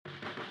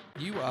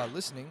You are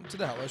listening to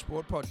the Hello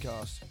Sport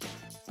Podcast.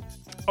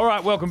 All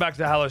right, welcome back to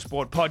the Hello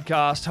Sport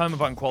Podcast, home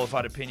of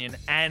unqualified opinion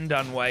and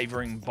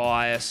unwavering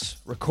bias.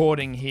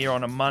 Recording here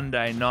on a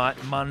Monday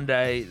night,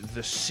 Monday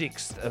the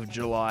 6th of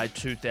July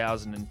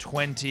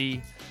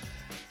 2020.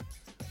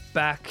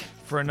 Back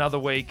for another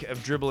week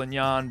of Dribble and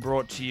Yarn,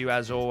 brought to you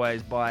as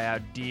always by our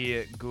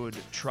dear, good,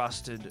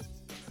 trusted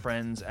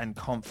friends and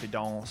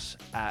confidants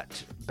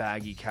at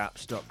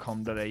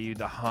baggycaps.com.au,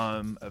 the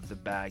home of the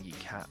baggy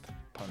cap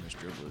punters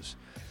dribblers.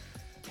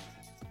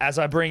 As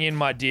I bring in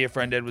my dear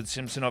friend Edward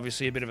Simpson,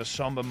 obviously a bit of a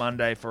somber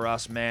Monday for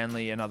us,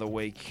 Manly, another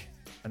week,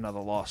 another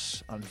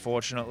loss,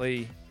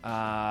 unfortunately.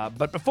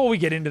 But before we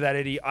get into that,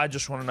 Eddie, I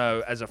just want to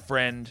know, as a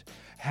friend,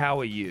 how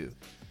are you?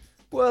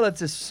 Well,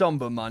 it's a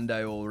somber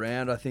Monday all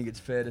around, I think it's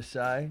fair to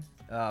say.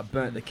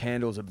 Burnt the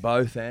candles at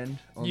both ends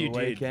on the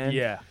weekend.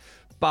 Yeah.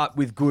 But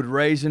with good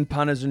reason,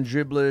 punters and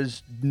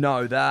dribblers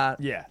know that.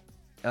 Yeah.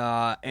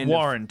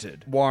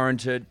 Warranted.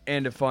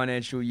 End of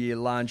financial year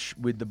lunch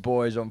with the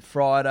boys on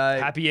Friday.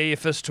 Happy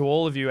EFS to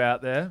all of you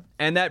out there.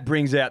 And that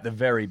brings out the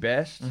very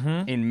best,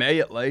 in me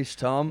at least,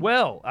 Tom.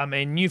 Well, I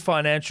mean, new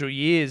financial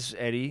years,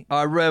 Eddie.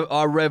 I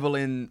revel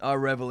in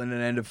an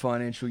end of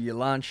financial year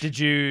lunch. Did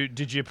you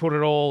put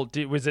it all?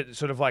 Was it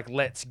sort of like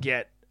let's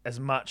get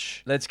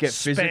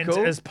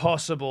physical as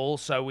possible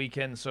so we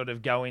can sort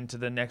of go into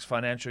the next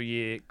financial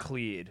year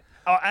cleared?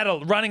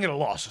 Running at a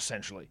loss,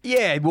 essentially.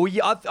 Yeah, well,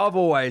 I've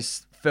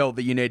always felt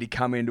that you need to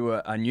come into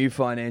a new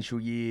financial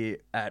year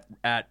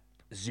at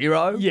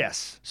zero.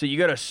 Yes. So you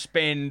got to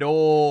spend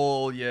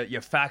all your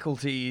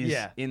faculties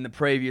Yeah. in the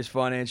previous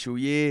financial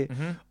year.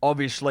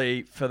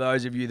 Obviously, for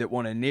those of you that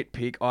want to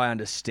nitpick, I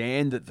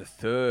understand that the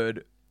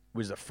 3rd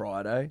was a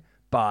Friday,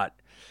 but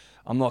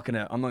I'm not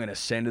gonna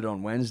send it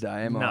on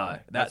Wednesday, am I? No,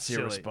 That's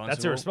silly. irresponsible.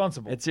 That's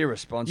irresponsible. It's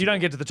irresponsible. You don't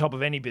get to the top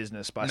of any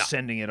business by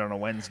sending it on a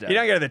Wednesday. You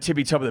don't go to the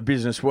tippy top of the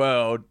business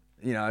world,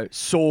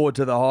 soar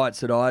to the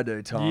heights that I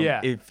do, Tom. Yeah.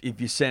 If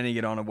you're sending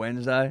it on a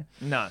Wednesday.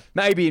 No.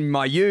 Maybe in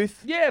my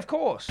youth. Yeah, of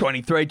course.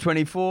 23,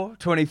 24,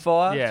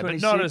 25, Yeah, but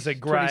 26, not as a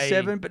grey-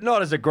 27, but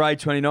not as a grey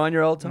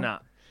 29-year-old, Tom. No.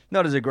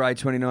 Not as a grey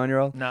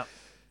 29-year-old. No.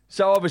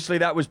 So obviously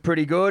that was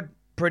pretty good,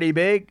 pretty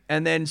big.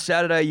 And then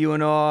Saturday you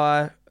and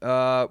I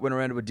went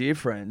around to a dear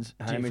friend's,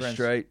 Hamish friends.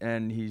 Street,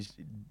 and his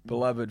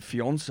beloved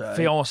fiancée.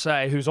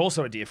 Fiancée, who's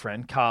also a dear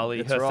friend,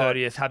 Carly, That's her right.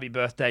 30th. Happy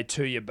birthday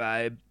to you,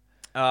 babe.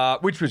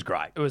 Which was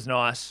great. It was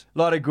nice. A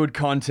lot of good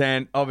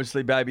content.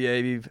 Obviously, baby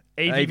Evie.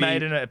 Evie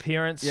made an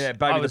appearance. Yeah,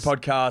 baby the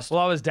podcast. Well,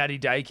 I was daddy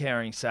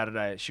daycaring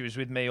Saturday. She was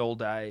with me all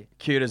day.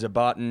 Cute as a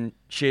button.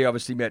 She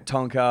obviously met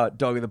Tonka,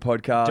 dog of the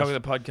podcast. Dog of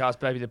the podcast,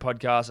 baby the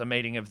podcast, a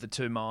meeting of the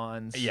two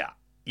minds. Yeah.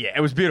 Yeah,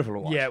 it was beautiful to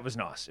watch. Yeah, it was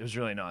nice. It was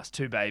really nice.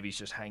 Two babies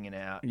just hanging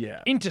out.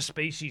 Yeah.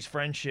 Interspecies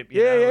friendship.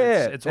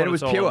 Yeah. It's what And it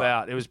was it's all pure.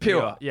 about. It was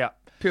Pure. pure. Yeah.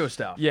 Pure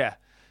stuff. Yeah.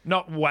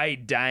 Not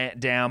weighed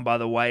down by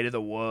the weight of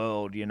the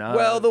world,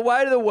 Well, the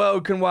weight of the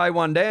world can weigh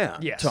one down,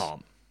 Yes.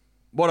 Tom.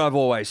 What I've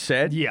always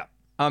said. Yeah.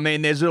 I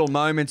mean, there's little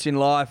moments in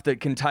life that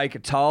can take a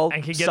toll.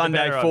 And can get the Sunday,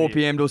 better of 4 you.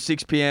 p.m. till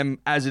 6 p.m.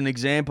 as an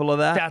example of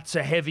that. That's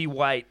a heavy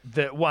weight.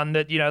 That one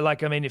that,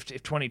 if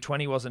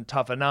 2020 wasn't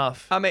tough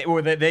enough. I mean,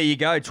 well, there you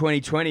go.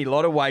 2020, a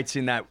lot of weights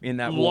in that A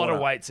lot water. of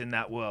weights in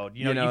that world.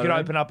 You know could what I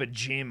mean? open up a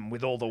gym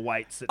with all the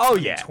weights that. Oh,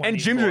 yeah. 2020 And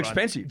gyms are brought on.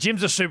 expensive.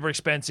 Gyms are super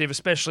expensive,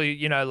 especially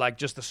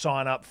just the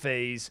sign up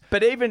fees.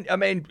 But even,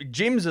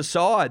 gyms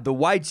aside, the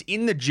weights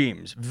in the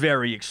gyms,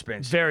 very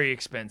expensive. Very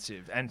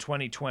expensive. And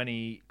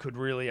 2020 could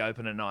really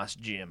open a nice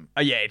gym.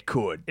 Yeah, it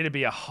could. It'd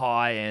be a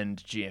high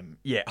end gym.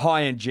 Yeah,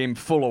 high-end gym,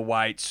 full of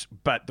weights,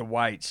 but the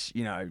weights,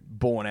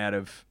 born out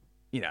of,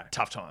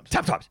 Tough times.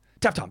 Tough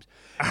times.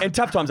 And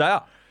tough times they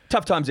are.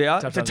 Tough times they are.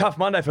 Tough It's a times. tough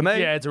Monday for me.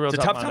 Yeah, it's a real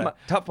tough Monday.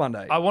 Tough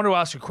Monday. I want to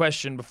ask a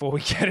question before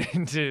we get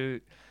into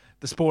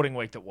the sporting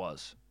week that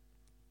was.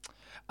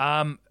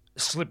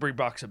 Slippery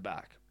Bucks are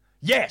back.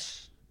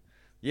 Yes.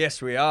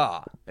 Yes, we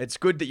are. It's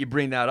good that you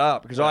bring that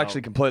up because I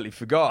actually completely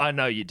forgot. I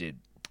know you did.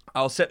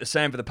 I'll set the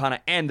same for the punter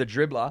and the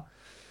dribbler.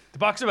 The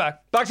Bucks are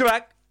back. Bucks are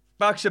back.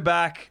 Bucks are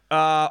back.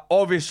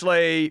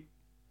 Obviously,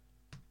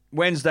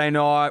 Wednesday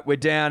night, we're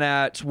down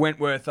at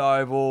Wentworth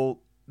Oval.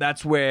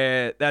 That's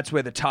where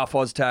the tough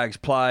Oztags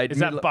played. Is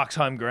that Bucks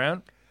home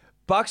ground?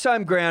 Bucks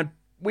home ground?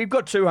 We've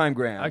got two home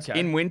grounds. Okay.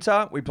 In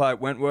winter, we play at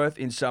Wentworth.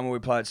 In summer, we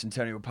play at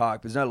Centennial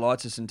Park. There's no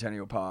lights at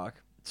Centennial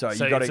Park. So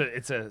you got to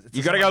it's a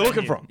go looking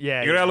venue. for them.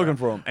 Yeah, you got to go looking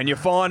for them, and you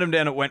find them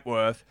down at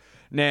Wentworth.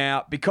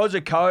 Now, because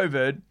of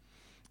COVID,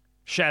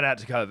 Shout out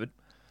to COVID.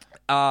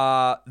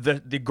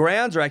 the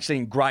grounds are actually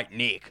in great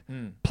nick.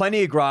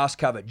 Plenty of grass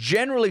cover.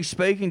 Generally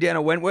speaking, down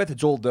at Wentworth,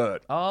 it's all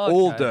dirt. Oh, okay.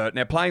 All dirt.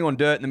 Now, playing on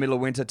dirt in the middle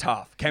of winter,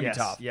 tough. Can Yes, be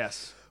tough.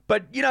 yes.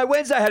 But,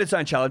 Wednesday had its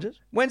own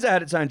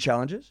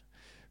challenges.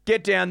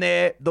 Get down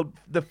there.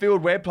 The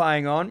field we're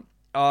playing on,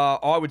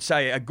 I would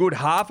say a good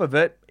half of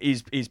it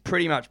is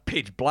pretty much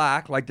pitch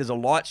black. Like there's a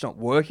light's not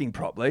working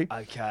properly.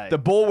 Okay. The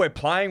ball we're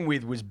playing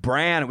with was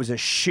brown. It was a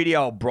shitty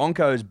old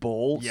Broncos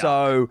ball. Yuck.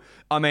 So,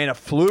 a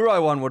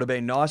fluoro one would have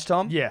been nice,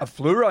 Tom. Yeah. A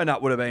fluoro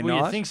nut would have been Well,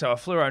 nice. you think so? A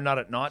fluoro nut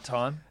at night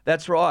time.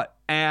 That's right.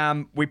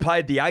 We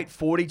played the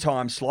 8:40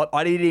 time slot.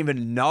 I didn't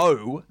even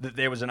know that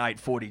there was an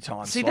 8:40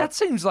 time See, slot. that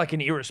seems like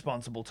an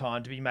irresponsible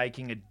time to be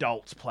making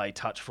adults play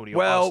touch footy or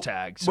well,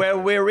 Oztag. well,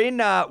 we're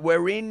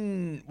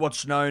in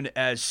what's known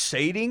as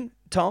seeding,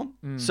 Tom.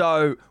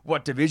 So,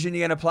 what division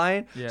you're going to play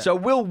in? Yeah. So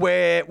we'll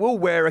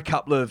wear a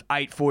couple of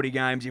 8:40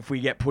 games if we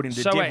get put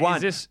into So Div wait, 1.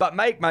 is this- But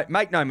make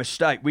no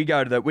mistake, we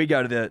go to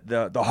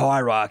the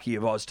hierarchy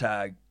of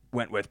Oztag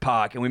Wentworth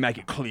Park, and we make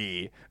it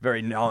clear,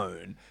 very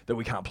known, that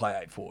we can't play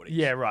 8:40.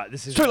 Yeah, right.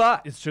 This is too late.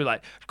 It's too late.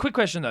 Quick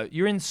question though: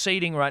 you're in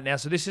seeding right now,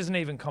 so this isn't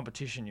even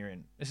competition. You're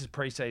in. This is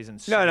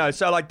preseason. No.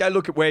 So like they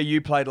look at where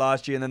you played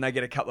last year, and then they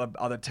get a couple of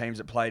other teams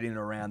that played in and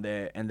around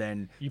there, and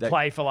then You they,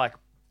 play for like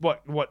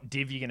what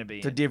div you're going to be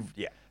in. to Div.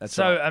 Yeah, that's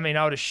So right. I mean,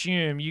 I would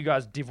assume you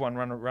guys Div 1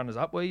 runners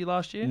up were you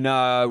last year?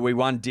 No, we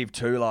won Div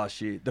 2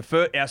 last year.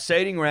 Our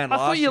seeding round I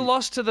last thought you year,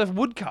 lost to the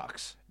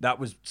Woodcocks. that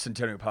was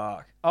Centennial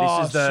Park.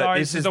 Oh, this is the sorry,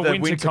 this is the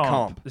winter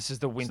comp. This is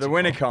the It's winter. the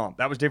winter comp. comp.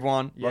 That was Div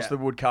 1. Yeah. Lost to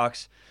the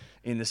Woodcocks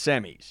in the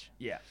semis.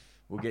 Yeah.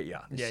 We'll get you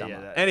this Yeah, summer. yeah,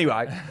 that-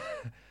 Anyway,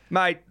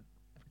 mate,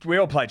 we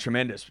all played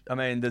tremendous. I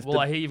mean, Well,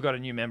 I hear you've got a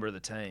new member of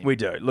the team. we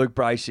do. Luke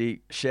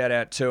Bracey, shout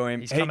out to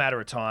him. He's come out of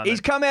retirement.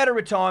 He's come out of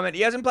retirement.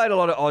 He hasn't played a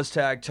lot of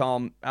Oztag,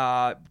 Tom.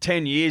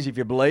 10 years, if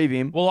you believe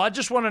him. Well, I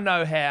just want to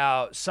know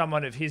how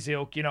someone of his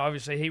ilk,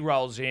 obviously he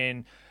rolls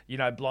in,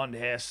 blonde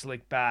hair,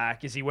 slick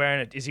back. Is he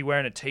wearing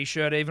a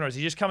t-shirt even, or is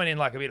he just coming in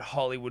like a bit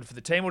Hollywood for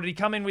the team, or did he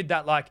come in with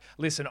that like,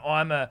 listen,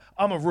 I'm a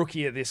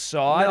rookie at this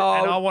side, No,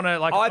 and I want to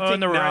I earn think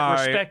the no.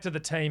 respect of the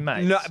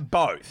teammates? No,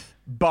 both.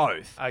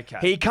 Okay.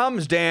 He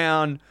comes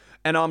down,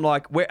 and I'm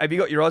like, have you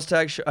got your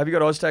Oztag? Have you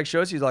got Oztag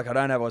shirts? He's like, I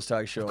don't have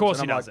Oztag shirts. Of course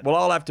and he I'm doesn't. Like,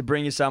 well, I'll have to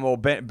bring you some, or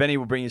Benny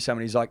will bring you some.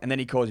 And he's like, and then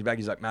he calls me back.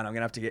 He's like, man, I'm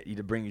gonna have to get you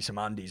to bring you some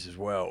undies as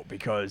well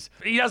because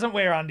He doesn't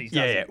wear undies,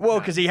 does he? yeah. Well,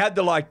 because he had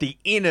the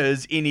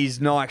inners in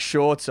his Nike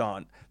shorts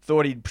on.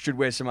 Thought he should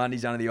wear some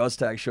undies under the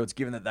Oztag shorts,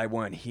 given that they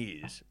weren't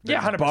his. that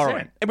Yeah, he was 100%.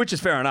 borrowing, which is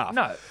fair enough.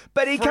 No,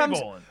 but he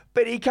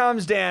free-balling.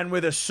 comes down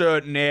with a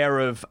certain air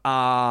of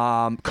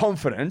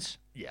confidence.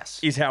 Yes.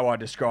 Is how I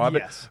describe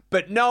Yes. it.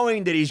 But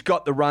knowing that he's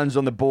got the runs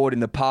on the board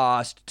in the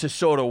past to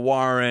sort of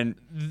warrant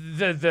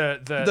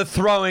The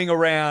throwing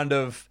around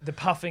of the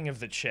puffing of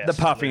the chest. the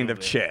puffing a of the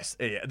little bit. chest,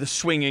 yeah, the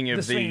swinging of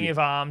The swinging of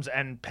arms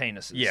and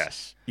penises.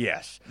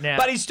 yes. Now-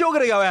 But he's still got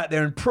to go out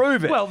there and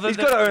prove it. Well, He's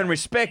got to earn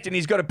respect, and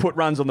he's got to put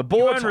runs on the You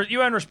board.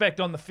 earn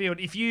respect on the field.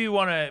 If you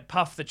want to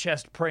puff the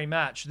chest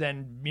pre-match,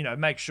 then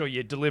make sure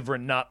you deliver a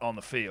nut on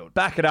the field.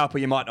 Back it up, or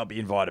you might not be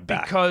invited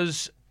back.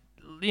 Because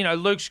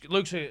Luke's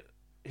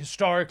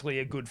historically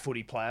a good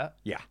footy player.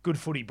 Yeah. Good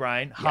footy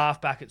brain. Half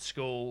back at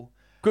school.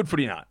 Good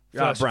footy nut.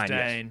 First Brain,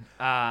 yes.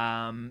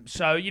 15.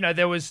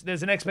 So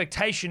there's an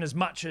expectation as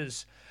much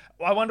as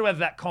I wonder whether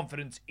that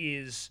confidence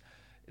is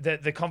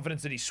the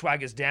confidence that he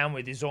swaggers down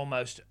with is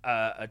almost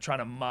trying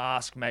to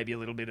mask maybe a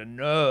little bit of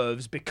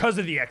nerves because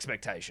of the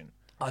expectation.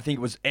 I think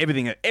it was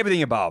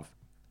everything above.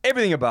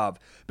 Everything above.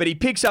 But he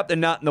picks up the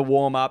nut in the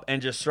warm-up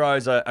and just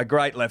throws a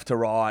great left to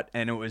right,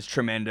 and it was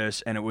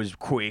tremendous, and it was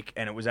quick,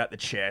 and it was at the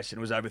chest, and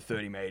it was over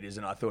 30 metres,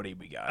 and I thought, here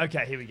we go.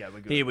 Okay, here we go.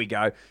 We're good. Here we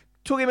go.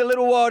 Took him a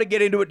little while to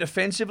get into it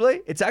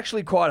defensively. It's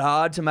actually quite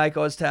hard to make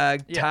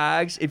Oztag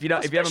tags if you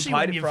haven't Especially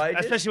played when it for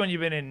ages. Especially when you've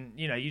been in,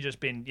 you've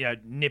just been,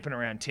 nipping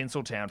around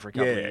Tinseltown for a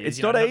couple of Yeah, years. it's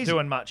not easy.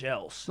 doing much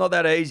else. It's not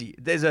that easy.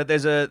 There's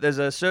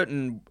a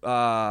certain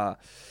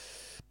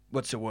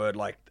what's the word,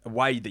 like a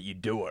way that you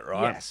do it,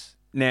 right? Yes.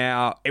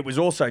 Now, it was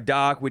also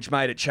dark, which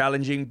made it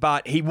challenging,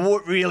 but he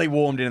really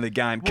warmed into the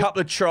game. Couple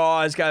of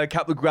tries, gave a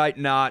couple of great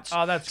nuts.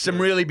 Oh, that's some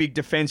good. really big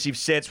defensive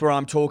sets where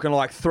I'm talking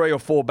like 3 or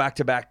 4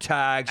 back-to-back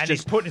tags. And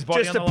he's putting his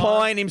body just on the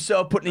applying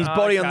himself, putting his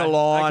body on the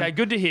line. Okay,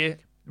 good to hear.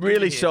 Good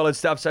Really to hear. solid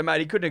stuff. So, mate,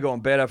 he couldn't have gone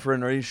better for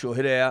an initial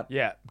hit out.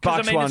 Yeah, because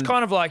Bucks it's won.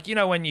 kind of like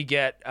when you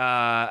get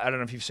I don't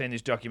know if you've seen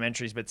these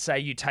documentaries, but say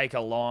you take a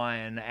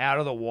lion out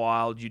of the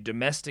wild, you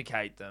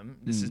domesticate them.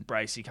 This is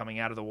Bracey coming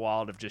out of the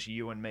wild of just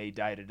you and me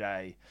day to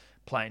day,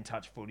 playing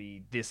touch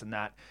footy, this and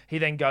that. He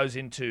then goes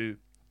into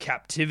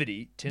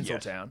captivity,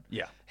 Tinseltown.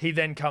 Yeah. He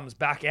then comes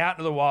back out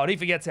into the wild. He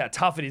forgets how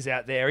tough it is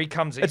out there. He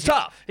comes. It's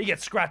tough. He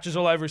gets scratches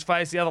all over his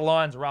face. The other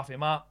lions rough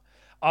him up.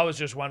 I was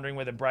just wondering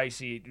whether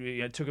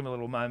Bracey took him a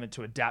little moment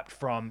to adapt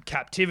from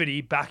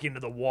captivity back into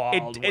the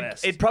wild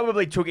west. It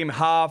probably took him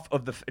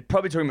it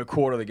probably took him a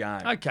quarter of the game.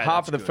 Okay,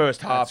 half that's of the good.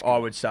 first half, That's I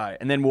good. would say,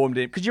 and then warmed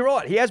in. Because you're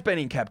right, he has been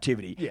in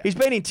captivity. Yeah. He's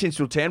been in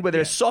Tinseltown where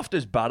they're soft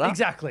as butter.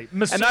 Exactly. they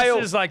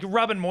all- Masseuses like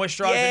rubbing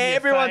moisturiser. Yeah, in your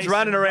everyone's face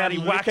running and around bloody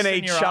licking waxing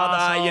each your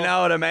other, arsehole. you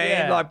know what I mean?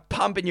 Yeah. Like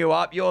pumping you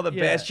up. You're the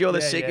Yeah, best, you're the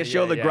yeah, sickest, yeah,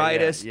 you're the yeah,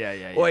 greatest.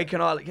 yeah. Or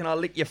can I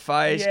lick your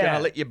face? Can Yeah.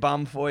 I lick your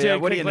bum for you?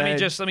 Dude, What do you let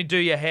need? me do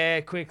your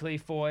hair quickly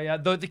for you.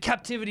 The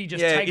captivity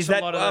just Yeah, takes is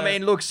that? a lot of. I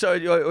mean, look. So,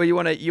 or you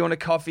want a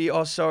coffee?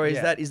 Oh, sorry.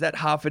 Yeah. Is that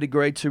half a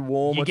degree too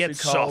warm? you or get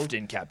too cold? soft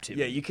in captivity.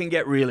 Yeah, you can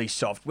get really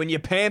soft when you're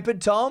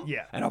pampered, Tom.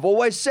 Yeah. And I've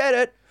always said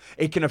it.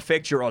 It can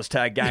affect your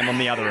Oztag game on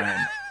the other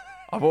end.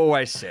 I've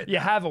always said. You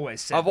have always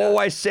said. I've that.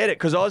 always said it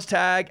because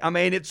Oztag, I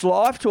mean, it's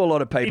life to a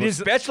lot of people, It is-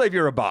 especially if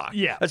you're a buck.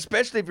 Yeah.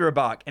 Especially if you're a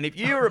buck. And if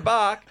you're a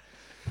buck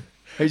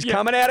who's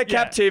coming out of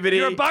captivity.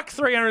 You're a buck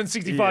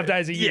 365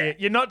 days a year. Yeah.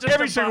 You're not just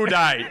every a single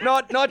buck. day.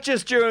 Not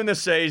just during the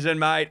season,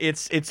 mate.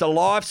 It's a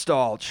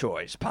lifestyle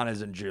choice,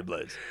 punters and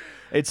dribblers.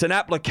 It's an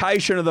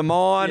application of the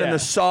mind and Yeah. the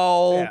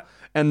soul Yeah.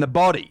 and the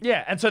body.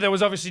 Yeah, and so there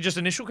was obviously just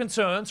initial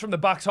concerns from the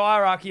Bucks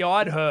hierarchy.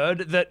 I'd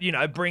heard that,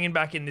 bringing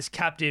back in this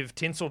captive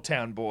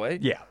Tinseltown boy.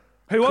 Yeah.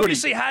 Who Could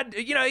obviously he- had,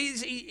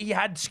 he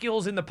had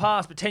skills in the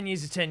past, but 10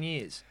 years is 10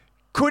 years.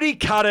 Could he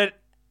cut it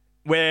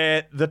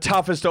where the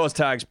toughest Oz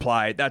tags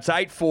played? That's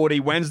 8:40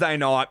 Wednesday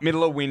night,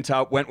 middle of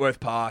winter, Wentworth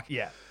Park.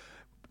 Yeah.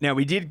 Now,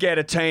 we did get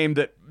a team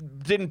that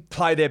didn't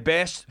play their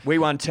best. We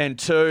won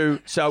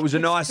 10-2, so it was a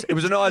nice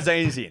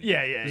ease in.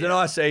 Yeah. It was a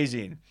nice ease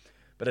in.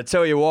 But I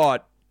tell you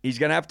what, he's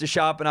going to have to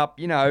sharpen up,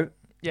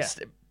 changes,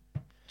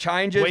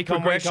 Week on week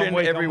progression on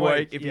week every on week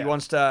week. if Yeah.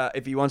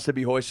 he wants to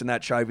be hoisting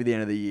that trophy at the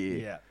end of the year.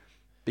 Yeah.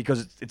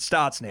 Because it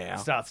starts now.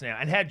 Starts now.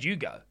 And how'd you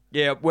go?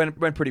 Yeah, went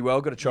pretty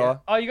well. Got a try.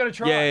 Oh, you got to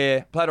try.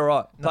 Yeah. Played all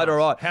right. Played all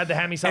right. How'd the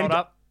hammies hold And-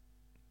 up?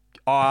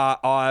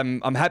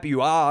 I'm happy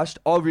you asked.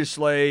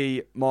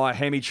 Obviously, my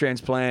hemi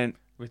transplant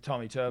With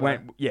Tommy Turbo.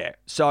 went. Yeah.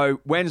 So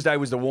Wednesday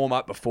was the warm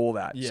up before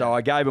that. Yeah. So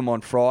I gave him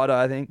on Friday,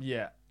 I think.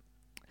 Yeah.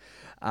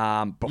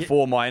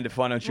 Before my end of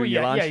financial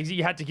year lunch. Yeah,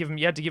 you had to give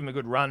him a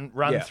good run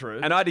Yeah.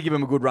 through. And I had to give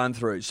him a good run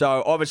through.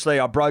 So obviously,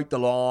 I broke the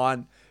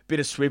line. Bit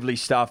of swivelly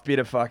stuff. Bit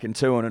of fucking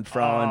toing and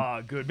froing.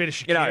 Oh, good. Bit of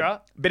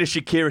Shakira. Bit of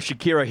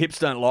Shakira hips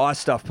don't lie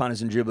stuff,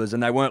 punters and dribblers,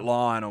 and they weren't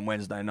lying on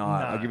Wednesday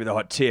night. No. I'll give you the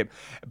hot tip.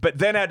 But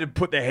then I had to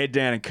put their head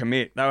down and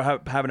commit. They were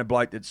having a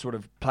bloke that's sort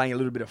of playing a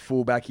little bit of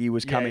fullback. He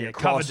was coming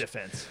across.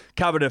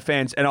 Cover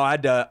defense. And I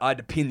had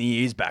to pin the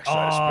ears back, so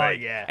to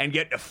speak, yeah. and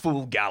get the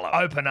full gallop.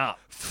 Open up.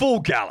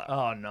 Full gallop.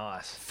 Oh,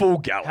 nice. Full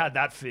gallop. How'd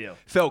that feel?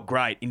 Felt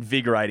great,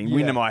 invigorating,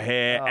 wind in my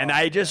hair, and Oh,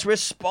 they just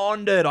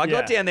responded. I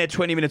got Yeah. down there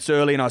 20 minutes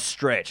early and I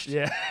stretched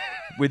Yeah.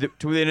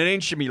 within an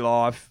inch of my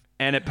life,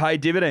 and it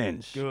paid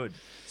dividends. Good.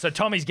 So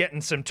Tommy's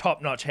getting some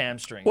top-notch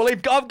hamstrings. Well,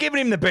 I've given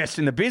him the best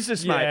in the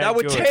business, mate. Yeah, They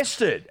were good.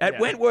 tested at Yeah.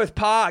 Wentworth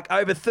Park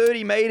over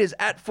 30 metres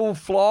at full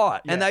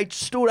flight, and they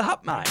stood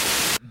up, mate.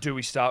 Do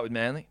we start with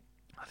Manly?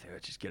 I think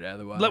let's just get it out of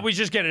the way. Let we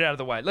just get it out of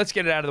the way. Let's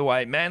get it out of the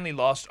way. Manly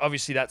lost.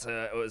 Obviously, it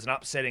was an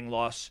upsetting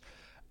loss.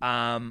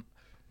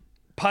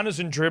 Punters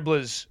and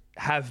dribblers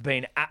have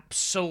been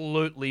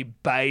absolutely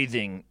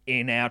bathing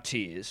in our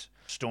tears.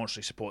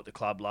 Staunchly support the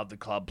club, love the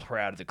club,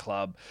 proud of the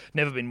club.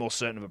 Never been more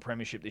certain of a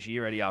premiership this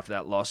year, Eddie. After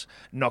that loss,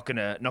 not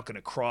gonna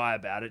cry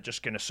about it.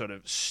 Just gonna sort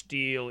of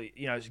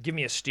give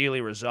me a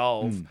steely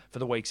resolve for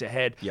the weeks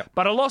ahead. Yep.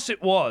 But a loss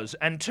it was,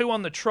 and 2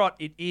 on the trot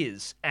it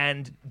is,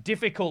 and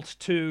difficult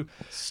to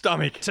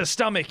Stomach.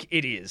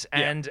 it is,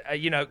 and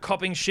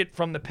copping shit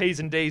from the P's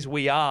and D's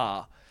we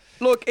are.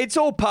 Look, it's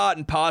all part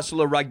and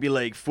parcel of rugby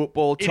league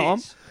football, Tom.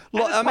 It is.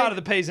 And it's part of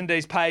the P's and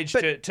D's page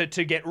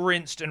to get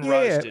rinsed and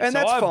roasted. and so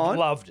that's I've fine.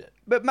 loved it.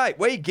 But, mate,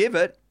 we give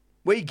it.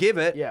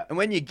 Yeah. And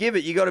when you give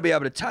it, you got to be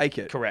able to take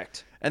it.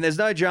 Correct. And there's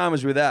no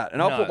dramas with that.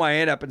 And I'll No. put my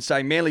hand up and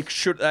say, Manly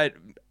should.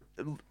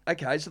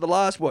 Okay, so the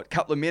last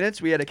couple of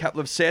minutes, we had a couple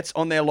of sets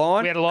on their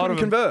line. We had a lot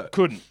Couldn't of them.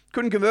 convert.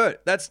 Couldn't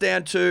convert. That's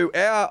down to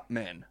our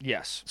men.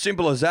 Yes.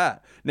 Simple as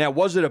that. Now,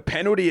 was it a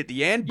penalty at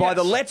the end? By Yes.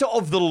 the letter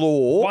of the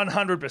law.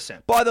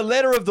 100%. By the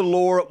letter of the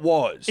law, it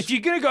was. If you're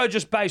going to go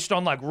just based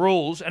on like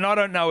rules, and I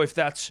don't know if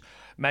that's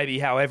maybe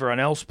how everyone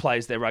else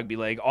plays their rugby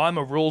league. I'm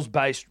a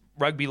rules-based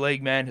rugby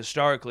league man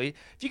historically. If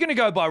you're going to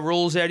go by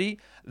rules, Eddie,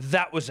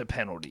 that was a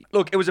penalty.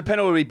 Look, it was a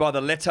penalty by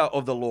the letter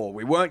of the law.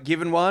 We weren't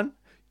given one.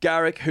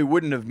 Garrick, who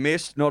wouldn't have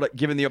missed, not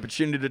given the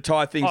opportunity to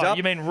tie things Oh, up.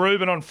 you mean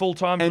Ruben on full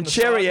time from And the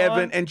Cherry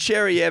sideline?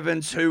 Cherry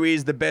Evans, who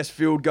is the best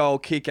field goal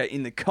kicker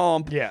in the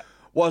comp, Yeah.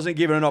 wasn't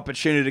given an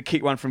opportunity to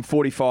kick one from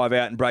 45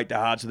 out and break the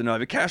hearts of the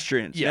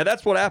Novocastrians. Yeah. Now,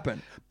 that's what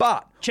happened.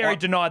 But Cherry I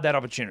denied that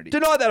opportunity.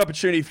 denied that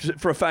opportunity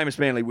for a famous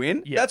Manly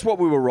win. Yeah. That's what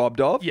we were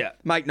robbed of. Yeah.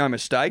 Make no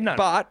mistake. No.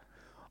 But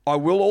I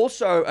will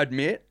also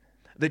admit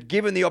that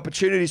given the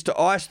opportunities to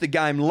ice the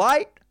game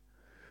late,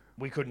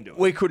 We couldn't do it.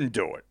 we couldn't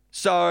do it.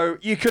 So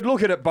you could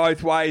look at it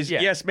both ways.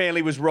 Yeah. Yes,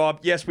 Manly was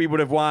robbed. Yes, we would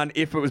have won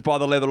if it was by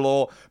the leather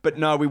law. But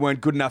no, we weren't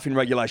good enough in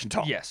regulation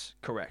time. Yes,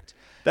 correct.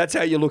 That's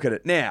how you look at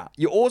it. Now,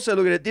 you also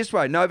look at it this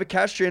way.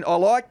 Novocastrian, I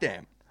like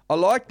them. I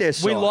like their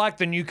side. We like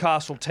the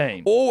Newcastle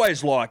team.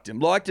 Always liked them.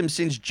 Liked them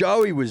since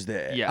Joey was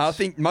there. Yes. I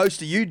think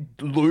most of you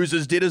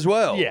losers did as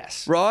well.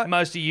 Yes. Right?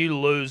 Most of you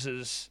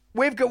losers.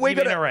 We've got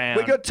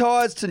around.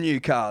 ties to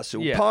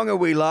Newcastle. Yeah. Ponga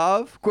we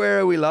love.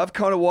 Guerra we love.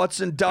 Connor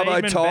Watson,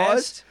 Dubbo Beedman ties.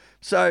 best.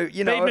 So,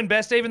 you know. Bateman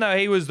best, even though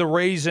he was the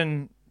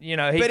reason, he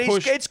but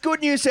pushed. it's good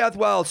New South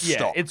Wales yeah,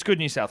 stock. it's good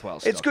New South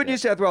Wales. It's stock, good yeah. New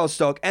South Wales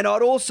stock. And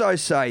I'd also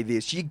say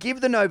this. You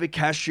give the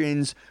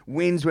Novocastrians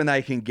wins when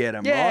they can get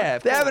them, Yeah, right?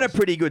 of They're having a course.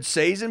 pretty good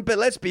season, but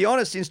let's be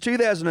honest, since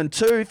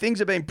 2002, things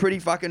have been pretty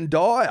fucking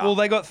dire. Well,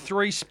 they got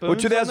 3 spoons. Or on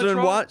the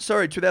 2001. trot.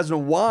 Sorry,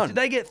 2001. Did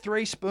they get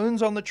 3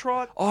 spoons on the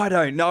trot? I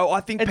don't know. I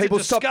think It's people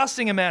a stopped.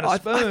 disgusting amount of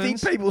spoons. I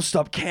think people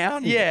stopped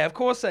counting. Yeah, of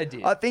course they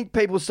did. I think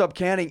people stopped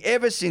counting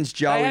ever since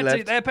Joey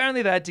left.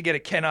 Apparently they had to get a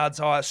Kennard's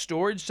Hire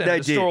storage centre They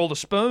to did. store all the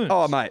spoons.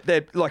 Oh, mate,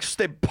 they're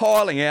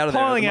piling out of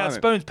there. Piling at the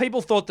out moment. spoons.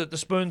 People thought that the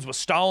spoons were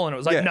stolen. It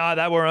was like, Yeah. no,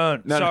 they were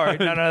earned. No, Sorry.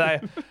 no. No,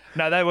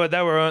 No, they were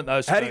earned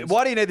those spoons.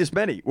 Why do you need this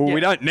many? Well, Yeah.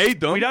 we don't need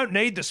them. We don't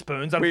need the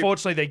spoons.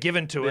 Unfortunately, they're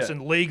given to us, Yeah.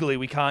 and legally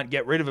we can't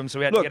get rid of them, so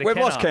we had to Look, get a we've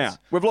lost Kennards. count.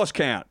 We've lost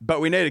count,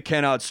 but we need a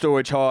Kennard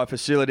storage hire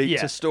facility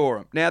Yeah. to store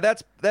them. Now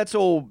that's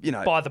all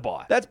By the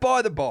by. That's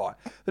by the by.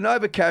 The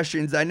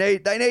Novocastrians,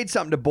 they need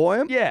something to buoy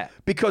them. Yeah.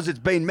 because it's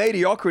been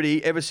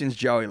mediocrity ever since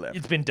Joey left.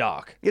 It's been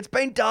dark. It's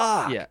been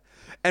dark. Yeah.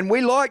 and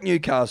we like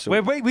Newcastle.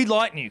 We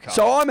like Newcastle.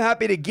 So I'm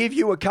happy to give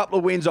you a couple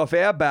of wins off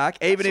our back,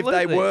 even if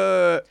Absolutely. they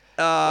were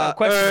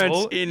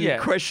questionable. earned in Yeah.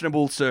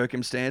 questionable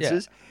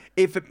circumstances.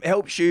 If it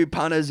helps you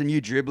punters and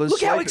you dribblers.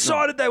 Look how sleep at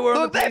excited night. they were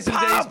on Look, the they're P's and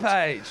D's pumped.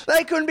 page.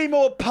 They couldn't be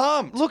more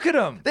pumped. Look at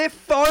them. They're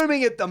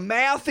foaming at the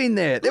mouth in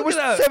there. There Look was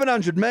at that.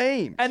 700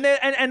 memes. And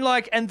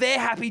they're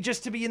happy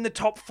just to be in the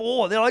top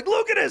 4. They're like,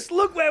 look at us,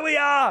 look where we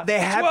are. They're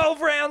happy-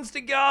 12 rounds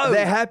to go.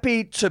 They're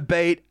happy to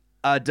beat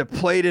a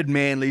depleted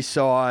Manly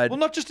side Well,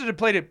 not just a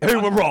depleted.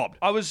 who were robbed.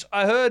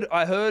 I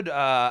heard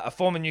a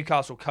former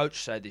Newcastle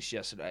coach say this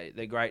yesterday.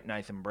 The great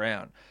Nathan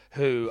Brown,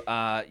 who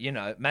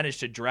managed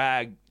to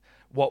drag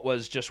what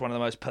was just one of the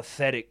most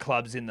pathetic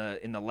clubs in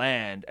the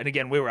land. And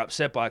again, we were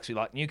upset by actually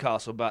like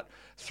Newcastle, but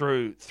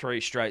through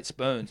 3 straight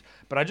spoons.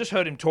 But I just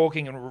heard him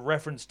talking in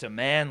reference to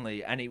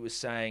Manly, and he was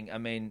saying, I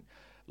mean,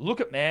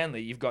 look at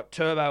Manly. You've got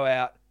Turbo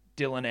out,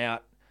 Dylan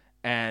out,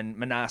 and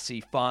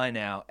Manasi Fine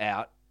now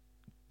out.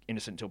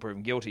 Innocent until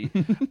proven guilty.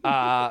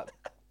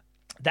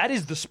 That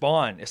is the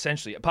spine,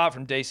 essentially. Apart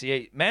from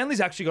DCE, Manly's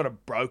actually got a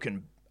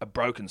broken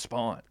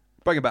spine,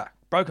 Bring it back.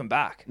 broken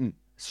back.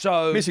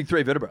 So Missing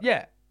 3 vertebrae.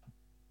 yeah,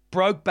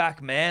 broke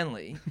back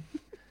Manly.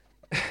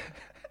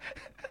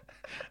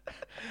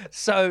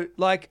 So,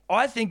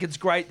 I think it's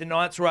great the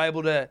Knights were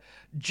able to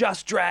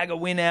just drag a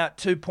win out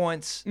 2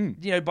 points, by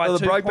Oh, the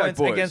 2 Brokeback points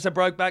boys. against a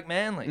broke back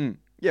Manly.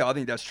 Yeah, I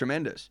think that's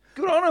tremendous.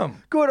 Good on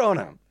them. Good on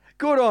them.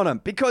 Good on them.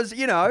 Because,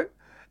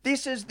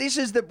 this is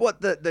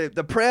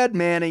the proud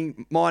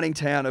mining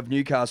town of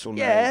Newcastle need.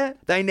 Yeah.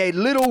 They need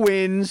little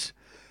wins.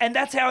 And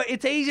that's how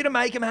it's easy to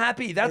make them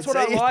happy. That's what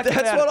I like. That's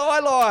about what it. I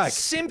like.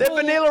 Simple-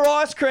 They're vanilla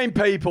ice cream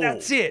people.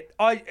 That's it.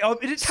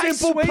 It tastes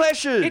Simple sweet.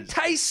 pleasures. It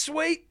tastes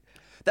sweet.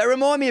 They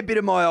remind me a bit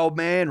of my old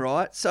man,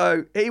 right?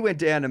 So he went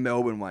down to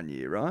Melbourne one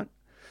year, right?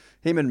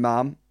 Him and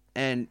Mum.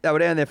 And they were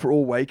down there for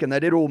all week, and they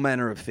did all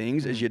manner of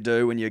things, as you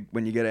do when you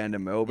get down to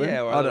Melbourne.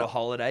 Yeah, or I a little don't-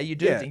 holiday. You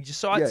do things. You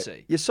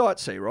sightsee. You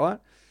sightsee, right?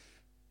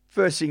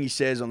 First thing he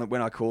says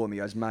when I call him, he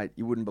goes, "Mate,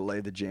 you wouldn't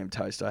believe the jam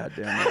toast I had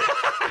down there."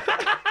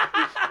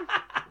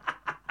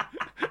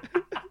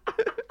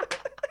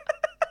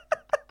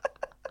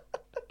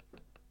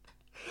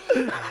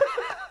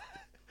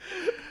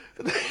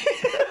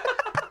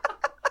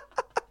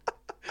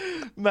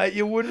 Mate,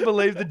 you wouldn't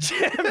believe the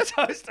jam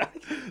toast.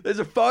 There's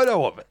a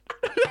photo of it.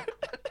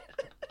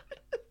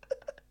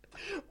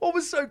 What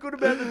was so good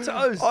about the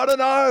toast? I don't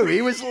know.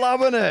 He was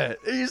loving it.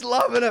 He's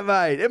loving it,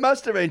 mate. It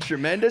must have been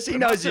tremendous. He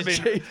knows his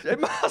cheese.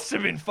 It must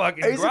have been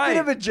fucking He's great. a bit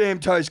of a jam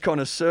toast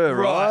connoisseur,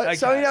 Right, right?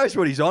 So okay. he knows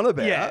what he's on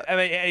about. Yeah, I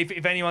mean,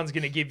 if anyone's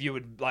going to give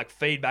you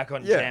feedback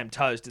on jam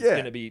toast, it's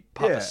going to be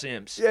Papa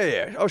Simps.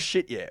 Yeah. Oh,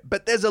 shit, yeah.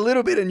 But there's a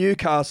little bit of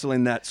Newcastle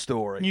in that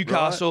story.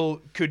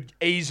 Newcastle could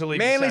easily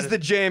be Manly's the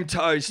jam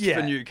toast Yeah.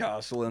 for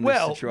Newcastle in this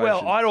situation.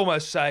 Well, I'd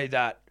almost say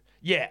that,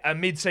 a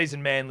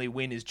mid-season Manly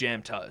win is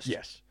jam toast.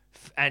 Yes.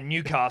 And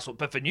Newcastle,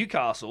 but for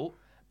Newcastle,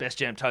 best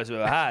jam toast I've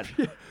ever had.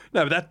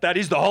 No, but that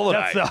is the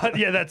holiday.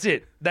 That's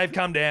it. They've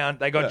come down.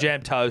 They got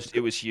jam toast. It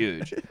was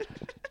huge.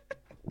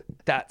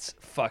 That's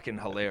fucking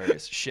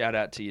hilarious. Shout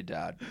out to your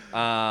dad.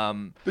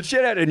 But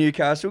shout out to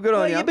Newcastle. Good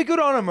on you. Yeah, but good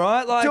on them,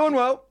 right? Doing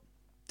well.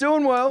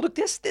 Doing well. Look,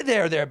 they're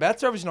there or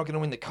thereabouts. They're obviously not going to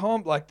win the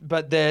comp,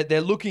 but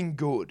they're looking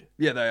good.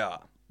 Yeah, they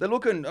are. They're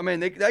looking. I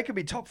mean, they could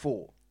be top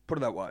 4. Put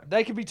it that way.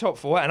 They could be top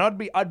 4, and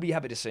I'd be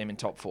happy to see them in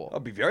top 4.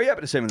 I'd be very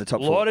happy to see them in the top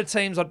A 4. lot of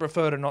teams I'd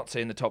prefer to not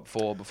see in the top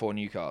 4 before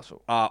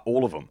Newcastle.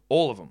 All of them.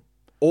 All of them.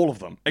 All of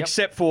them.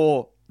 Except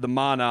for the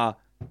Mana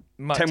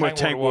Tamworth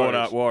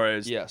Tankwater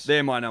Warriors. Yes.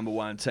 They're my number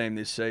 1 team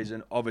this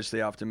season,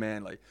 obviously after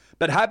Manly.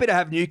 But happy to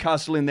have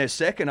Newcastle in their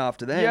second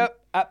after them. Yep,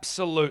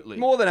 absolutely.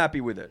 More than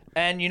happy with it.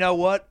 And you know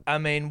what? I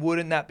mean,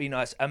 wouldn't that be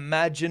nice?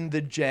 Imagine the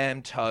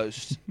jam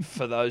toast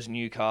for those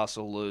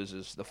Newcastle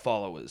losers, the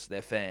followers,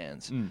 their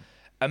fans.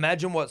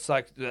 Imagine what's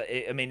like.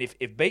 I mean,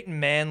 if beating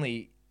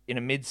Manly in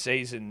a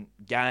mid-season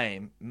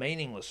game,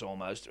 meaningless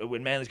almost,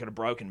 when Manly's got a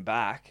broken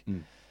back.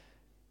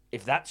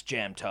 If that's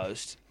jam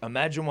toast,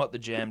 imagine what the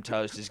jam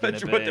toast is going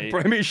to be. Imagine what the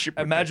premiership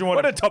would Imagine be.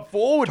 what a top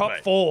 4 would top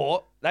be.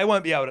 4. They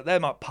won't be able to. They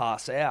might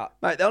pass out.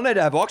 Mate, they'll need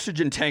to have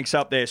oxygen tanks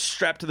up there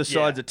strapped to the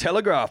sides of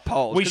telegraph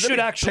poles. We 'cause there'll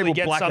should be actually people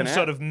get blacking some out.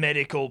 sort of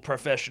medical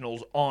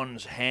professionals on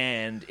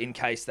hand in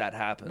case that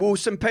happens. Well,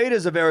 St.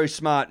 Peter's a very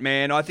smart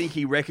man. I think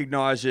he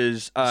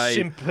recognises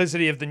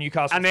Simplicity of the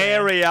Newcastle an fan.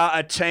 area,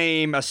 a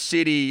team, a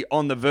city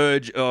on the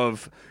verge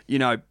of,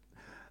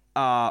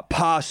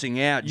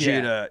 passing out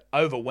due to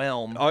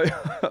overwhelm.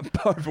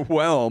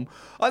 overwhelm.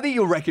 I think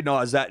you'll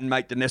recognise that and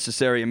make the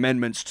necessary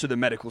amendments to the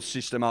medical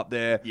system up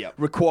there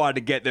required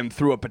to get them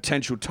through a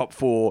potential top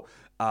 4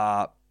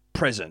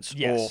 presence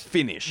or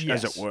finish,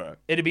 as it were.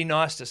 It'd be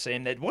nice to see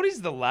them there. What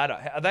is the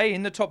ladder? Are they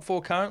in the top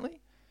 4 currently?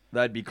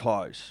 They'd be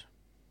close.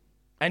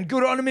 And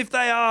good on them if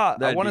they are. I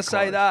That'd want be to say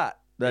close. that.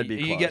 That'd be Are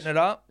you close. getting it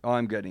up?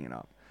 I'm getting it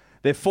up.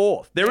 They're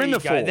fourth. They're There in you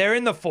the go. fourth. They're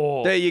in the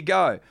four. There you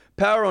go.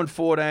 Power on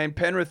 14,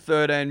 Penrith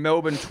 13,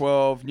 Melbourne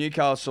 12,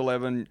 Newcastle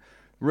 11,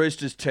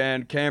 Roosters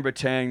 10, Canberra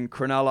 10,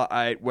 Cronulla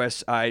 8,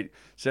 West 8,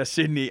 so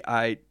Sydney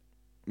 8,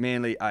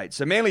 Manly 8.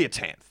 So Manly are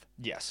 10th.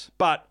 Yes.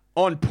 But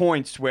on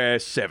points, we're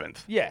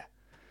 7th. Yeah.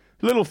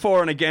 Little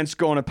for and against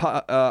gone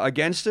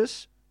against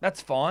us.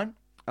 That's fine.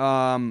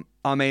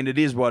 I mean, it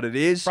is what it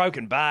is.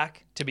 Broken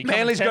back. To become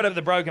Manly's Manly's got a- with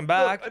the broken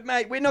back. Look,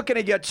 mate, we're not going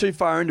to get too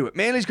far into it.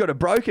 Manly's got a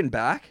broken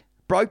back.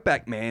 Broke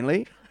back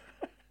Manly.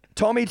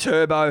 Tommy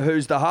Turbo,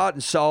 who's the heart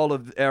and soul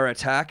of our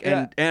attack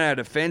and our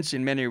defence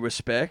in many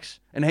respects,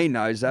 and he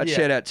knows that. Yeah.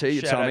 Shout out to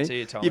you, Shout out Tommy. to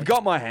you, Tommy. You've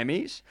got my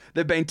hammies.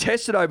 They've been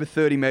tested over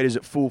 30 metres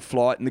at full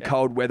flight in the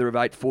cold weather of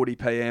 8:40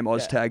 p.m.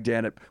 Oztag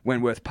down at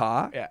Wentworth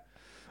Park Yeah.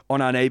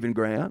 on uneven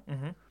ground,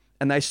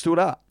 and they stood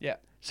up. Yeah.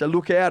 So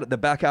look out at the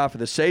back half of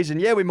the season.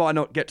 Yeah, we might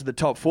not get to the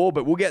top 4,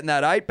 but we'll get in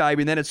that 8,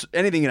 baby, and then it's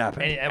anything can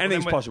happen.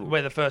 Anything's possible.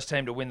 We're the first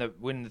team to win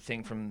the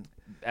thing from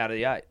out of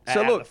the 8. So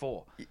out look, of the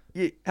 4.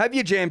 Have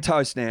your jam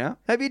toast now.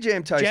 Have your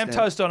jam toast Jam now.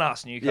 toast on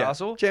us, Yeah,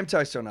 Newcastle. jam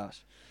toast on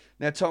us.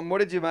 Now, Tom, what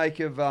did you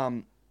make of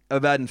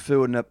Adam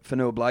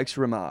Fanua Blake's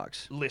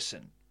remarks?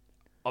 Listen,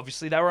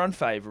 obviously they were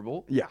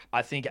unfavourable. Yeah.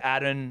 I think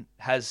Adam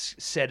has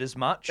said as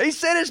much. He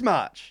said as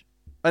much.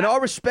 And I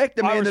respect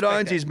the I man that respect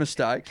owns it. his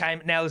mistakes.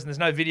 Now, listen, there's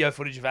no video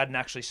footage of Adam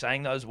actually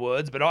saying those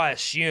words, but I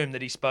assume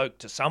that he spoke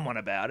to someone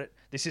about it.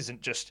 This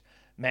isn't just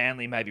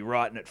Manly maybe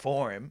writing it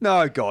for him.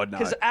 No, God, no.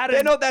 'Cause Adam-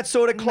 They're not that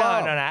sort of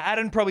club. No.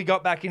 Adam probably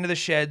got back into the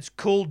sheds,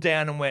 cooled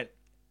down, and went,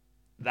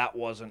 that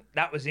was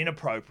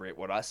inappropriate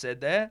what I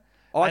said there.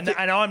 And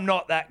I'm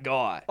not that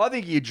guy. I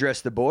think you address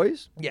the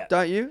boys. Yeah.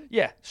 Don't you?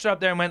 Yeah, stood up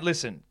there and went,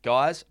 listen,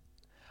 guys,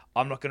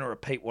 I'm not going to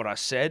repeat what I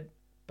said,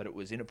 but it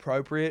was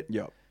inappropriate.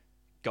 Yep.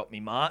 Got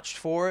me marched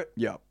for it.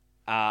 Yep.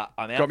 I'm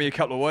out. Got me a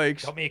couple of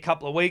weeks. Got me a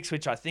couple of weeks,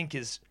 which I think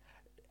is,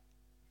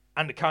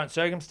 under current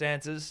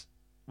circumstances,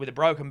 with a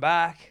broken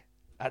back,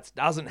 that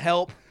doesn't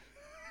help.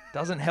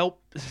 Doesn't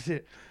help.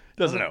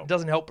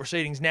 Doesn't help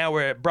proceedings. Now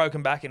we're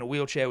broken back in a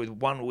wheelchair with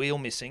one wheel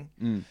missing.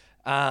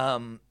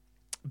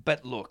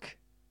 But look,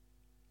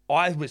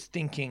 I was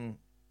thinking,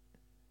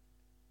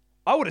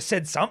 I would have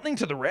said something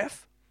to the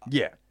ref.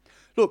 Yeah.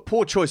 Look,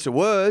 poor choice of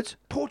words.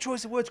 Poor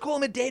choice of words. Call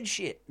him a dead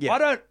shit.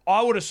 Yeah.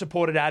 I would have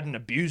supported Adam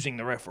abusing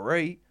the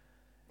referee.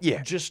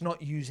 Yeah. Just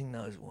not using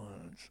those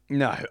words.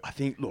 No, I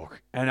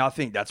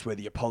think that's where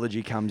the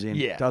apology comes in,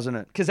 Yeah. doesn't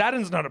it? Because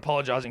Adam's not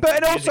apologising But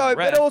for abusing the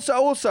ref.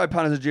 also,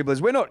 punters and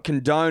dribblers, we're not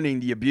condoning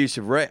the abuse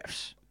of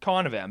refs.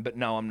 Kind of am, but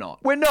no, I'm not.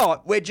 We're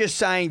not. We're just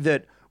saying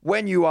that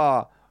when you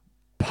are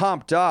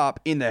pumped up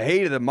in the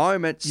heat of the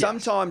moment,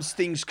 sometimes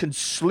things can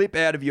slip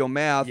out of your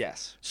mouth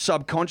Yes.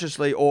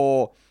 subconsciously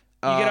or...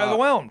 You get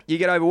overwhelmed. You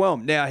get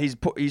overwhelmed. Now, his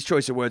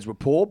choice of words were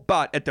poor,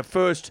 but at the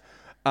first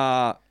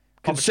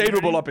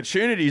conceivable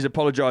opportunity, he's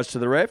apologised to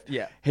the ref.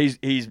 Yeah. He's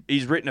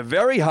written a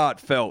very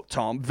heartfelt,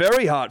 Tom,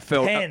 very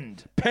heartfelt...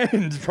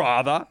 Penned,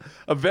 rather,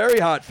 a very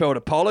heartfelt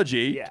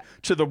apology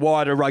to the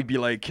wider rugby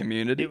league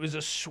community. It was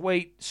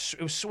sweet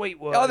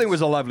words. I think it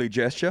was a lovely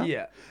gesture.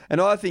 Yeah. And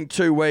I think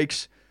 2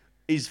 weeks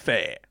is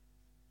fair.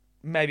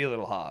 Maybe a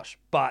little harsh,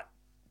 but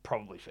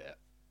probably fair.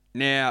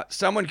 Now,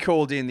 someone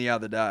called in the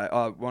other day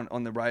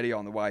on the radio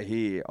on the way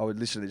here. I would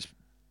listen to this.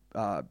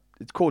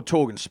 It's called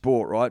Talking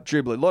Sport, right?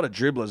 Dribbler. A lot of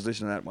dribblers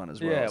listen to that one as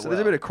well. Yeah, so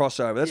there's a bit of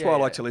crossover. That's why I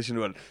like to listen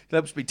to it. It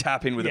helps me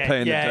tap in with a P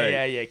and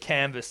the D. Yeah.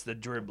 Canvas the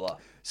dribbler.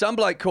 Some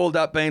bloke called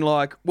up being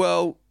like,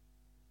 well,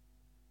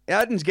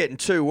 Adam's getting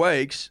 2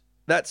 weeks.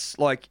 That's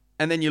like,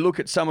 and then you look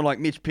at someone like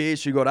Mitch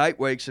Pearce who got 8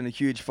 weeks and a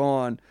huge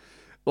fine.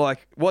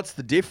 Like, what's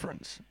the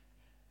difference?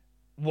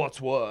 What's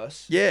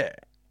worse? Yeah.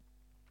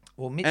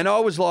 Well, And I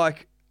was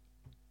like,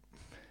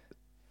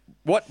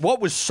 what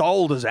was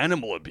sold as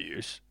animal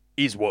abuse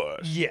is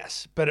worse.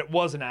 Yes, but it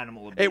was an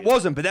animal abuse. It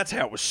wasn't, but that's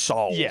how it was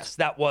sold. Yes,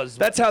 that was.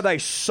 That's how they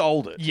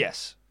sold it.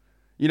 Yes.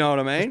 You know what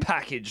I mean?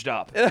 Packaged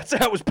up. That's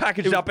how it was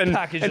packaged up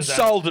and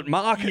sold at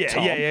market, Yeah,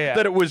 Tom. yeah.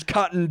 That it was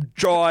cut and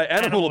dry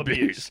animal Animal abuse,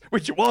 abuse.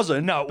 which it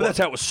wasn't. No, it but that's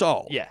how it was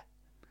sold. Yeah.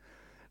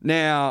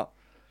 Now,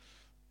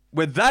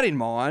 with that in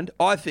mind,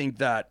 I think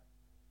that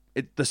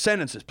the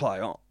sentences play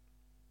on.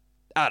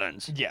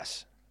 Adams.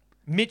 Yes.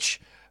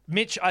 Mitch,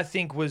 I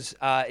think was.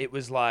 It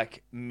was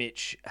like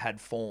Mitch had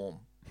form.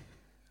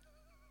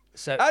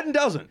 So Adam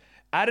doesn't,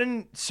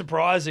 Adam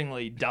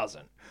surprisingly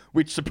doesn't.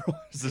 which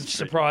surprises me.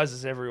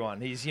 Surprises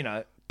everyone. He's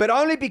But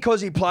only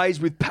because he plays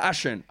with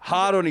passion,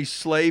 hard on his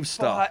sleeve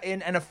stuff.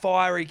 and a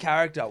fiery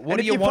character. What And do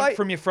if you you want play-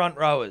 from your front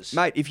rowers?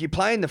 Mate, if you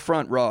play in the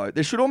front row,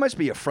 there should almost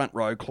be a front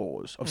row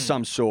clause of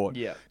some sort.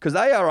 Yeah. Because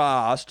they are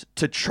asked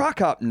to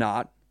truck up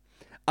nut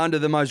under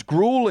the most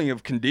grueling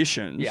of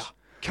conditions. Yeah.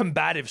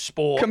 Combative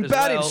sport.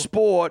 Combative as well.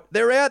 sport.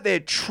 They're out there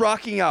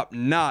trucking up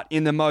nut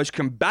in the most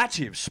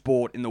combative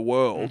sport in the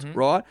world,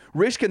 right?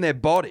 Risking their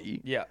body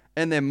Mm-hmm. Yeah.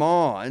 and their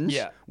minds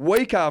Yeah.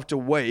 week after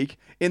week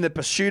in the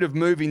pursuit of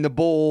moving the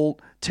ball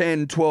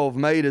 10, 12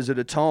 metres at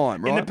a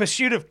time, right? In the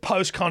pursuit of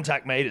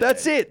post-contact meters.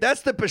 That's it.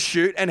 That's the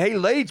pursuit, and he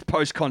leads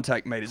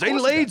post-contact meters. He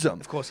course he leads does. them.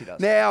 Of course he does.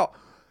 Now,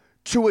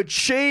 to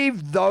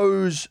achieve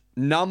those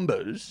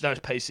numbers, Those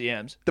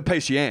PCMs. the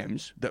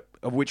PCMs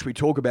of which we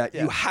talk about,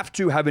 you have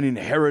to have an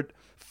inherent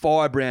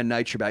firebrand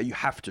nature about it. You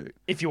have to.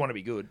 If you want to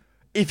be good.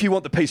 If you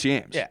want the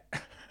PCMs. Yeah.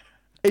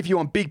 If you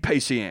want big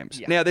PCMs.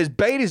 Yeah. Now, there's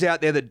beaters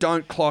out there that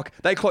don't clock.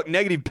 They clock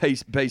negative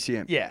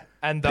PCM. Yeah.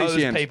 And those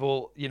PCMs.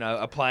 people,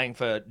 are playing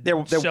for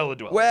They're, cellar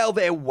dwellers. well,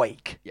 they're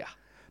weak. Yeah.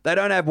 They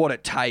don't have what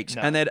it takes.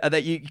 No. And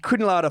that you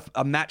couldn't light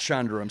a match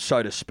under them,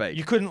 so to speak.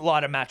 You couldn't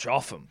light a match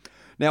off them.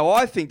 Now,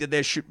 I think that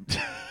there should...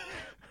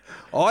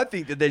 I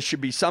think that there should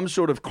be some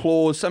sort of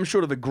clause, some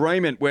sort of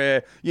agreement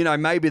where,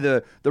 maybe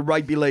the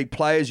Rugby League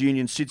Players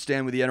Union sits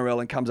down with the NRL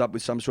and comes up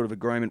with some sort of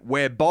agreement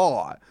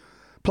whereby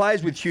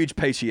players with huge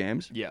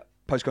PCMs, Yeah.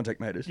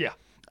 post-contact meters, Yeah.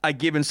 are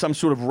given some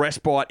sort of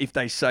respite if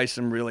they say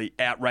some really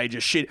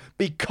outrageous shit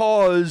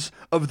because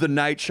of the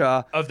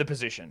nature. Of the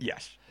position.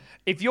 Yes.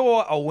 If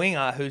you're a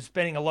winger who's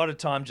spending a lot of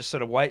time just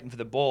sort of waiting for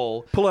the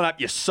ball, Pulling up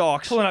your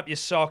socks. pulling up your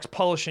socks,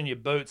 polishing your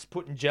boots,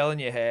 putting gel in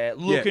your hair,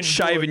 looking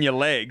shaving good, your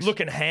legs.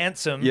 looking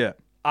handsome, Yeah.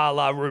 a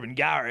la Ruben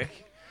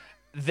Garrick,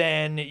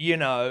 then,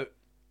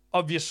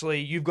 obviously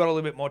you've got a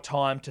little bit more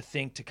time to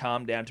think, to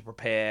calm down, to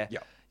prepare. Yeah.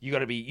 You've got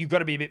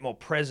to be a bit more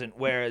present.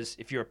 Whereas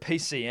if you're a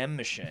PCM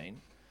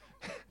machine,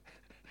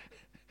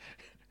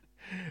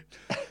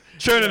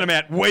 Churning them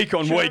out week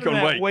on week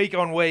on week. week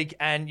on week,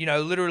 and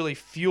literally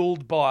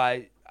fueled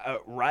by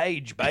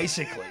rage,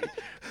 basically.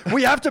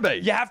 We have to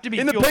be. You have to be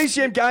In the fueled-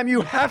 PCM game,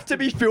 you have to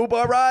be fueled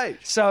by rage.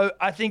 So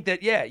I think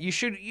that you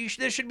should.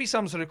 There should be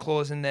some sort of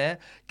clause in there.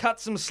 Cut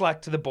some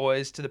slack to the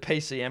boys, to the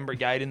PCM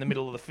brigade in the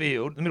middle of the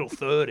field, the middle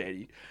third,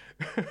 Eddie,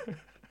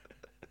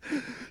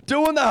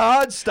 Doing the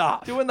hard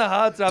stuff. doing the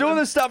hard stuff. Doing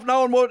and, the stuff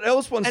no one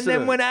else wants and to then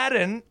do. when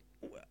Adden,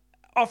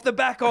 off the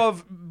back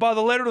of, by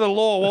the letter of the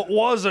law, what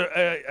was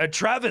a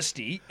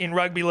travesty in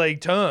rugby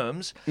league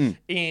terms,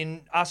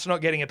 in us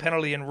not getting a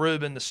penalty and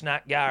Ruben the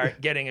Snack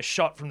Garrett getting a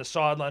shot from the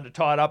sideline to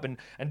tie it up, and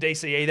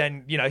DCE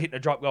then hitting a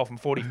drop goal from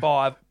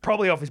 45,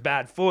 probably off his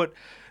bad foot,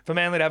 for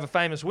Manly to have a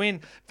famous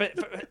win.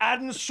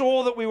 Adden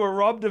saw that we were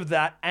robbed of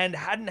that and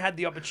hadn't had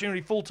the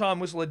opportunity. Full-time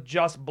whistle had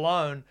just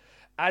blown.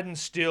 Adden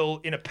still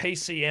in a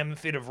PCM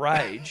fit of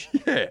rage.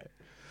 Yeah.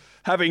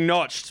 Having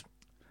notched,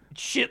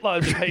 Shitloads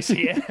of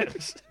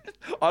PCMs.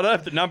 I don't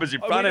have the numbers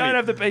in We front of don't me,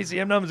 have the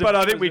PCM numbers, but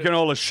I think we can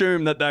all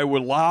assume that they were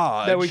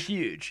large. They were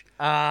huge.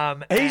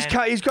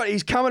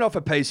 He's coming off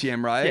a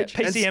PCM rage.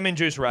 PCM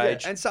induced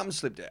rage. Yeah, and something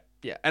slipped out.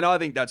 Yeah. And I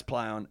think that's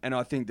play on. And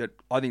I think the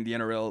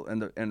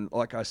NRL and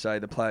like I say,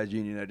 the Players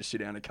Union need to sit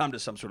down and come to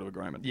some sort of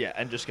agreement. Yeah,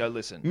 and just go,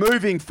 listen.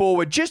 Moving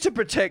forward, just to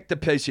protect the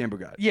PCM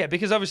brigade. Yeah,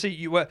 because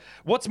obviously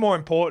what's more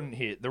important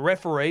here, the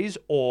referees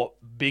or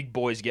big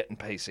boys getting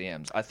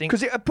PCMs? I think.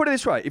 Because put it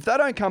this way, if they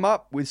don't come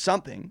up with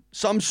something,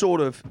 some sort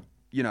of,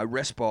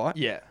 respite,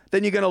 Yeah.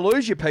 then you're going to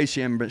lose your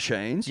PCM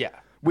machines. Yeah.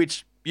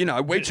 Which,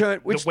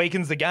 It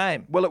weakens the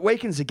game. well, it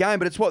weakens the game,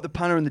 but it's what the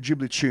punter and the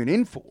dribbler tune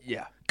in for.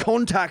 Yeah.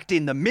 Contact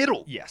in the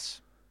middle. Yes.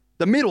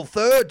 The middle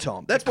third,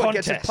 Tom. That's what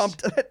gets it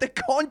contest. pumped. The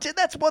contest.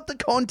 That's what the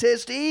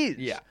contest is.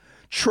 Yeah.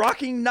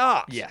 Trucking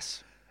nuts.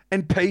 Yes.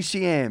 And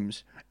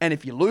PCMs. And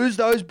if you lose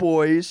those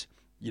boys,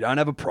 you don't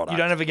have a product. You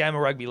don't have a game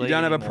of rugby league. You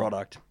don't have a anymore.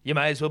 product. You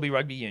may as well be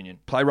rugby union.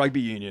 Play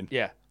rugby union.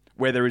 Yeah.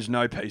 Where there is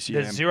no PCM.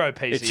 There's zero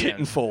PCM. It's hit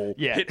and fall.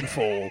 Yeah. Hit and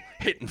fall.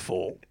 Hit and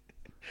fall.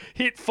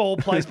 Hit, fall,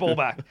 place ball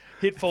back.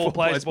 Hit, fall,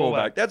 place ball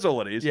back. That's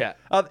all it is. Yeah.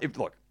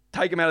 Look,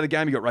 take them out of the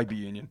game, you got rugby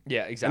union.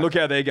 Yeah, And exactly. look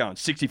how they're going.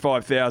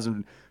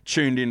 65,000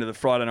 tuned into the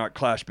Friday night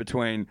clash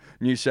between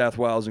New South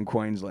Wales and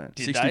Queensland.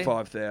 Did they?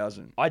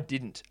 65,000. I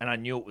didn't, and I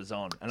knew it was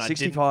on. And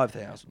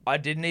 65,000. I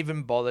didn't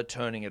even bother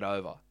turning it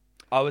over.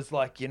 I was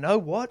like, you know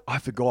what? I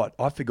forgot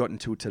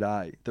until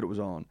today that it was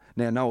on.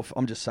 Now, no,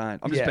 I'm just saying.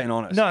 I'm just Yeah. being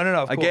honest. No,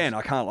 of Again,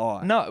 course. I can't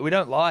lie. No, we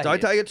don't lie. Don't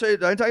here. take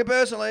it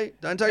personally.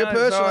 Don't take it No,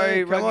 personally.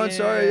 sorry, Come on, rugby-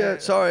 sorry. Yeah,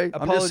 sorry.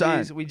 Apologies. I'm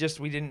just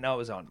saying. We didn't know it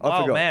was on.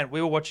 I forgot. Man,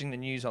 we were watching the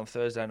news on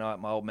Thursday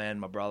night. My old man,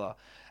 my brother,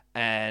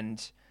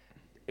 and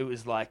it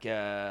was like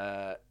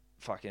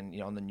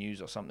fucking on the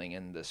news or something,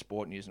 and the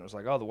sport news, and it was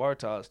like, oh, the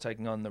Waratahs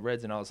taking on the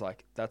Reds, and I was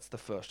like, that's the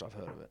first I've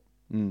heard of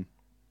it.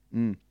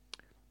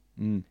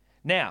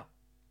 Now,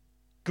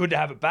 good to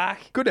have it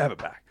back. Good to have it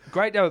back.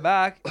 Great to have it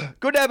back.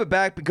 Good to have it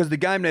back because the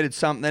game needed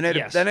something.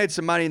 Yes. They need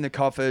some money in the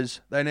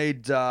coffers. They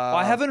need.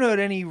 I haven't heard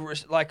any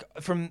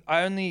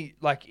I only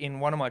in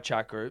one of my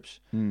chat groups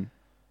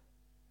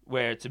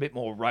where it's a bit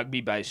more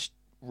rugby based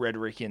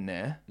rhetoric in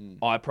there.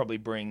 I probably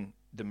bring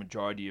the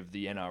majority of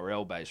the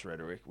NRL based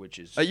rhetoric, which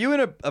is Are you in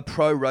a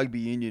pro rugby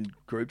union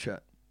group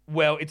chat?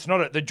 well, it's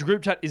not the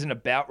group chat isn't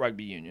about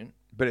rugby union,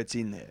 But it's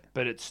in there.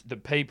 but it's the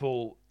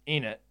people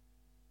in it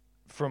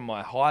from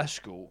my high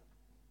school,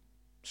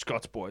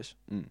 Scott's boys,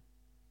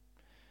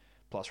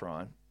 plus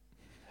Ryan,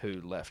 who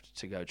left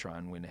to go try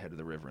and win Ahead of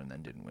the River and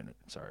then didn't win it.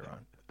 Sorry,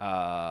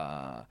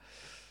 Ryan.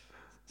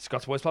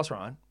 Scott's boys plus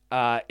Ryan.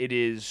 It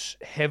is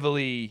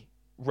heavily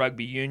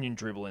rugby union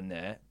dribble in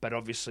there, but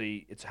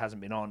obviously it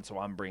hasn't been on, so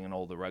I'm bringing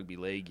all the rugby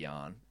league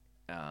yarn.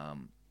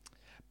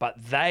 But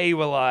they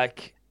were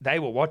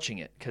watching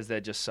it because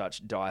they're just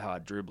such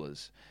diehard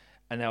dribblers,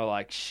 and they were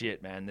like,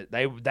 "Shit, man!"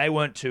 They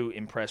weren't too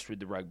impressed with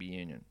the rugby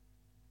union.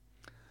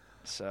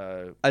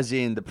 So As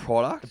in the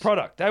product?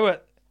 product.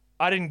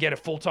 I didn't get a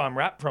full-time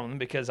rap from them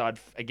because I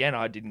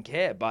didn't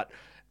care, but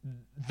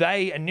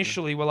they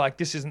initially were like,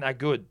 this isn't that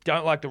good.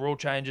 Don't like the rule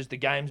changes. The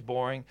game's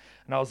boring.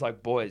 And I was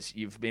like, boys,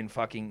 you've been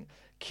fucking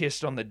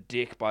kissed on the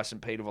dick by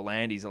St. Peter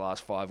Volandis the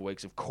last 5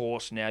 weeks. Of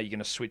course, now you're going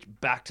to switch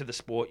back to the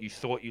sport you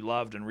thought you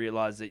loved and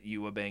realize that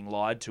you were being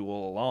lied to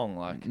all along.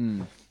 Like,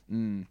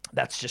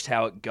 that's just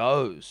how it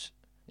goes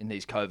in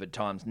these COVID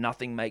times.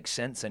 Nothing makes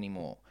sense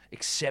anymore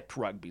except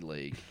rugby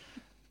league.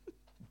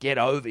 Get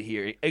over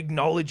here.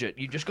 Acknowledge it.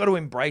 You just got to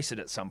embrace it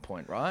at some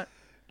point, right?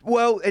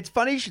 Well, it's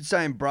funny you should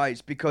say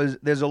embrace because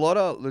there's a lot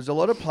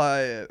of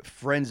player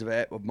friends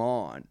of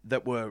mine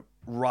that were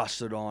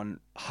rusted on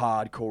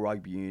hardcore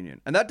rugby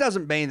union, and that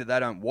doesn't mean that they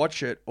don't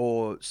watch it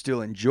or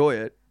still enjoy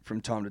it from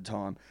time to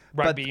time.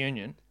 Rugby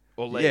union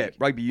or league? Yeah,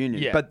 rugby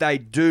union. Yeah. But they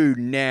do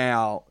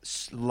now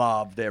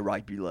love their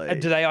rugby league.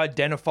 And do they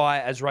identify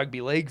as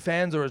rugby league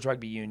fans or as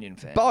rugby union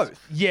fans?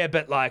 Both. Yeah,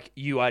 but like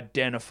you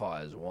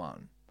identify as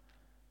one.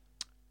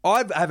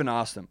 I haven't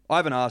asked them.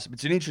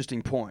 It's an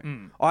interesting point.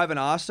 I haven't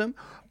asked them,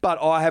 but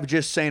I have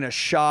just seen a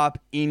sharp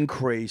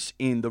increase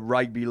in the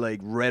rugby league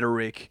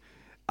rhetoric,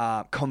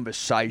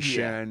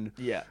 conversation.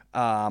 Yeah.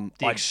 The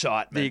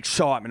excitement. The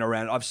excitement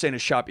around it. I've seen a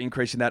sharp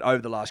increase in that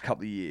over the last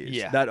couple of years.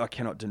 Yeah. That I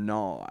cannot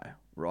deny,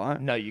 right?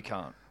 No, you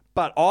can't.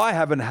 But I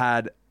haven't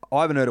heard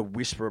a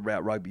whisper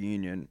about rugby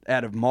union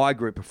out of my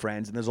group of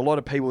friends, and there's a lot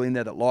of people in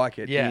there that like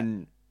it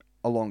in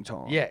a long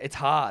time. Yeah, it's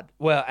hard.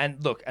 Well,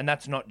 and look, and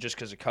that's not just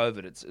because of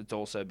COVID. It's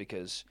also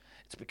because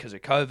of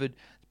COVID.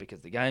 It's because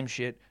the game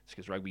shit. It's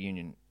because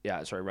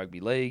rugby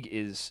league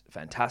is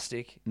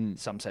fantastic.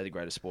 Some say the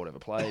greatest sport ever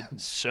played.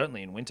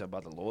 Certainly in winter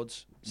by the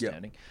Lords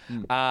standing.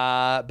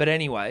 But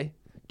anyway,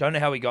 don't know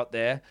how we got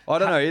there. I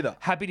don't know either.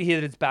 Happy to hear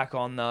that it's back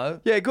on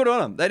though. Yeah, good on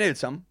them. They needed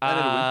some. They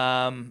needed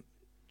a win.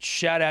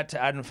 Shout out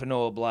to Adam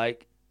Fanua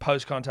Blake.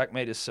 Post contact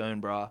meet us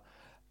soon, bruh.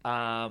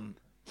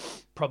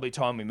 Probably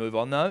time we move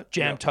on though.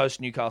 Jam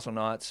toast Newcastle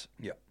Knights.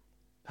 Yeah,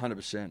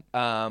 100%.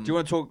 Um, Do you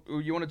want to talk?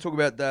 You want to talk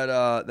about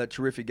that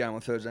terrific game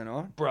on Thursday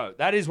night? Bro,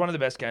 that is one of the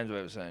best games I've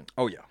ever seen.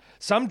 Oh yeah.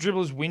 Some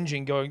dribblers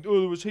whinging, going,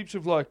 "Oh, there was heaps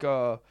of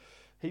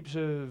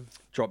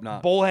Drop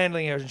nut. ball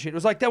handling errors and shit." It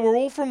was like they were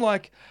all from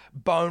like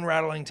bone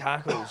rattling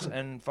tackles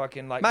and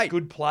fucking like Mate,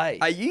 good play,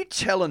 Are you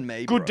telling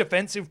me, good bro?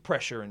 defensive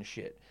pressure and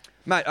shit.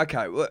 Mate,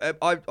 okay. Well,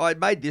 I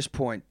made this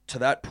point to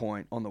that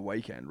point on the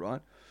weekend,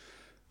 right?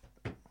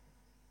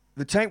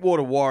 The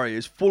Tankwater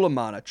Warriors, full of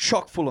mana,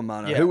 chock full of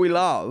mana, Yeah. who we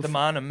love. The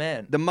Mana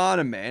men. The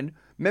Mana men.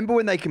 Remember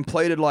when they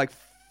completed like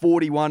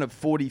 41 of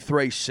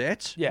 43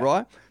 sets, Yeah.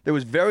 right? There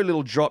was very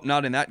little drop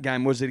nut in that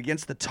game. Was it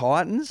against the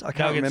Titans? I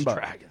can't against the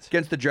remember. Dragons.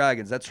 Against the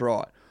Dragons, that's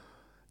right.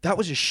 That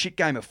was a shit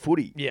game of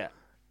footy. Yeah.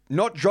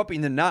 Not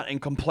dropping the nut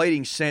and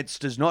completing sets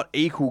does not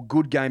equal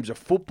good games of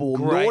football.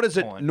 Great nor does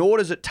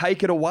point. it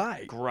take it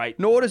away. Great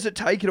Nor point. does it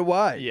take it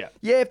away. Yeah.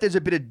 Yeah, if there's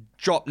a bit of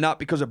drop nut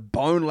because of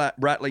bone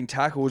rattling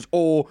tackles,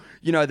 or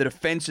the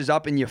defense is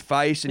up in your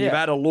face and you've Yeah.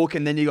 had a look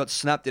and then you got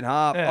snapped in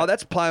half. Yeah. Oh,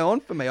 that's play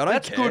on for me. I don't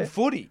That's care. good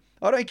footy.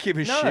 I don't give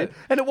a No. shit.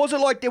 And it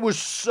wasn't like there was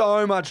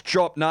so much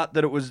drop nut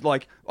that it was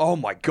like, oh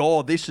my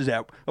God, this is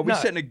out. Are we No.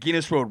 setting a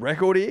Guinness World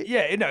Record here?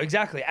 Yeah, no,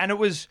 exactly. And it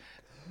was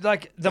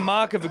like the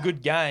mark of a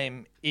good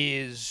game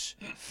is,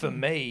 for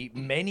me,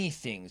 many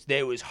things.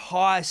 There was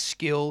high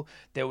skill.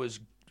 There was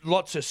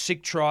lots of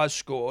sick tries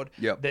scored.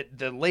 Yep. That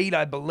the lead,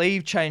 I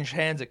believe, changed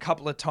hands a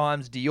couple of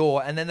times,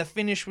 Dior, and then the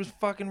finish was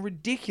fucking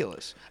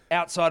ridiculous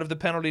outside of the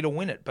penalty to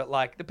win it. But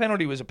like the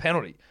penalty was a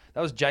penalty.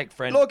 That was Jake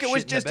Friend. Look, it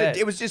was shit in the just bed.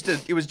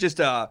 it was just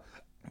a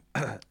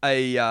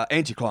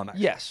anticlimax.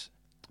 Yes.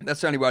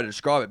 That's the only way to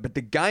describe it. But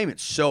the game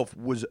itself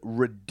was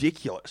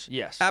ridiculous.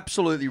 Yes.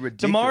 Absolutely The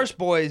ridiculous. Morris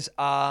boys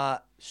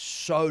are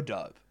so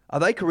dope. Are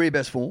they career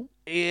best form?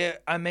 Yeah,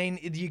 I mean,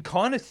 you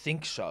kind of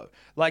think so.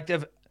 Like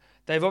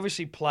they've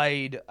obviously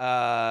played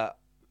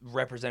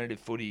representative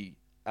footy,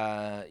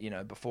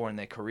 before in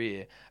their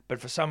career, but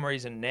for some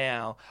reason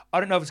now, I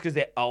don't know if it's because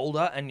they're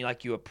older and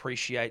you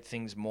appreciate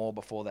things more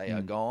before they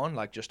are gone,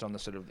 like just on the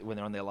sort of when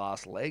they're on their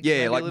last legs. maybe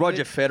Yeah, a like little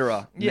Roger bit.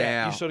 Federer. Yeah,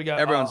 now. you sort of go,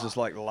 Everyone's "Oh." just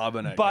like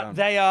loving it. But going,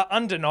 they are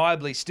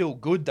undeniably still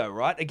good, though,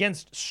 right?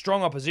 Against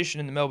strong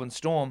opposition in the Melbourne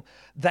Storm,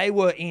 they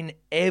were in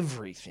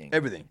everything.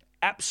 everything.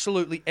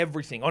 Absolutely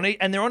everything.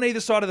 And they're on either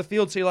side of the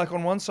field. So you're like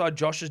on one side,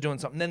 Josh is doing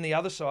something. Then the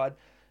other side,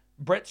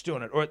 Brett's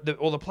doing it. Or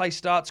the play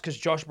starts because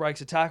Josh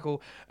breaks a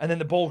tackle. And then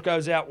the ball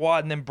goes out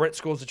wide and then Brett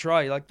scores a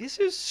try. You're like, this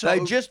is so They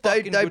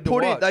fucking good to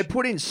put in watch. they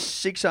put in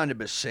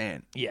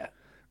 600% Yeah.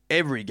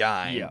 every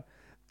game. Yeah.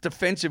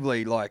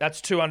 Defensively, like That's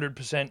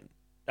 200%.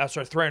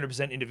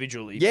 300%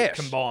 individually. Yes.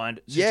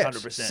 Combined,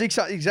 600%. yes,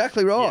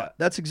 exactly right. Yeah.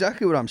 That's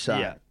exactly what I'm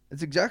saying. Yeah.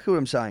 That's exactly what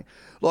I'm saying.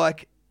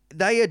 Like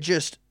they are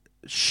just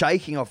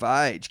shaking off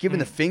age, giving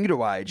the finger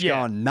to age, Yeah.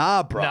 going,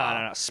 nah, bro.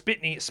 No.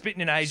 Spitting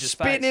in Age's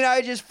face. Spitting in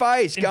Age's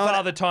face. In going,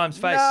 Father Time's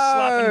face. No,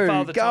 Slapping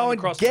Father go Time and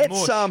across get the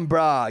mush. some,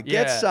 bruh.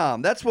 Get Yeah.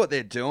 some. That's what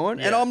they're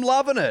doing. And Yeah. I'm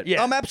loving it.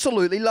 Yeah. I'm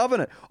absolutely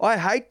loving it. I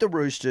hate the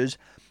Roosters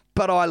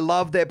but I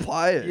love their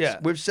players. Yeah.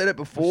 We've said it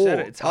before. said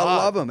it. It's I hard.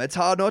 love them. It's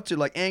hard not to.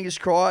 Like Angus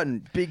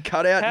Crichton, big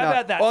cutout. How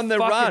about that on the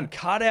fucking run,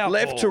 cutout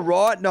left ball? to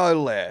right,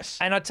 no less.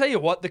 And I tell you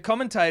what, the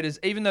commentators,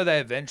 even though they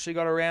eventually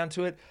got around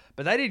to it,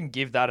 but they didn't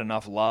give that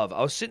enough love.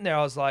 I was sitting there,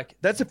 I was like,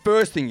 That's the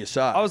first thing you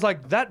say. I was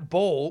like, that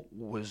ball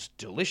was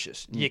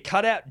delicious. Mm. You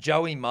cut out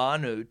Joey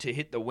Manu to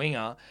hit the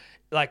winger.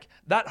 Like,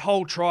 that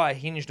whole try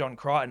hinged on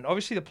Crichton.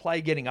 Obviously, the play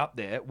getting up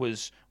there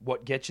was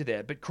what gets you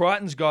there. But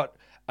Crichton's got,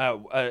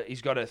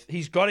 he's got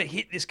to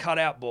hit this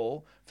cutout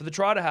ball for the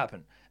try to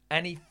happen.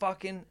 And he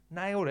fucking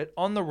nailed it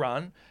on the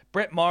run.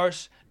 Brett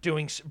Morris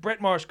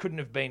couldn't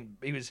have been.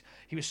 He was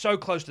so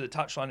close to the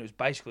touchline. He was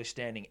basically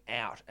standing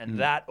out, and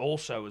that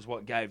also was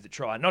what gave the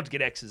try. Not to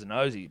get X's and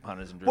O's,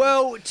 punters and dribblers.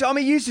 well,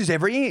 Tommy uses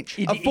every inch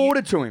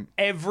afforded to him.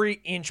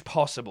 Every inch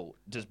possible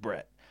does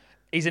Brett.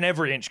 He's an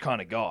every inch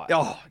kind of guy.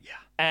 Oh yeah,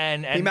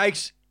 And he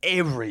makes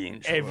every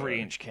inch. every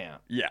work. inch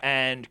count. Yeah.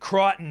 And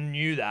Crichton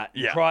knew that.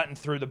 Yeah. Crichton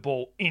threw the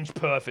ball inch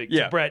perfect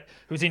Yeah. to Brett,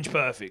 who's inch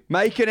perfect.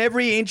 Making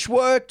every inch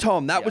work,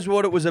 Tom. That was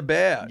what it was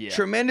about. Yeah.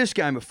 Tremendous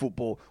game of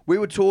football. We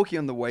were talking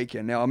on the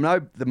weekend. Now, I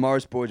know the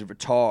Morris boys have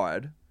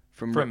retired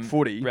from rep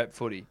footy, Rep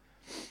footy.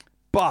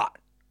 but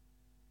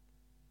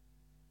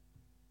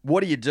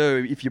what do you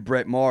do if you're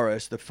Brett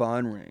Morris, the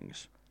phone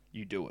rings?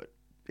 You do it.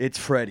 It's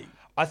Freddie.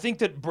 I think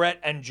that Brett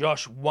and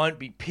Josh won't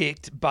be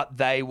picked, but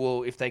they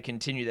will if they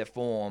continue their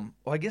form.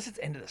 Well, I guess it's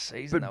end of the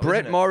season. But though,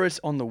 Brett isn't it? Morris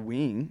on the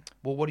wing.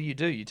 Well, what do?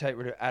 You take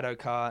rid of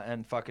Adokar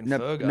and fucking No,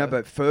 Fergo. no,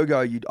 but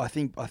Fergo, I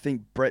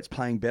think Brett's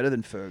playing better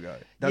than Fergo.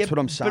 That's what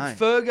I'm saying.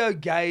 But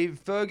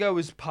Fergo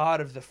was part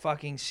of the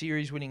fucking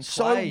series-winning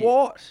So play.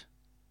 what?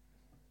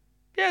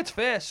 Yeah, it's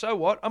fair. So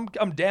what?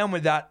 I'm down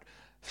with that.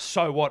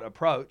 So what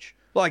approach?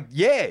 Like,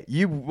 yeah,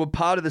 you were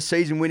part of the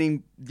season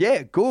winning.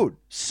 Yeah, good.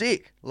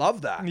 Sick.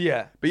 Love that.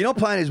 Yeah. But you're not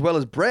playing as well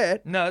as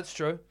Brett. No, it's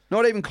true.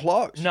 Not even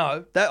close.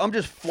 No. That I'm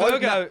just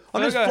floating that.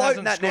 I'm just Fergo floating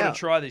hasn't that scored now. a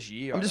try this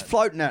year. I'm just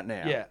floating that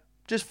now. Yeah.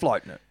 Just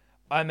floating it.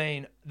 I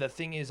mean, the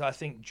thing is, I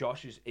think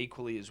Josh is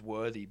equally as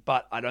worthy,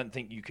 but I don't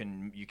think you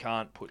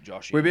can't put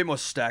Josh in. We're a bit more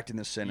stacked in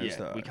the centres,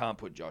 Yeah, though. we can't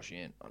put Josh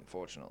in,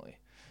 unfortunately,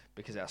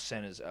 because our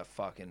centers are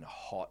fucking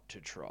hot to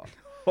trot.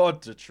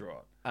 Hot to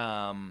trot.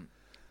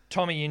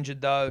 Tommy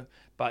injured though,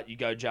 but you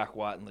go Jack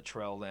White and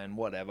Latrell. Then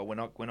whatever. We're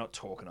not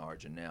talking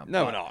Origin now.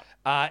 No, But, we're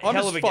not. Hell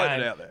just of a floating it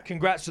game. out there.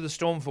 Congrats to the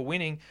Storm for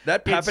winning.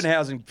 That It's-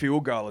 Pappenhausen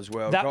field goal as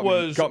well. That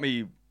got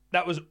me.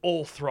 That was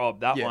all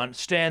throb, that Yeah. one.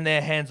 Stand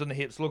there, hands on the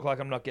hips, look like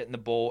I'm not getting the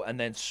ball, and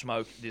then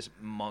smoke this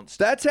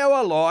monster. That's how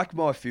I like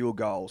my field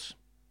goals,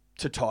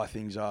 to tie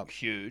things up.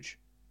 Huge.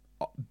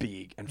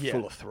 Big and Yeah.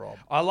 full of throb.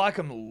 I like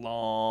them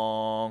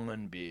long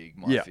and big,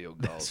 my Yeah,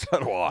 field goals. so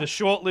do I. The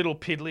short little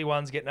piddly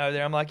ones getting over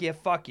there, I'm like, yeah,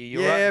 fuck you.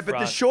 You're right Yeah, in but the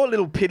front. short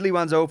little piddly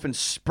ones I often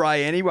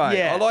spray anyway.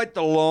 Yeah. I like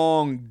the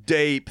long,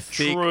 deep,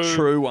 thick,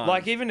 true ones.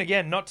 Like, even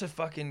again, not to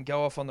fucking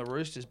go off on the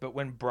Roosters, but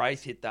when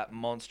Braith hit that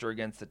monster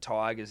against the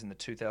Tigers in the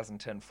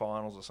 2010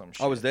 finals or some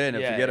shit. I was there,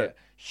 never forget it.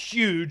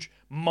 Huge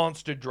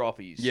monster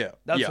droppies. Yeah,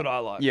 That's yeah, what I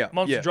like. yeah,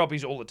 Monster yeah.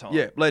 droppies all the time.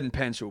 yeah, lead and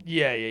pencil.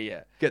 Yeah, yeah,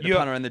 yeah. Get the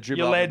punter and the dribbler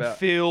Your up lead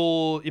about.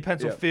 your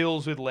pencil Yeah.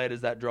 fills with lead as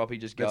that droppy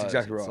just goes. That's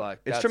exactly It's right. like,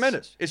 It's that's-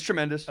 tremendous. It's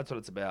tremendous. That's what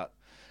it's about.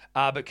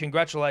 But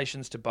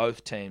congratulations to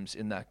both teams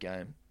in that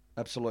game.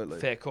 Absolutely.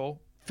 Fair call.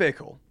 Fair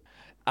call.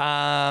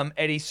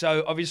 Eddie,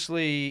 so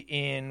obviously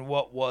in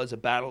what was a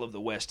battle of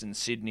the Western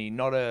Sydney,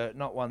 not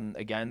one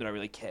a game that I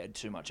really cared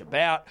too much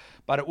about,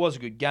 but it was a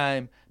good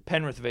game.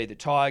 Penrith v the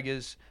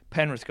Tigers.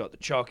 Penrith got the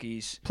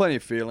Chockies. Plenty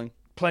of feeling.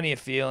 Plenty of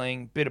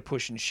feeling, bit of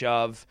push and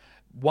shove.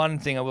 One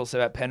thing I will say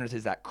about Penrith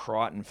is that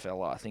Crichton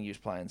fella. I think he was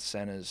playing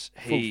centres.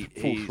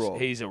 Full throb.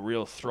 He's a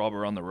real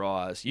throbber on the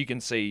rise. You can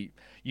see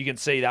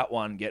that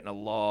one getting a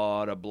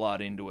lot of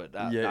blood into it.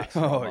 That Yeah.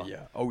 throbber. Oh,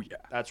 yeah. Oh, yeah.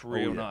 That's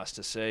real yeah. nice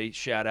to see.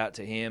 Shout out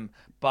to him.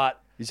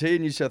 But Is he a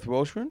New South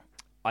Welshman?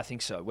 I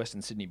think so.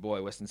 Western Sydney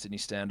boy. Western Sydney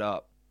stand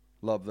up.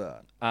 Love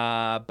that.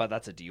 But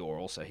that's a Dior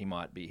also. He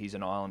might be. He's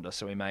an Islander,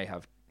 so he may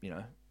have,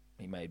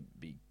 he may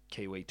be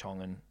Kiwi,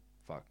 Tongan.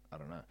 Fuck, I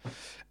don't know.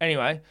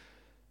 Anyway,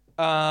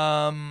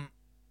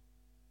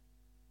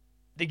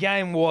 the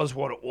game was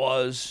what it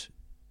was.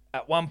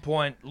 At one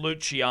point,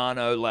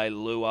 Luciano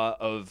Leilua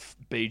of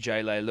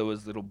BJ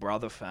Leilua's little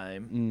brother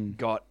fame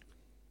got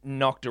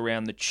knocked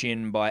around the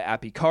chin by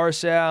Appy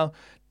Coruscant.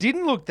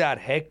 Didn't look that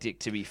hectic,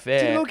 to be fair.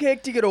 Didn't look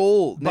hectic at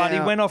all. But he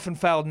Now- went off and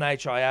failed an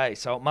HIA,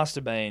 so it must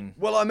have been.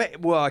 Well,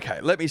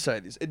 okay. Let me say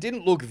this. It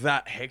didn't look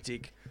that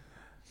hectic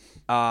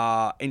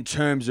in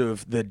terms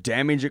of the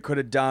damage it could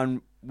have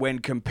done when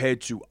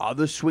compared to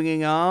other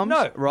swinging arms.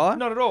 No, right?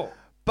 not at all.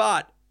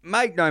 But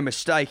make no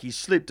mistake, he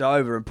slipped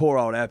over, and poor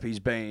old Appy's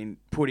been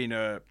put in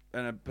a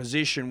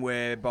position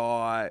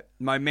whereby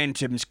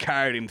momentum's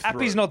carried him through.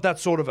 Appy's not that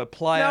sort of a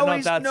player, No, not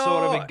he's that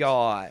sort of a not.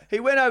 guy. He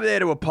went over there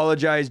to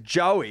apologise.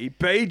 Joey,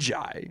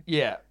 BJ,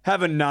 Yeah.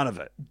 having none of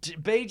it.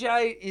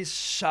 BJ is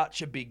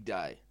such a big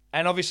day.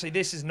 And obviously,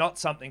 this is not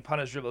something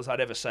punters dribblers I'd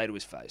ever say to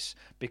his face,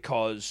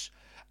 because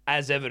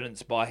as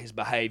evidenced by his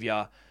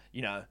behaviour,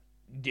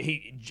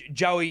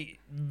 Joey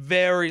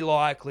very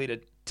likely to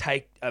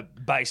take a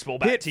baseball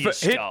bat to your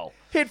skull.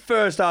 Hit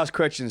first, ask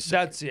questions.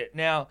 That's it.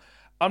 Now,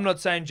 I'm not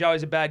saying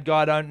Joey's a bad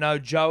guy. I don't know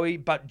Joey,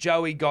 but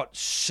Joey got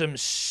some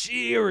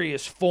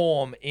serious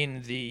form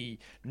in the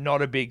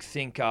not a big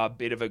thinker,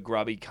 bit of a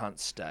grubby cunt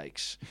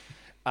stakes.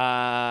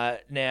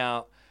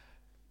 Now,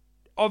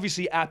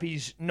 obviously,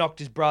 Appy's knocked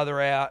his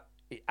brother out.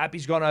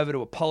 Appy's gone over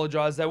to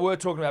apologise. They were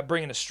talking about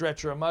bringing a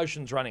stretcher,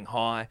 emotions running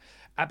high.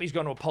 Appy's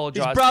gone to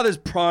apologise. His brother's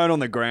prone on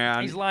the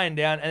ground. He's laying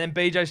down, and then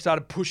BJ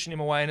started pushing him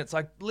away, and it's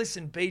like,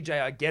 listen,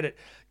 BJ, I get it.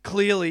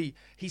 Clearly,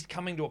 he's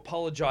coming to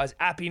apologise.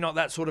 Appy, not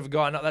that sort of a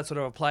guy, not that sort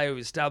of a player.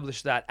 We've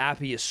established that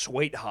Appy, a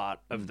sweetheart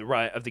of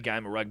the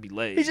game of rugby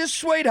league. He's a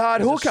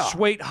sweetheart hooker. A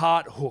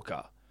sweetheart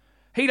hooker.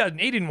 He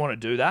didn't want to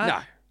do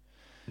that.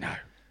 No.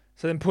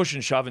 So then push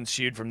and shove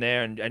ensued from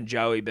there, and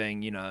Joey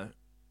being,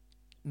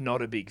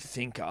 not a big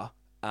thinker,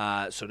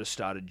 sort of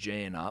started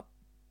G'ing up.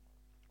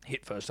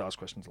 Hit first, ask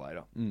questions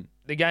later.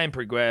 The game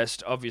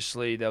progressed.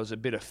 Obviously, there was a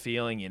bit of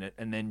feeling in it,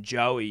 and then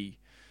Joey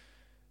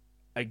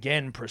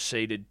again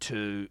proceeded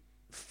to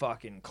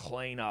fucking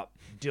clean up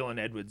Dylan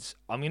Edwards.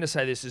 I'm going to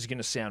say this is going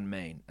to sound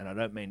mean, and I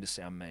don't mean to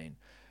sound mean,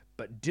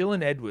 but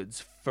Dylan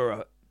Edwards,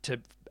 for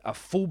a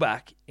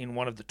fullback in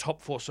one of the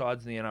top 4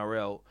 sides in the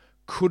NRL,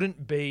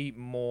 couldn't be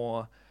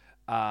more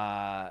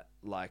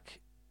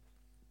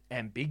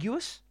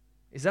ambiguous.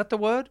 Is that the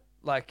word?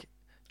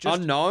 Just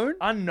unknown?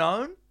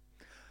 Unknown?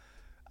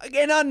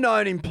 Again,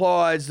 unknown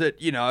implies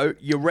that,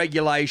 your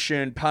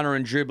regulation punter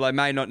and dribbler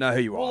may not know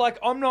who you are. Well,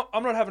 I'm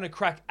not having a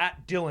crack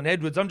at Dylan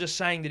Edwards. I'm just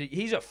saying that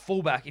he's a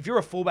fullback. If you're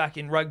a fullback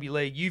in rugby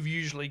league, you've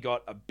usually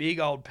got a big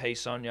old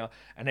piece on you,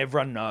 and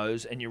everyone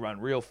knows, and you run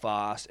real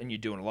fast, and you're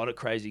doing a lot of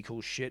crazy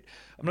cool shit.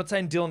 I'm not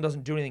saying Dylan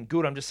doesn't do anything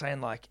good. I'm just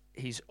saying,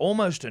 he's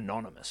almost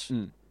anonymous.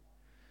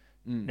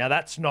 Now,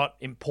 that's not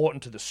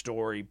important to the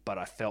story, but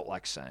I felt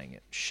like saying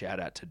it. Shout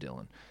out to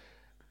Dylan.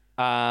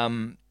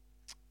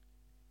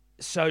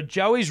 So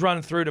Joey's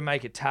run through to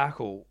make a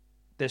tackle.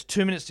 There's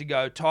 2 minutes to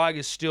go.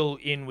 Tigers still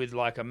in with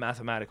a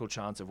mathematical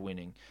chance of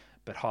winning,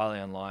 but highly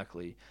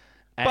unlikely.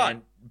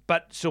 But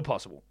still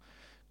possible.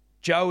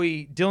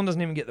 Dylan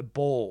doesn't even get the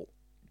ball.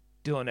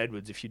 Dylan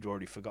Edwards, if you'd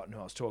already forgotten who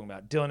I was talking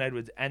about. Dylan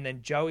Edwards, and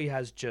then Joey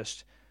has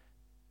just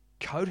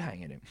coat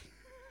hanging him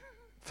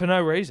for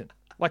no reason.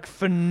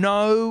 For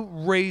no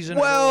reason.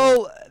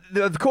 Well,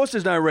 of course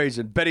there's no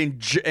reason, but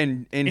in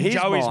his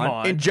Joey's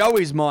mind, in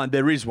Joey's mind,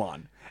 there is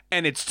one.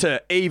 And it's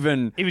to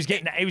even... He was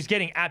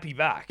getting Appy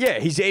back. Yeah,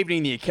 he's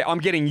evening the account. I'm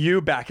getting you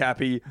back,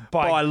 Appy,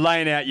 by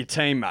laying out your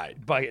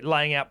teammate. By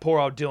laying out poor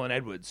old Dylan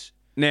Edwards.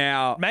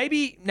 Now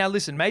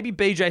listen, maybe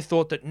BJ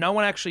thought that no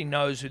one actually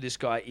knows who this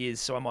guy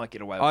is, so I might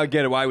get away with it. I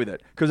get away with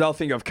it, because I'll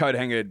think I've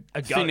coat-hangered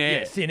thin air.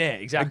 Yeah, thin air,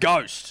 exactly. A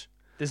ghost.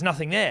 There's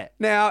nothing there.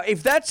 Now,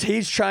 if that's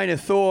his train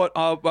of thought,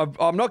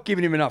 I'm not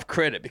giving him enough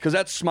credit, because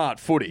that's smart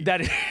footy.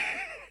 That is...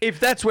 If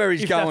that's where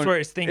he's going... If that's where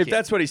he's thinking. If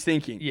that's what he's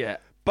thinking. Yeah.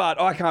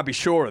 But I can't be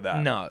sure of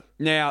that. No.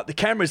 Now, the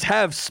cameras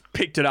have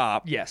picked it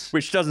up. Yes.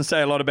 Which doesn't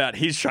say a lot about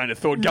his train of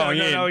thought going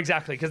in. No,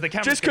 exactly. Because the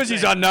cameras just because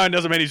he's unknown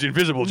doesn't mean he's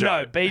invisible,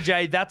 Joe. No,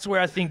 BJ, that's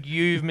where I think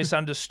you've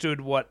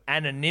misunderstood what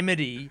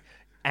anonymity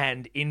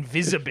and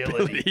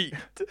invisibility.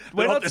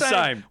 We're not the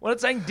same. We're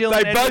not saying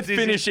Dylan They both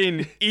finish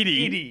in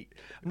itty.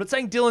 I'm not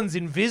saying Dylan's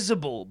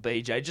invisible,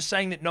 BJ, just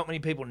saying that not many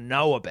people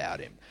know about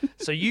him.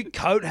 So you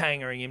coat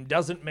hangering him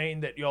doesn't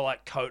mean that you're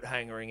coat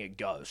hangering a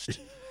ghost.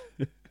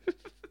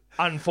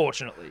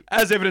 Unfortunately.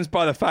 As evidenced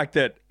by the fact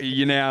that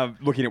you're now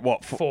looking at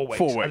what? 4 weeks.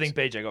 4 weeks. I think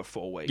BJ got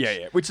 4 weeks.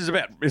 Yeah, which is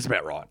about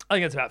right. I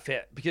think it's about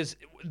fair because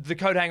the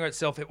coat hanger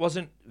itself, it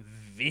wasn't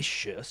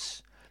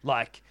vicious.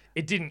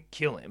 It didn't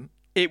kill him.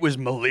 It was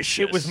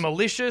malicious. It was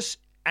malicious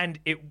and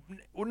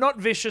not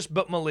vicious,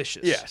 but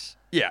malicious. Yes.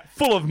 Yeah.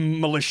 Full of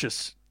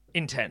malicious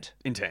intent.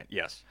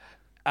 Yes.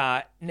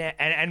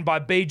 And by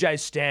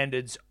BJ's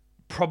standards,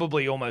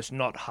 probably almost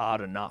not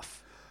hard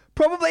enough.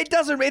 Probably it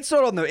doesn't. It's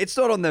not on the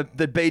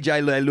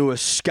BJ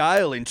Lewis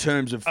scale in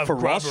terms of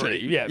ferocity.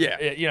 Yeah.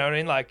 You know what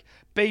I mean?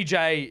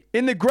 BJ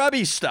in the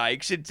grubby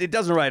stakes, it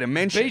doesn't rate a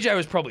mention. BJ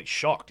was probably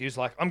shocked. He was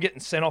like, "I'm getting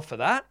sent off for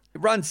that."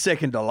 It runs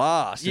second to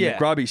last in the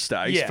grubby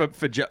stakes for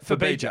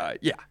BJ.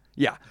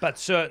 Yeah. But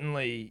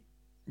certainly,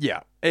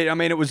 yeah.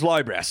 It was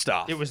lowbrow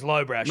stuff. It was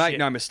lowbrow. Make shit.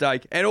 no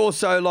mistake. And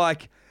also,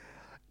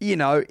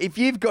 if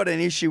you've got an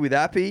issue with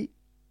Appy.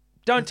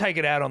 Don't take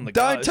it out on the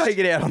ghost. Don't take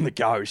it out on the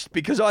ghost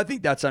because I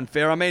think that's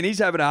unfair. He's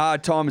having a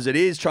hard time as it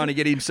is trying to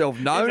get himself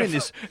known in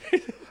this.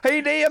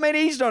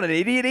 He's not an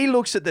idiot. He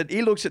looks at the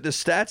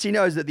stats. He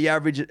knows that the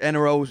average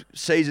NRL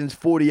season's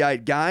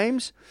 48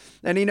 games,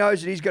 and he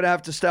knows that he's going to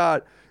have to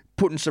start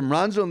putting some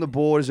runs on the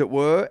board, as it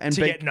were, and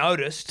get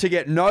noticed. To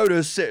get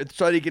noticed, so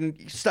that he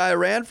can stay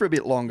around for a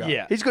bit longer.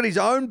 Yeah, he's got his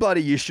own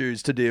bloody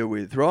issues to deal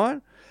with, right?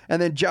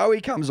 And then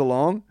Joey comes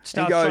along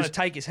and goes, trying to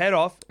take his head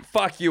off.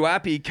 Fuck you,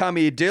 Appy. Come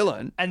here,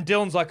 Dylan. And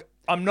Dylan's like,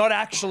 I'm not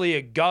actually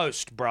a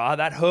ghost, brah.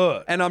 That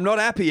hurt. And I'm not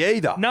Appy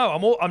either.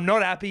 No, I'm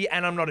not Appy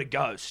and I'm not a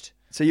ghost.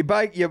 So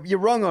you're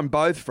wrong on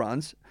both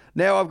fronts.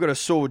 Now I've got a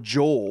sore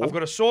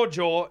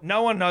jaw.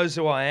 No one knows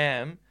who I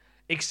am.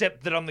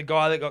 except that I'm the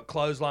guy that got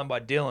clotheslined by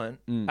Dylan,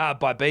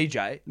 by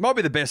BJ. Might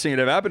be the best thing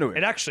that ever happened to him.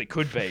 It actually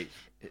could be,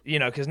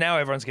 because now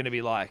everyone's going to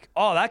be like,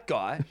 oh, that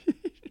guy,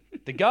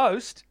 the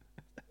ghost.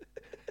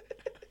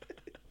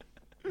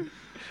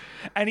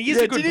 And he is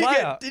a good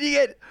player.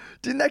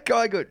 Didn't that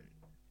guy get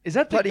Is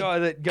that the bloody guy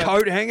that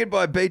coat hanging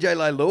by BJ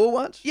Leilua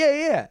once?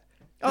 Yeah.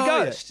 The Oh,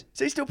 ghost. Yeah. Is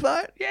he still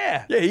playing?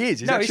 Yeah. Yeah, he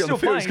is. He's no, actually he's on the still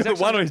field. playing. He's got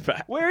the one on his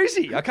back. Where is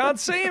he? I can't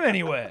see him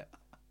anywhere.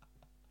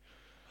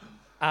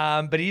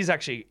 But he's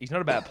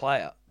not a bad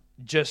player.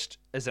 Just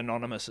as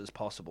anonymous as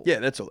possible. Yeah,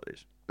 that's all it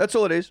is. That's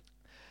all it is.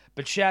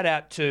 But shout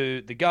out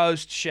to the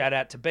Ghost. Shout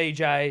out to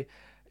BJ.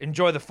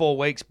 Enjoy the 4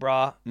 weeks,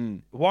 brah.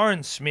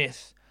 Warren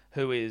Smith,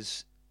 who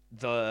is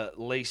the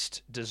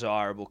least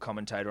desirable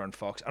commentator on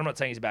Fox. I'm not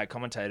saying he's a bad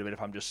commentator, but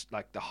if I'm just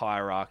like the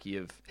hierarchy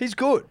of... He's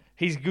good.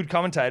 He's a good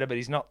commentator, but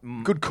he's not...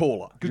 Good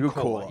caller. Good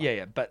caller.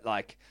 Yeah. But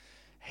like,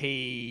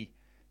 he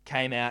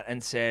came out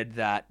and said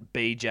that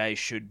BJ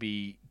should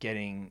be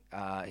getting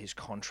his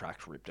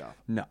contract ripped up.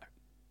 No,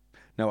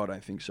 I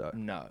don't think so.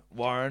 No.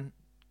 Warren,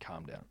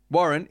 calm down.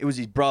 Warren, it was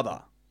his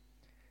brother.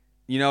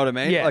 You know what I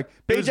mean? Yeah. Like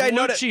It was BJ,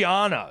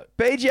 Luciano.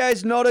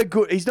 BJ's not a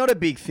good. He's not a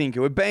big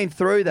thinker. We've been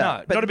through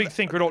that. No, not a big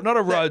thinker at all. Not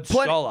a Rhodes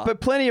Scholar. But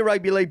plenty of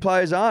rugby league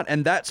players aren't,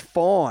 and that's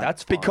fine.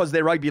 That's fine. because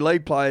they're rugby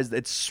league players.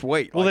 It's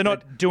sweet. Well, Like, they're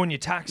not doing your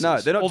taxes. No,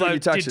 they're not doing Although, your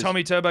taxes. Did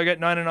Tommy Turbo get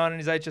 99 in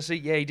his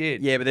HSC? Yeah, he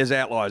did. Yeah, but there's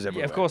outliers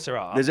everywhere. Yeah, of course there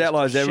are. There's I'm just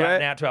outliers everywhere.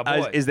 shouting out to our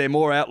boy. Is there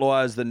more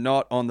outliers than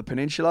not on the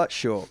peninsula?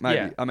 Sure, maybe.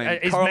 Yeah. I mean,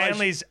 is correlation-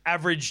 Manly's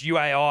average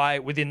UAI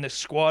within the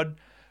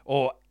squad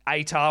or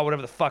ATAR,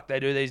 whatever the fuck they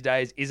do these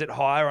days, is it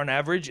higher on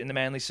average in the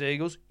Manly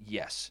Seagulls?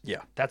 Yes.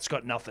 Yeah. That's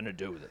got nothing to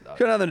do with it, though.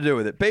 got nothing to do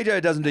with it.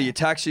 BJ doesn't do your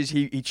taxes.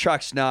 He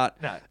chucks nut.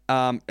 No.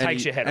 And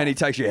Takes your head and he off.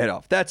 takes your head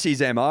off. That's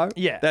his MO.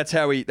 Yeah. That's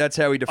how he I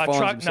defines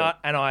truck himself. nut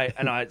and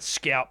I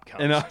scalp cunts.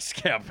 And I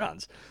scalp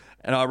runs.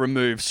 And I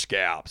remove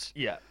scalps.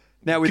 Yeah.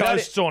 Now with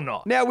Ghosts that, or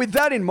not. Now with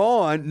that in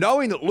mind,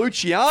 knowing that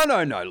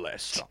Luciano, no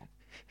less,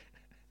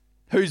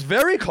 who's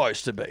very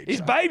close to BJ,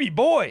 His baby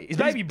boy. His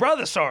baby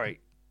brother, sorry.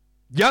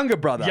 younger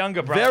brother,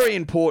 very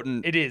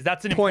important. It is.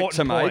 That's an point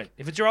important to point. make.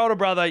 If it's your older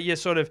brother, you're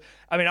sort of...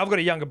 I mean, I've got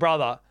a younger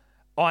brother.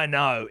 I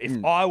know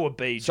if I were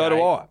BJ, So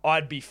do I.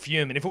 I'd be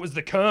fuming. If it was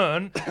the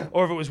Kern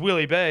or if it was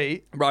Willie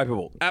B,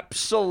 Ropeable.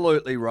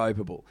 Absolutely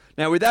ropeable.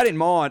 Now, with that in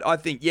mind, I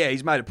think, yeah,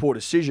 he's made a poor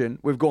decision.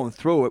 We've gone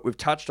through it. We've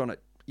touched on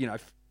it,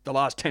 the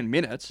last 10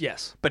 minutes.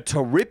 Yes. But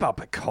to rip up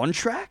a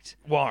contract?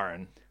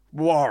 Warren.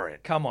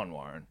 Come on,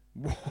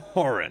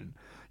 Warren.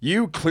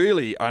 You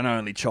clearly are an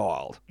only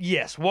child.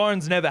 Yes,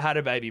 Warren's never had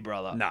a baby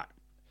brother. No.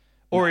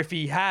 Or if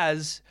he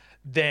has,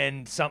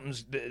 then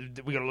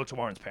we got to look to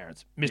Warren's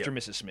parents, Mr. and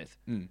Mrs. Smith.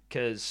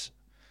 Because...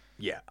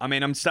 Yeah. I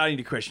mean, I'm starting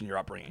to question your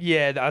upbringing.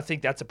 Yeah, I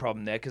think that's a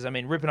problem there because, I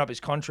mean, ripping up his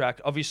contract,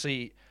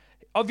 obviously,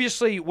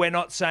 we're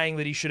not saying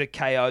that he should have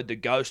KO'd the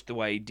Ghost the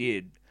way he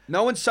did,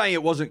 No one's saying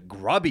it wasn't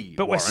grubby,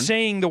 but Warren. we're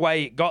seeing the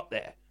way it got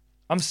there.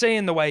 I'm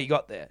seeing the way he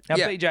got there. Now,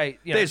 Yeah. BJ,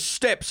 There's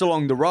steps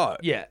along the road.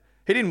 yeah,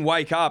 He didn't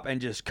wake up and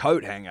just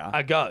coat hanger.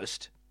 a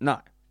Ghost. No.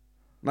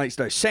 Makes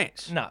no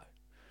sense. No.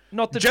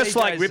 Not that Just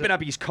like BJ's ripping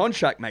up his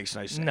contract makes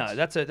no sense. No,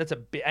 that's a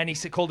bit, and he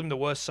called him the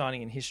worst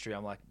signing in history.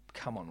 I'm like,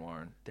 come on,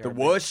 Warren. The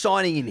worst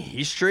signing in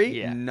history?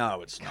 Yeah.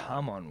 No, it's not.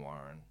 Come on,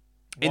 Warren.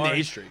 In the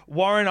history.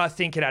 Warren, I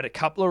think, had a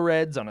couple of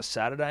reds on a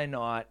Saturday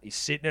night. He's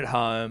sitting at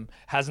home,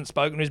 hasn't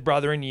spoken to his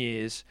brother in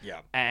years. Yeah.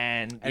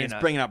 And it's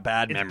bringing up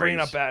bad it's memories. bringing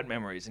up bad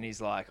memories. And he's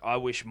like, I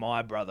wish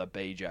my brother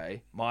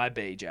BJ,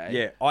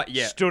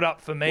 Yeah. stood up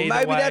for me. Well,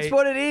 maybe the way, that's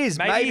what it is.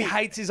 Maybe he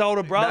hates his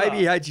older brother. Maybe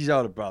he hates his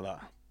older brother.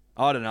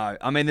 I don't know.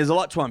 I mean, there's a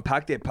lot to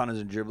unpack there, punters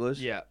and dribblers.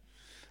 Yeah.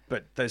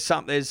 But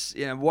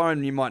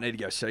Warren, you might need to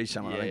go see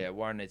someone. I think. Yeah,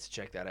 Warren needs to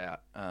check that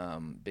out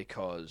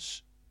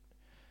because,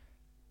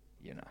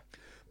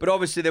 But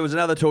obviously, there was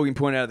another talking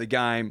point out of the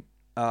game,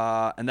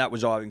 and that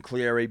was Ivan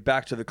Cleary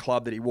back to the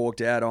club that he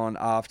walked out on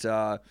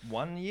after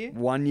 1 year.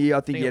 1 year.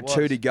 I think he it had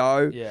 2 was. to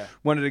go. Yeah.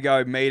 Wanted to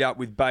go meet up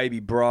with baby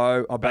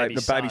bro, or Baby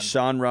the baby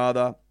son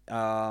rather.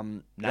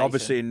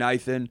 Obviously,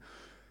 Nathan.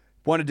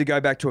 Wanted to go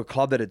back to a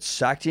club that had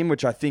sacked him,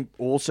 which I think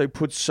also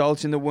puts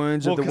salt in the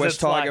wounds of the 'cause West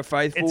it's Tiger like,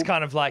 faithful. It's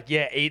kind of like,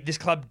 this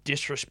club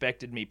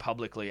disrespected me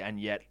publicly, and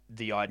yet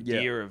the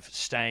idea of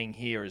staying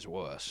here is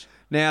worse.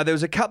 Now, there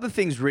was a couple of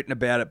things written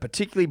about it,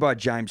 particularly by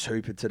James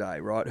Hooper today,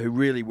 right, who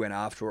really went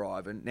after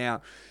Ivan.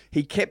 Now,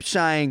 he kept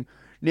saying,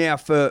 now,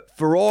 for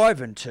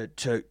Ivan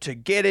to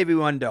get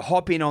everyone to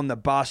hop in on the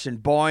bus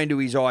and buy into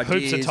his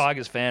ideas... Hoop's a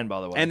Tigers fan, by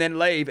the way. And then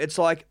leave, it's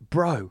like,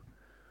 bro...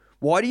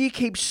 Why do you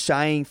keep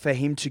saying for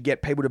him to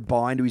get people to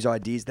buy into his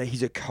ideas that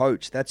he's a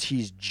coach? That's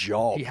his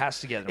job. He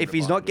has to get them If to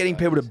he's buy not into getting his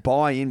people to ideas.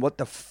 buy in, what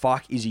the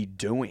fuck is he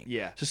doing?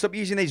 Yeah. So stop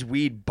using these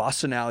weird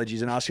bus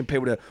analogies and asking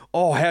people to,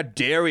 how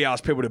dare he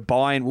ask people to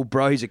buy in? Well,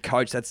 bro, he's a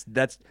coach. That's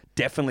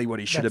definitely what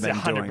he should have been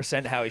doing.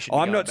 100% how he should be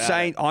I'm going not about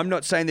saying it. I'm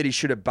not saying that he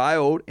should have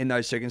bailed in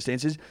those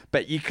circumstances,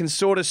 but you can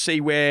sort of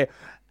see where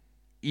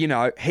he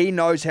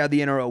knows how the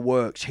NRL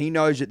works. He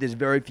knows that there's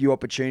very few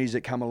opportunities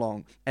that come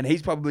along. And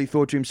he's probably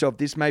thought to himself,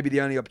 this may be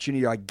the only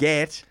opportunity I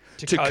get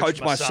to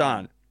coach my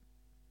son.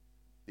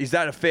 Is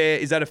that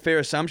a fair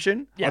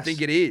assumption? I Yes,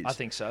 think it is. I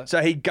think so.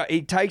 So he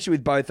takes you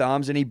with both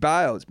arms and he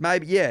bails.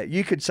 Maybe, yeah,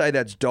 you could say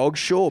that's dog,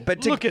 sure.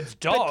 But Look, it's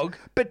dog.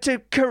 But to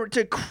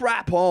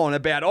crap on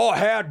about,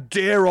 how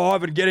dare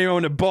Ivan get him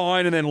on the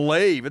bind and then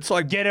leave? It's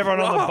like, Get everyone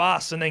on the bruh.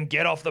 bus and then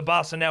get off the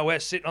bus, and now we're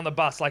sitting on the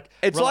bus. Like,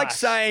 It's like relax.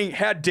 saying,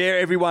 how dare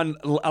everyone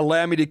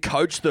allow me to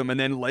coach them and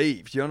then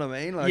leave? Do you know what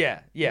I mean? Like,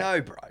 Yeah.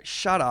 No, bro,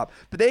 shut up.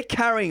 But they're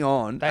carrying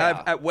on They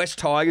are. at West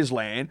Tigers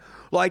land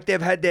like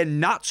they've had their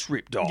nuts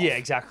ripped off. Yeah,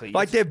 exactly.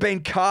 Like they've been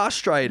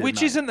castrated.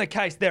 Which mate. isn't the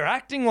case. They're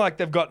acting like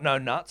they've got no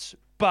nuts,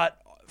 but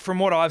from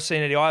what I've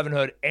seen, Eddie, I haven't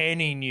heard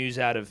any news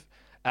out of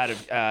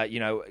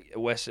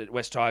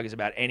West Tigers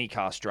about any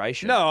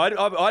castration. No, I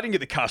didn't get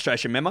the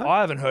castration memo.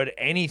 I haven't heard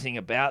anything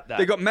about that.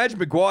 They got Madge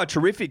Maguire,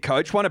 terrific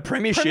coach, won a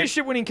premiership.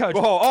 Premiership winning coach.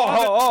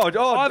 Ivan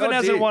Ivan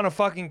hasn't won a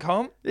fucking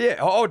comp. Yeah,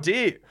 oh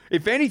dear.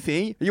 If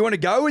anything, you want to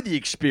go with the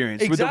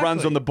experience with the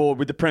runs Exactly. on the board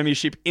with the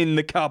premiership in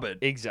the cupboard.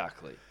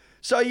 Exactly.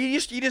 So you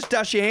just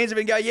dust your hands up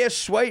and go, yeah,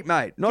 sweet,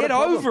 mate. Not Get a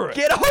problem. over it.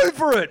 Get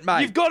over it,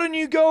 mate. You've got a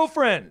new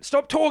girlfriend.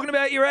 Stop talking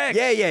about your ex.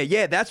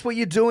 Yeah. That's what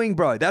you're doing,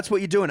 bro. That's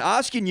what you're doing.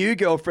 Ask your new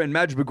girlfriend,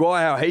 Madge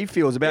Maguire, how he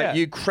feels about Yeah.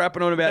 you crapping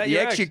on about About the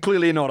your ex. ex. You're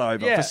clearly not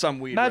over for some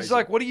weird Mad's reason.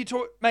 like, what are you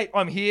talking? Mate,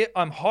 I'm here.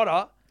 I'm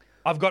hotter.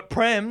 I've got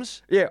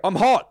prems. Yeah, I'm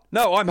hot.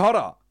 No, I'm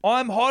hotter.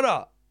 I'm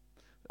hotter.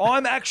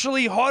 I'm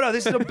actually hotter.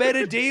 This is a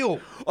better deal.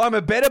 I'm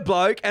a better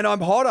bloke and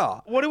I'm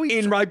hotter. What are we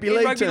in rugby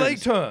league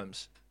terms?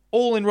 terms?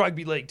 All in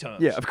rugby league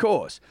terms. Yeah, of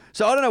course.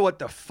 So I don't know what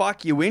the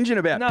fuck you're whinging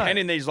about. No.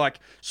 Penning these like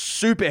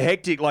super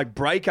hectic like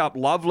breakup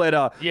love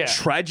letter Yeah.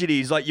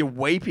 tragedies, like you're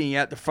weeping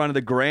out the front of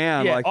the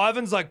ground. Yeah, Like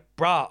Ivan's like,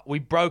 bruh, we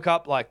broke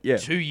up like Yeah.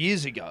 2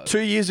 years ago. 2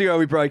 years ago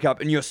we broke up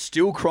and you're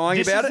still crying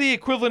This about is it. the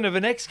equivalent of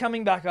an ex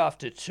coming back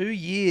after 2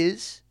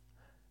 years.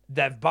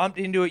 They've bumped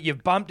into it.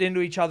 You've bumped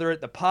into each other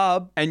at the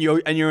pub, And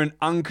you're an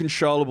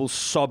uncontrollable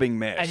sobbing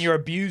mess. and you're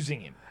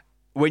abusing him.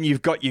 when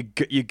you've got your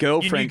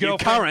girlfriend, your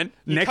current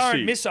next to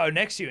you, misso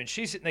next to you, and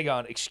she's sitting there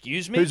going,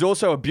 "Excuse me." who's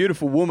also a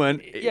beautiful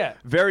woman, Yeah.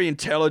 very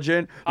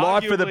intelligent,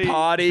 life for the Arguably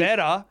party,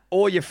 better.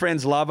 all your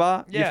friends love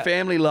her, your Yeah.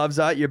 family loves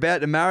her, you're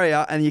about to marry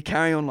her, and you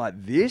carry on like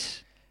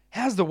this?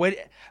 How's the wedding?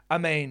 I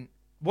mean,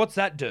 what's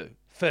that do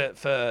for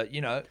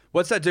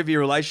What's that do for your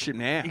relationship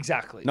now?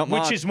 exactly? Not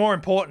Which much. is more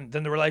important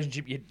than the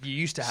relationship you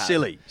used to have.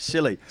 Silly.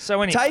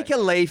 So anyway. Take a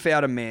leaf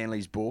out of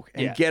Manly's book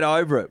and Yeah. get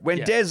over it. When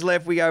Yeah. Des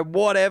left, we go,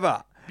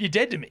 whatever. You're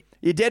dead to me.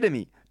 You're dead to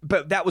me.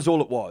 But that was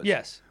all it was.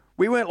 Yes.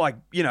 We weren't like,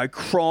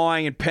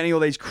 crying and penning all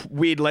these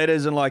weird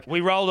letters and like.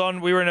 We rolled on.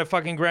 We were in a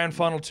fucking grand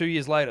final 2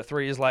 years later,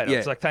 3 years later. Yeah.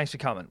 It's like, thanks for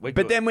coming. We're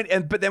But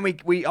good. then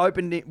we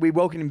opened it, we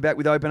welcomed him back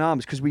with open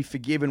arms because we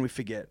forgive and we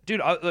forget. Dude,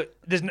 look,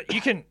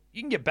 you can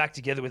get back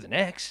together with an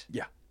ex.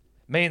 Yeah.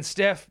 Me and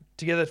Steph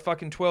together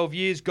fucking 12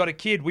 years, got a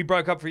kid. We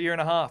broke up for a year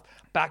and a half.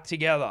 Back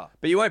together.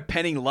 But you weren't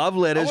penning love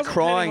letters, wasn't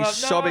crying, penning love-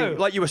 sobbing. no.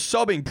 Like you were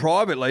sobbing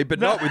privately, but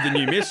not with the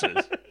new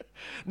missus.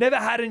 Never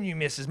had a new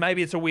missus.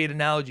 Maybe it's a weird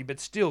analogy, but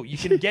still, you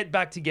can get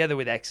back together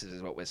with exes,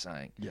 is what we're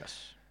saying.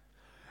 Yes.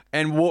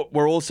 And what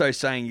we're also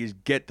saying is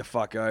get the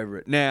fuck over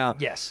it. Now,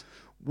 Yes.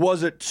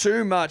 was it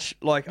too much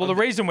like. Well, the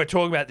reason we're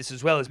talking about this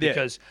as well is Yeah.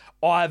 because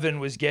Ivan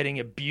was getting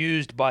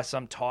abused by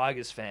some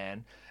Tigers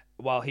fan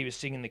while he was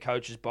singing the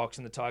coach's box,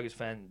 and the Tigers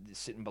fan is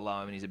sitting below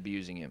him and he's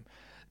abusing him.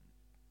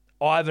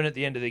 Ivan, at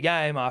the end of the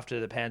game,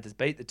 after the Panthers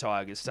beat the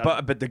Tigers,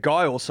 started, but the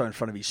guy also in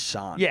front of his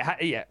son.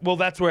 yeah. Well,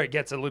 that's where it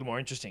gets a little more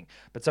interesting.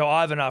 But so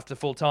Ivan, after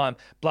full time,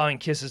 blowing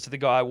kisses to the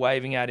guy,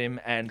 waving at him,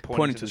 and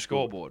pointing to the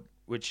scoreboard,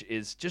 which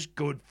is just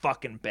good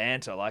fucking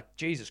banter. Like,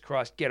 Jesus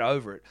Christ, get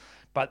over it.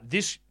 But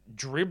this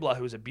dribbler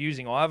who was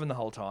abusing Ivan the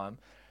whole time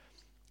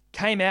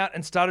came out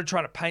and started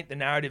trying to paint the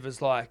narrative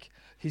as like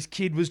his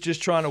kid was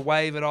just trying to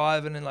wave at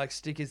Ivan and like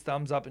stick his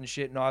thumbs up and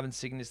shit, and Ivan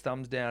sticking his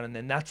thumbs down. And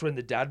then that's when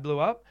the dad blew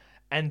up.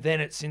 And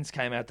then it since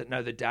came out that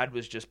no, the dad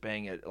was just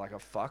being like a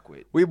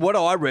fuckwit. What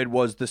I read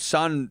was the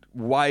son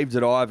waved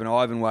at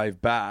Ivan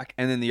waved back,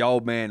 and then the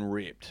old man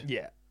ripped.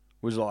 Yeah.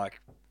 Was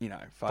like,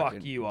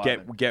 fucking you,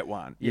 Ivan. get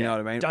one. You know what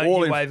I mean? Don't All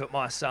you in- wave at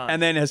my son.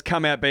 And then has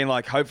come out being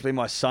like, hopefully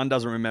my son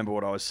doesn't remember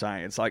what I was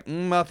saying. It's like,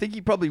 I think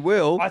he probably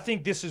will. I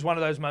think this is one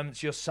of those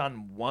moments your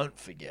son won't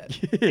forget.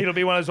 It'll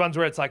be one of those ones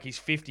where it's like he's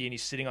 50 and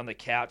he's sitting on the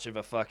couch of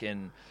a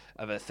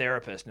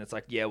therapist, and it's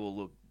like, yeah, well,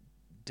 look,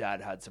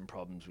 Dad had some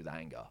problems with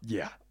anger.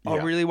 Yeah. Oh,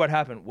 Yeah. really? What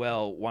happened?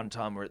 Well, one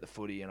time we're at the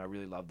footy and I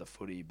really loved the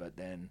footy, but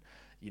then,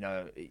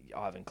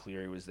 Ivan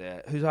Cleary was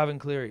there. Who's Ivan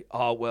Cleary?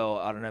 Oh, well,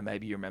 I don't know.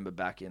 Maybe you remember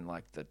back in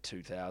like the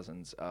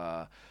 2000s,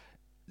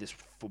 this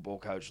football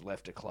coach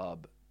left a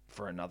club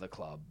for another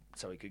club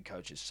so he could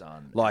coach his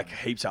son. Like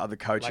heaps of other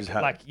coaches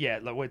have.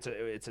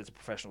 It's a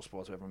professional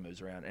sport, so everyone moves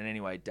around. And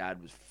anyway,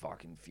 Dad was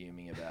fucking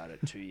fuming about it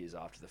 2 years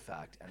after the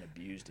fact and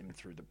abused him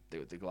through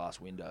the glass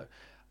window.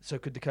 So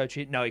could the coach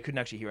hear? No, he couldn't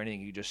actually hear anything.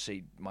 You could just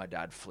see my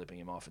dad flipping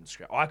him off and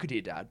screaming. I could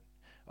hear Dad.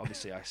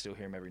 Obviously, I still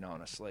hear him every night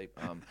when I sleep.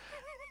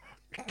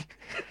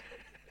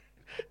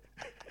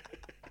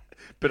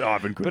 But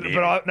Ivan couldn't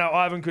hear.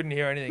 Ivan couldn't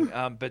hear anything.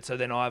 But so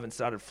then Ivan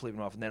started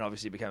flipping off, and then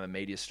obviously it became a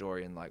media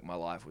story, and like my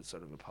life was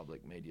sort of a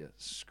public media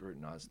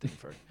scrutinized thing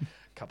for a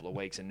couple of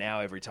weeks. And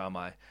now every time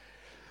I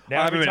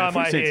Now, every haven't been time to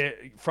I foot since.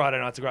 hear Friday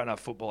night's a great night of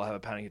football, I have a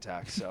panic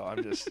attack. So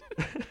I'm just.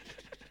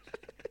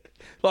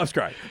 Life's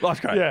great. Life's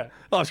great. Yeah.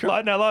 Life's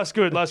great. No, life's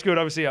good. Life's good.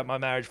 Obviously, my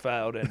marriage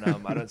failed, and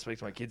I don't speak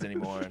to my kids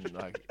anymore. And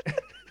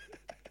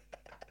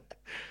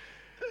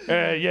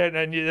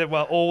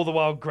well, all the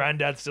while,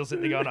 Granddad's still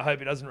sitting there going, "I hope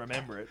he doesn't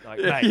remember it." Like,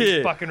 mate,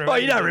 he fucking remember. Oh,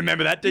 you don't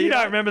remember that, do you? You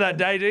don't remember that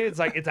day, do you? It's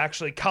like it's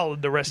actually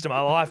coloured the rest of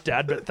my life,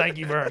 Dad. But thank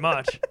you very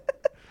much.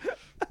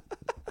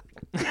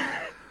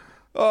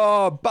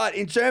 Oh, but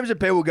in terms of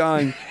people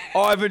going,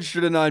 Ivan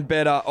should have known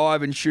better.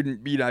 Ivan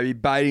shouldn't, be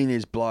baiting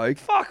this bloke.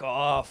 Fuck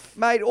off.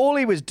 Mate, all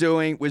he was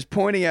doing was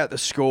pointing out the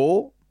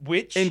score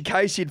Which? in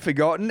case he'd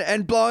forgotten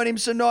and blowing him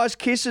some nice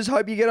kisses.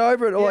 Hope you get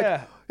over it. Or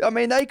Yeah.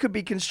 they could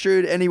be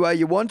construed any way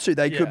you want to.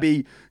 They Yeah. could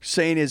be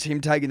seen as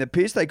him taking the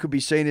piss. They could be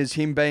seen as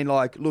him being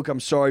like, look, I'm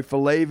sorry for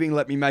leaving.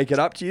 Let me make it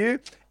up to you.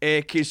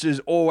 Air kisses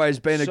always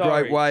been a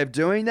Sorry. great way of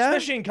doing that.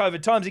 Especially in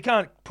COVID times, he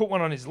can't put one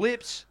on his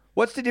lips.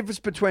 What's the difference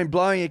between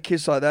blowing a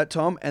kiss like that,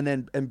 Tom,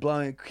 and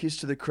blowing a kiss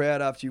to the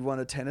crowd after you've won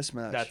a tennis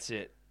match? That's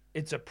it.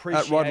 It's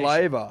appreciation. Rod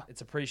Laver.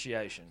 It's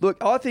appreciation. Look,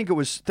 I think it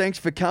was thanks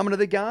for coming to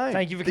the game.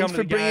 Thank you for Thanks coming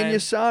to the bringing game. your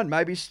son.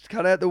 Maybe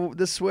cut out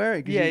the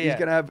swearing because Yeah, he's yeah.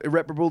 going to have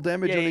irreparable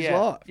damage on his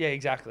life. Yeah,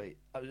 exactly.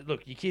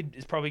 Look, your kid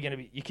is probably going to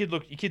be your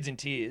kid's in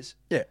tears.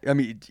 Yeah, I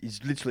mean,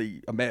 he's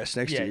literally a mess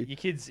next Yeah, to you. your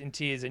kid's in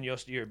tears and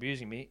you're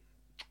abusing me.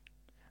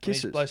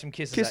 Kisses. Blow some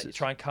kisses at you.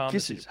 Try and calm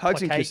kisses. the,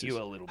 Hugs and placate kisses.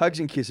 you a little Hugs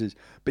bit. and kisses.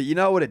 But you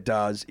know what it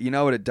does?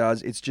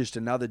 It's just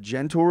another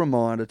gentle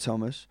reminder,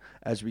 Thomas,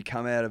 as we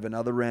come out of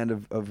another round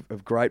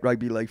of great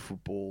rugby league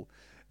football,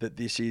 that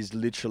this is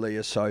literally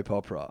a soap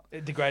opera.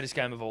 The greatest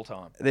game of all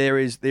time. There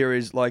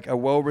is like a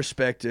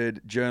well-respected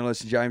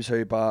journalist, James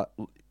Hooper,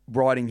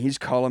 writing his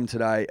column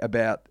today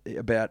about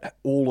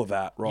all of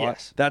that, right?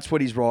 Yes. That's what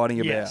he's writing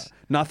about. Yes.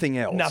 Nothing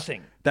else.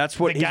 Nothing. That's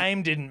what The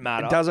game didn't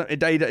matter. It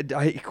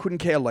doesn't. He couldn't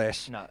care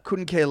less. No.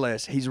 Couldn't care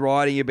less. He's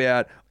writing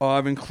about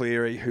Ivan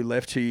Cleary, who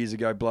left 2 years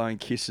ago blowing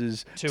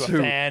kisses to a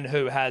fan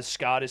who has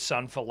scarred his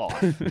son for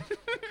life.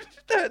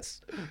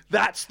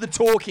 That's the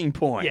talking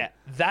point. Yeah,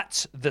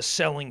 that's the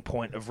selling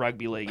point of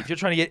rugby league. If you're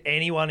trying to get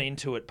anyone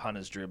into it,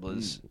 punters,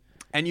 dribblers.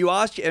 And you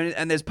ask,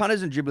 and there's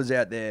punters and dribblers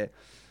out there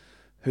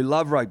who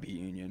love rugby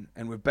union,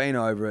 and we've been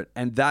over it.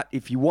 And that,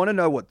 if you want to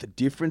know what the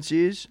difference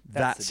is,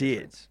 that's the it.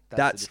 difference. the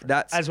That's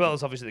difference. As well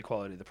as obviously the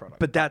quality of the product.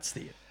 But that's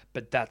the.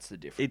 But that's the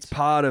difference. It's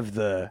part of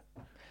the.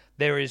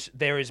 There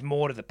is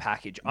more to the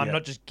package. I'm Yeah.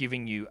 not just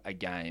giving you a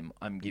game.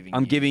 I'm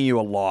giving you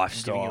a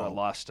lifestyle. I'm giving you a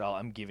lifestyle.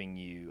 I'm giving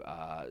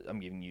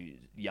you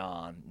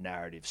yarn,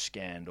 narrative,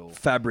 scandal,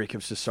 fabric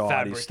of society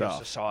fabric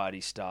stuff. of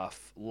society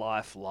stuff,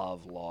 life,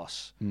 love,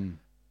 loss,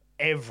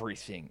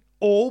 everything,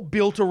 all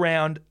built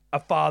around a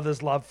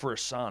father's love for a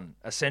son.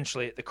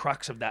 Essentially, at the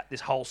crux of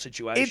this whole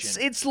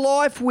situation. It's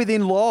life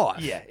within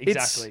life. Yeah,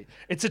 exactly.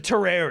 It's a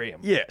terrarium.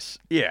 Yes.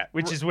 Yeah.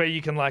 Which is where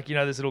you can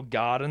there's little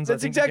gardens.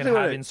 That's I think exactly you can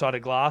what have it- inside a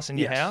glass in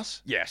your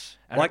house. Yes.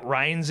 And it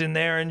rains in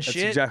there and That's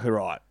shit. exactly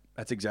right.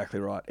 That's exactly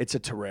right. It's a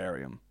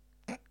terrarium.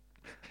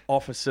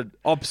 Opposite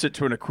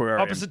to an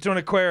aquarium. Opposite to an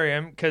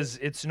aquarium because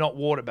it's not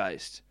water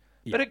based.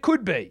 Yeah. But it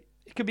could be.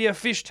 It could be a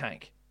fish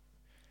tank.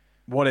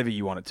 Whatever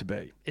you want it to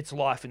be. It's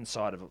life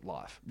inside of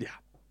life. Yeah.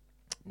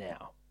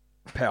 Now,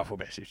 Powerful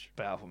message.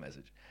 powerful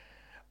message.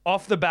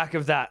 Off the back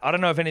of that, I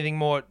don't know if anything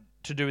more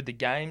to do with the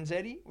games,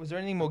 Eddie. Was there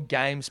anything more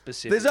game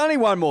specific? There's only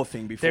one more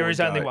thing before There we is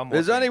go. only one more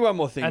There's thing. only one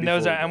more thing and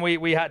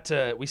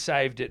before we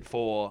saved it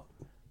for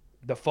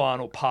the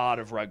final part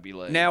of rugby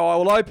league. Now, I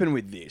will open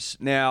with this.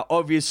 Now,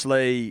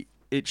 obviously,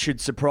 it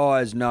should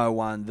surprise no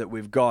one that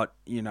we've got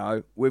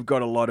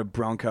a lot of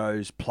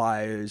Broncos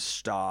players,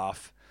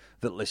 staff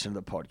that listen to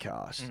the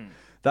podcast.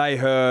 They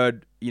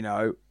heard,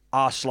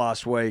 us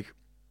last week,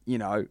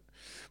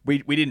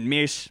 we didn't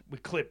miss. we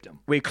clipped them.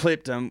 We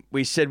clipped them.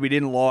 We said we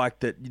didn't like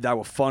that they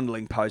were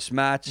fondling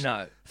post-match.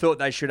 No. Thought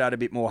they should have had a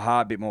bit more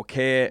heart, a bit more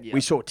care. Yeah.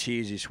 We saw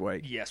tears this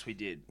week. Yes, we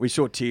did. We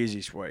saw tears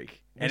this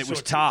week. And We it was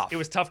saw tough. tears. It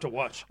was tough to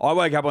watch. I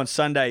woke up on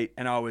Sunday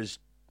and I was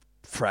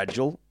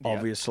fragile, Yeah.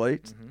 obviously.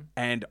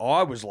 And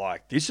I was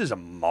like, this is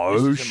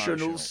emotional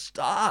emotional.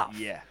 stuff.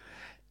 Yeah.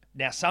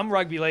 Now, some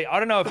rugby league, I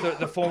don't know if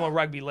the former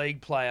rugby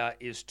league player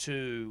is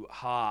too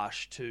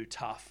harsh, too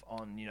tough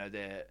on,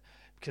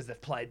 because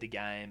they've played the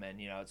game and,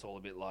 it's all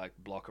a bit like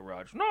blocker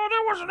Raj. No,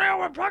 that wasn't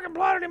how we fucking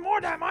played it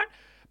anymore, damn mate.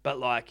 But,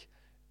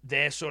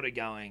 they're sort of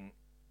going,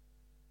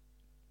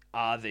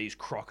 are these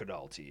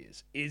crocodile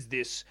tears? Is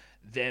this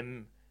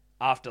them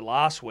after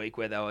last week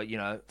where they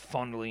were,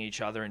 fondling each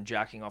other and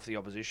jacking off the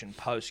opposition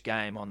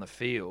post-game on the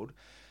field?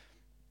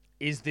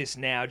 Is this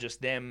now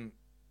just them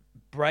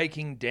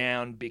breaking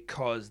down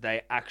because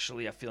they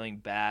actually are feeling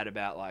bad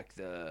about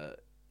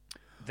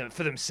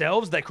for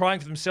themselves? They're crying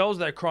for themselves.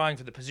 They're crying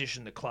for the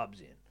position the club's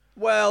in.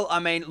 Well, I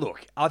mean,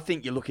 look, I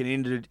think you're looking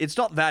into it. It's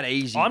not that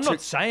easy. I'm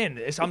not saying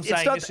this. I'm It's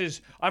saying not- this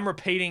is. I'm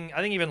repeating.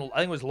 I think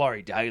it was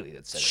Laurie Daly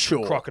that said it.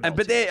 Sure. Crocodile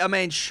But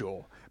tears.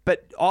 sure.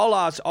 But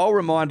I'll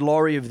remind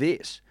Laurie of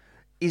this.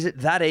 Is it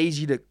that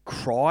easy to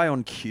cry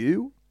on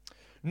cue?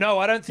 No,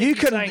 I don't think You you're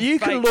can saying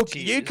fake look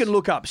tears. you can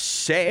look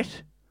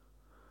upset,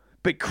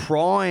 but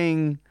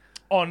crying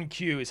on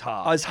cue is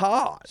hard. It's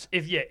hard.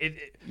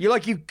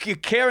 You're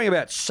caring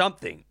about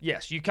something.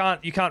 Yes, you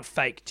can't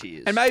fake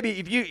tears. And maybe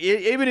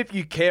even if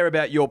you care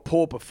about your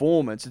poor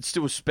performance, it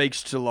still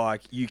speaks to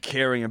like you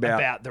caring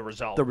about the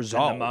result. The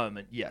result. In the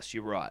moment. Yes,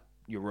 you're right.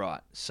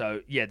 So,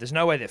 yeah, there's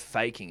no way they're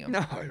faking them.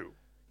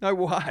 No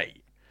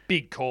way.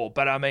 Big call.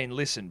 But, I mean,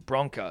 listen,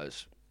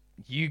 Broncos,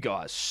 you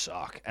guys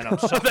suck. And I'm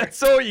sorry.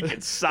 That's all you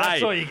can say.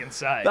 That's all you can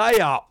say. They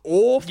are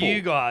awful.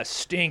 You guys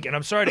stink. And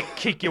I'm sorry to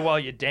kick you while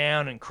you're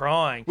down and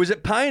crying. Was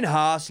it Payne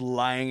Haas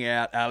laying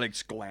out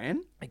Alex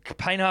Glenn?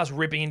 Payne Haas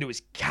ripping into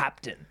his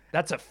captain.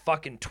 That's a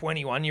fucking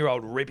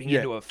 21-year-old ripping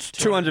into a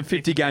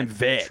 250-game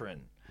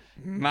veteran.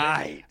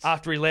 Mate.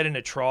 After he led in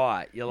a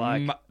try, you're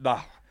like...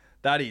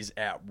 That is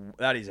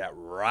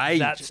outrageous.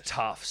 That's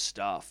tough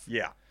stuff.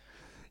 Yeah.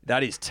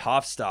 That is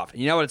tough stuff.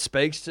 And you know what it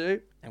speaks to?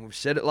 And we've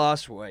said it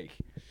last week.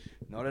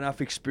 Not enough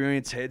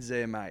experienced heads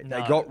there, mate. No.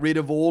 They got rid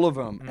of all of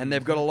them. And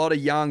they've got a lot of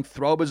young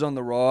throbbers on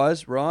the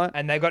rise, right?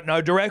 And they've got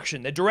no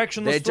direction. They're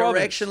directionless throbbers.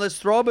 Directionless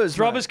throbbers,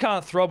 Throbbers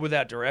can't throb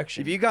without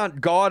direction. If you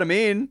can't guide them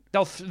in...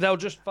 They'll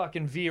just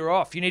fucking veer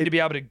off. You need to be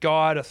able to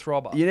guide a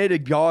throbber. You need to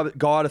guide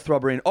a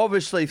throbber in.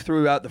 Obviously,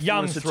 throughout the...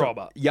 Young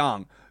throbber.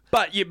 Young.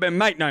 But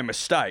make no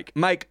mistake.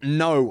 Make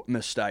no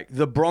mistake.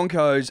 The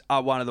Broncos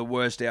are one of the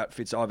worst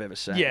outfits I've ever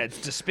seen. Yeah, it's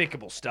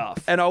despicable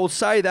stuff. And I will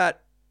say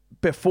that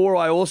before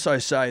I also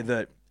say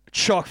that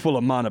chock full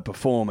of mana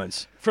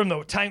performance. From the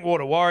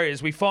Tankwater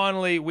Warriors, we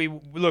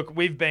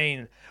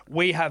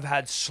have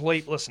had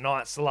sleepless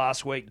nights the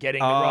last week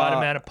getting the right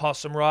amount of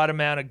possum, right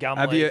amount of gum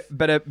leaf.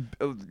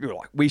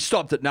 We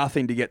stopped at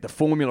nothing to get the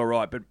formula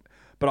right.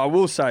 But I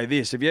will say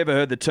this. Have you ever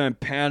heard the term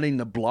pounding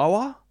the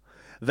blower?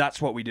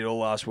 That's what we did all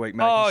last week,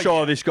 making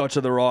sure this got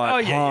to the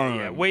right home.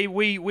 Yeah.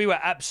 We were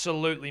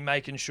absolutely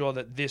making sure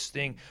that this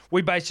thing...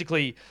 We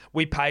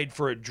paid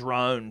for a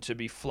drone to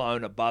be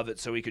flown above it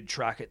so we could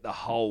track it the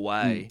whole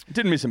way.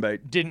 Didn't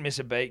miss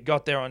a beat.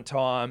 Got there on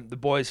time. The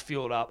boys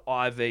filled up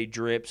IV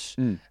drips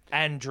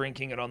and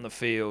drinking it on the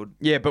field.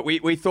 Yeah, but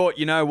we thought,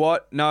 you know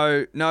what?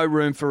 No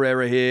room for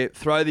error here.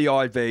 Throw the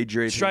IV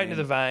drip Straight into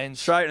the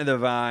veins. Straight into the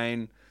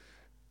vein.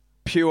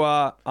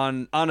 Pure,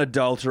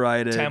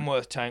 unadulterated.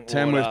 Tamworth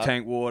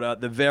tank water,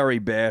 the very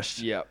best.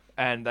 Yep,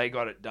 and they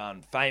got it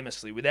done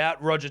famously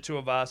without Roger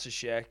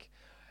Tuivasa-Sheck.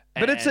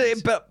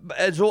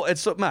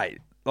 Mate,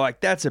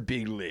 like that's a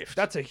big lift.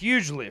 That's a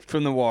huge lift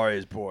from the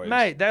Warriors boys,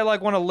 mate. They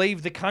want to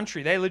leave the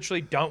country. They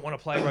literally don't want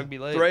to play rugby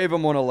league. 3 of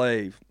them want to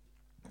leave.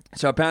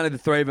 So apparently the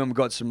 3 of them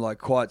got some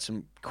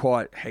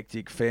quite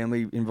hectic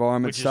family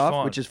environment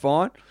stuff, which is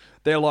fine.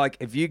 They're like,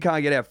 if you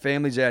can't get our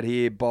families out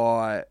here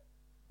by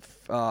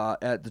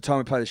at the time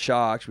we play the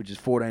Sharks, which is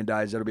 14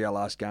 days, that'll be our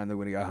last game. They're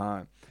going to go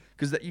home.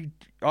 Because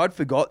I'd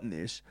forgotten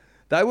this.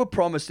 They were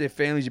promised their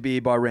families would be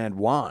here by round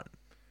 1.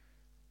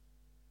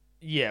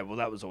 Yeah, well,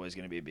 that was always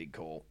going to be a big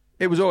call.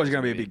 It was always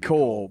going to be a big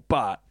call,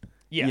 but...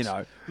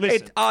 Yes.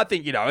 Listen. I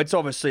think, it's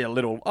obviously a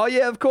little,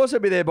 of course they'll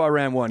be there by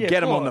round 1. Yeah, get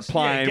them on the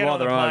plane while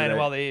they're over there.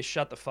 While they're here,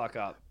 shut the fuck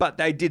up. But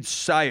they did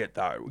say it,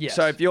 though. Yes.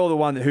 So if you're the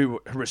one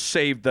who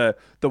received the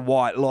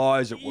white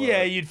lies at work.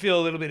 Yeah, you'd feel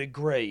a little bit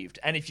aggrieved.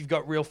 And if you've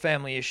got real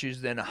family issues,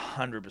 then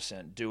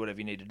 100% do whatever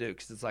you need to do.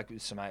 Because it's like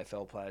with some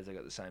AFL players, they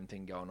got the same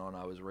thing going on.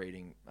 I was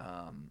reading,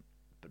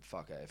 but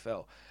fuck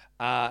AFL.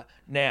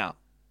 Now...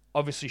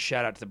 Obviously,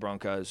 shout out to the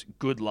Broncos.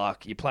 Good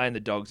luck. You're playing the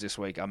Dogs this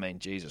week. I mean,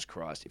 Jesus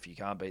Christ. If you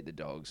can't beat the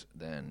Dogs,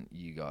 then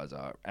you guys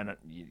are... And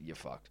you're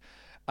fucked.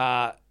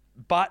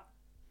 But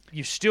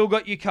you've still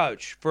got your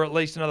coach for at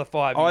least another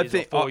 5 years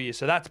or 4 years,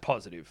 so that's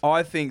positive.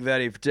 I think that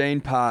if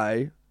Dean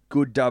Pay,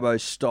 good Dubbo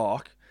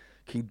stock,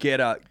 can get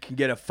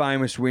a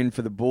famous win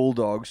for the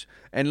Bulldogs,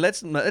 and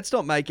let's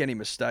not make any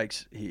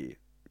mistakes here.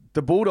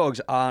 The Bulldogs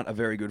aren't a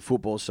very good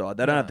football side.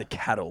 They don't have the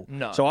cattle.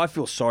 No. So I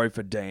feel sorry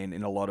for Dean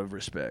in a lot of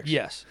respects.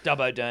 Yes,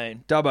 Dubbo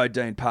Dean. Dubbo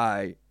Dean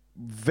Pay,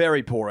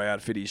 very poor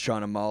outfit he's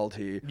trying to mould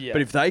here. Yeah.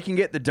 But if they can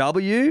get the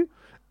W,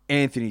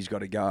 Anthony's got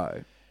to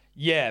go.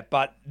 Yeah,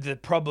 but the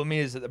problem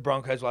is that the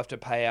Broncos will have to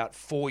pay out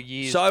 4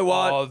 years So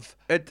what? of...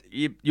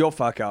 You'll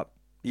fuck up.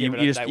 They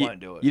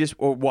won't do it.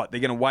 Or what? They're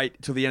going to wait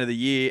till the end of the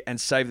year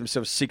and save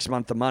themselves 6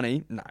 months of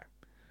money? No.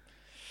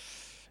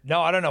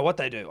 No, I don't know what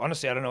they do.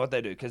 Honestly, I don't know what they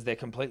do because they're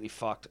completely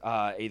fucked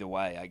either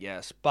way, I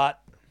guess. But,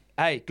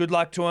 hey, good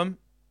luck to them.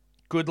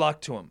 Good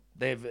luck to them.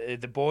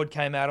 The board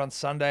came out on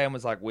Sunday and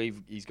was like,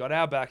 he's got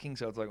our backing,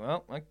 so it's like,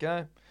 well,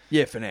 okay.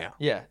 Yeah, for now.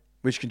 Yeah.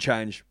 Which can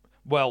change.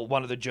 Well,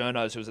 one of the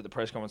journos who was at the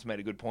press conference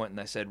made a good point, and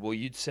they said, well,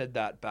 you'd said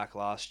that back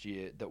last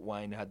year that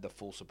Wayne had the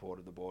full support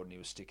of the board and he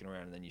was sticking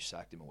around, and then you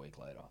sacked him a week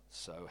later.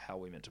 So how are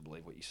we meant to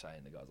believe what you say?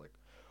 And the guy's like,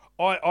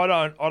 I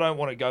don't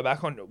want to go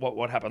back on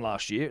what happened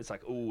last year. It's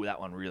like, ooh,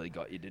 that one really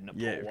got you, didn't it?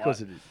 Yeah, of course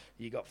it did.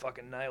 You got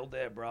fucking nailed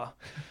there, bruh.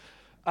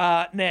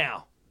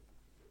 Now,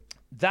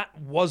 that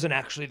wasn't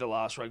actually the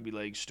last rugby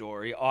league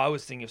story. I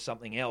was thinking of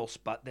something else,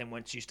 but then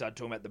once you started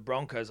talking about the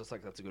Broncos, I was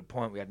like, that's a good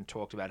point. We hadn't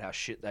talked about how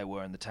shit they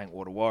were in the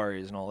Tankwater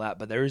Warriors and all that,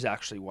 but there is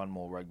actually one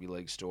more rugby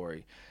league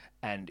story,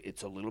 and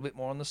it's a little bit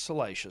more on the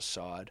salacious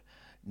side.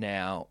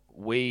 Now,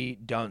 we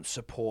don't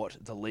support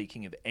the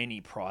leaking of any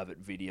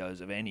private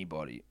videos of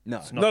anybody. No,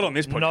 It's not on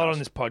this podcast. Not on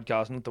this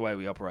podcast, not the way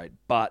we operate.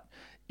 But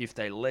if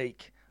they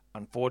leak,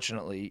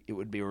 unfortunately, it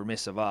would be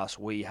remiss of us.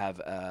 We have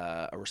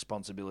a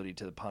responsibility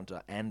to the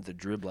punter and the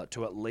dribbler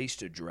to at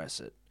least address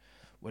it.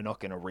 We're not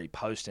going to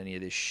repost any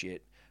of this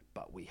shit,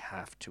 but we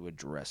have to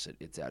address it.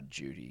 It's our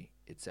duty.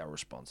 It's our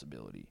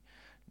responsibility.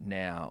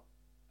 Now,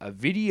 a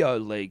video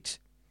leaked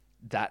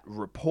that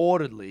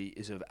reportedly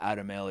is of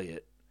Adam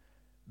Elliott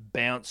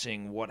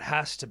bouncing what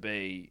has to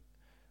be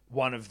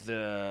one of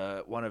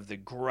the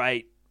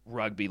great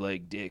rugby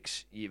league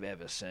dicks you've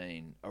ever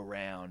seen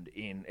around.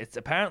 It's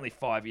apparently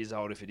 5 years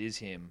old if it is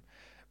him,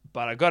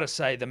 but I got to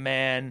say the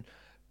man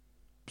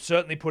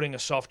certainly putting a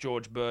soft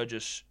George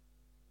Burgess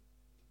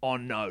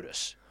on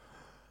notice.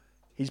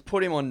 He's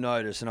put him on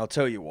notice, and I'll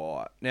tell you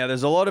why. Now,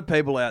 there's a lot of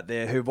people out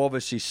there who've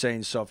obviously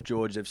seen Soft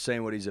George, they've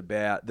seen what he's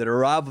about, that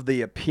are of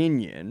the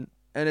opinion,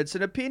 and it's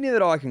an opinion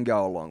that I can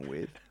go along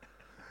with,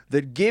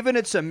 that given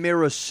it's a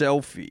mirror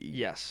selfie,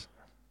 Yes.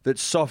 that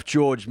Soft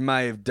George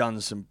may have done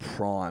some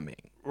priming.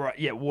 Right,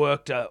 yeah,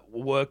 worked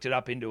it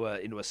up into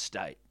a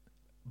state.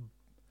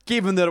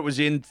 Given that it was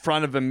in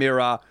front of a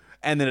mirror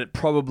and that it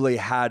probably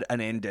had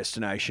an end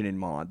destination in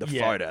mind, the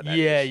photo.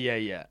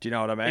 Yeah. Do you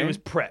know what I mean? It was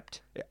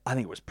prepped. Yeah, I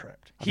think it was prepped.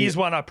 Here's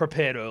one I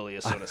prepared earlier,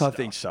 sort of stuff.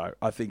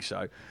 I think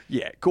so.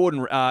 Yeah,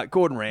 Gordon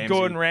Ramsay.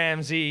 Gordon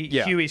Ramsay,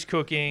 Yeah. Huey's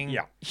cooking.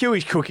 Yeah,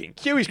 Huey's cooking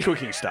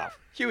stuff.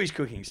 Huey's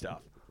cooking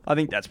stuff. I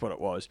think that's what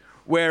it was.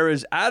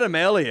 Whereas Adam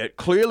Elliott,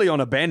 clearly on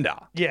a bender.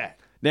 Yeah.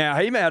 Now,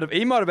 he might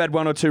have had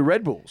one or two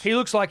Red Bulls. He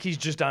looks like he's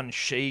just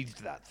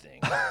unsheathed that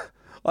thing.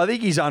 I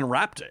think he's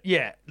unwrapped it.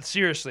 Yeah,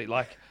 seriously,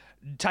 like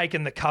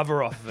taking the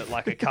cover off of it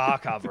like a car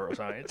cover or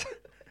something.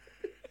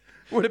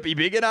 Would it be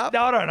big enough?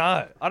 No, I don't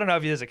know. I don't know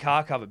if there's a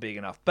car cover big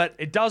enough, but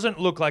it doesn't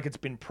look like it's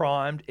been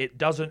primed. It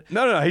doesn't.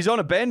 No, he's on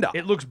a bender.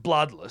 It looks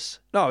bloodless.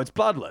 No, it's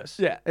bloodless.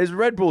 Yeah. There's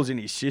Red Bulls in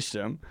his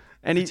system.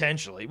 And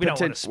Potentially. We don't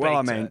want to speak Well,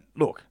 I to- mean,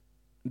 look,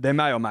 there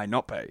may or may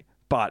not be,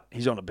 but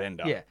he's on a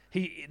bender. Yeah,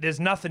 there's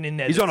nothing in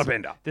there. He's on a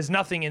bender. There's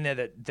nothing in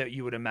there that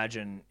you would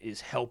imagine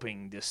is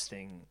helping this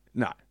thing.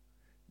 No.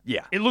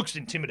 Yeah. It looks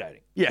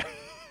intimidating. Yeah.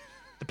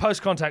 The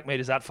post-contact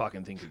meters that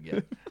fucking thing could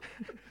get.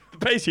 The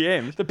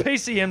PCMs. The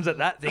PCMs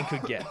that thing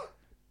could get.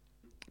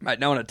 Mate,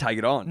 no one would take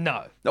it on.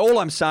 No. All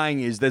I'm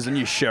saying is there's a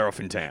new sheriff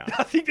in town.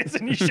 I think there's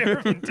a new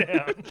sheriff in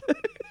town.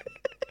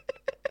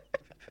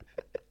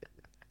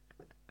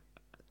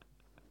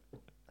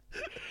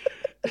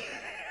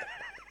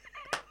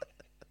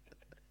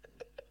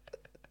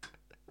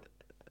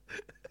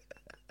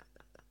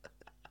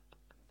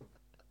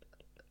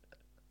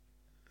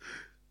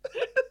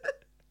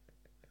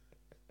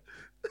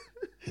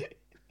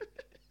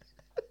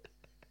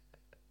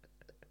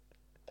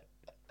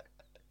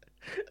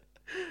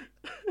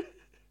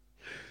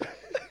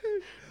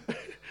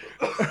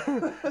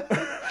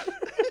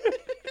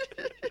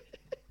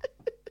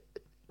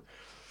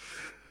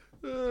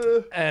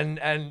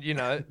 And you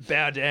know,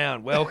 bow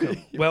down. Welcome.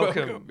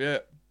 Yeah.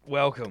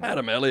 Welcome.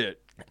 Adam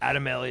Elliott.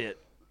 Adam Elliott.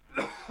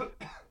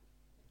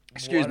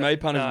 Excuse me,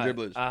 punters and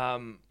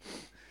dribblers.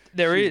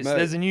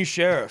 There's me. a new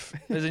sheriff.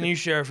 There's a new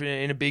sheriff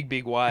in a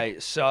big way.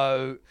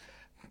 So,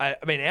 I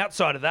mean,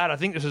 outside of that, I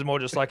think this is more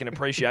just like an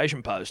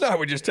appreciation post. No,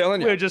 we're just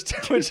telling you. We're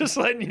just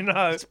letting you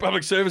know. It's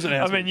public service I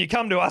announcement. mean, you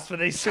come to us for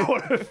these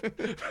sort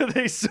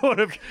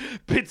of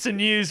bits of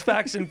news,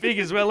 facts, and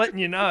figures. We're letting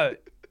you know.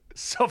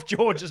 Soft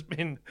George has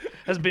been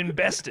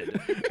bested.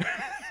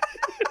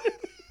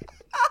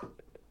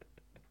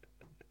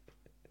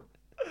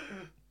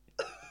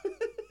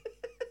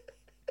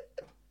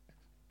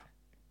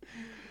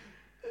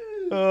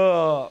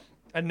 Oh,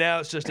 and now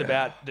it's just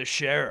about the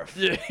sheriff.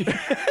 Yeah.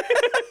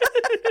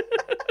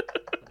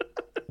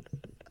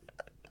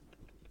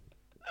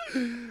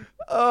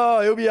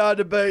 Oh, he'll be hard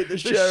to beat, the The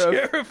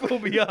sheriff. sheriff will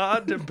be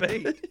hard to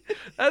beat.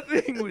 That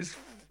thing was.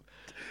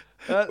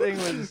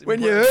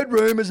 When you heard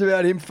rumours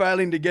about him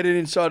failing to get it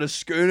inside a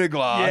schooner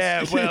glass.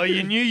 Yeah, well,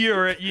 you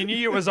knew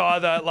it was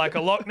either like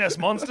a Loch Ness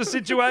monster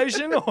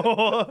situation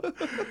or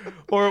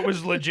it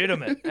was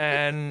legitimate.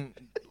 And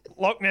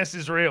Loch Ness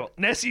is real.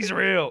 Nessie's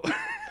real.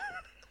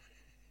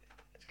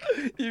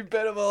 You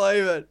better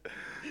believe it.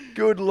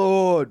 Good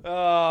Lord.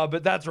 Oh,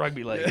 but that's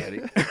rugby league,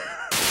 Eddie.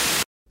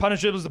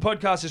 Punish Dribblers, the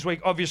podcast this week,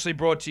 obviously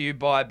brought to you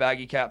by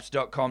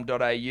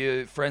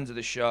baggycaps.com.au, friends of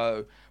the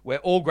show, where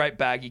all great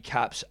baggy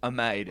caps are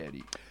made,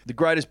 Eddie. The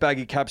greatest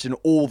baggy caps in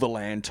all the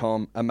land,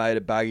 Tom, are made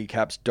at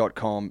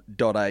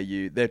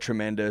baggycaps.com.au. They're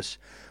tremendous.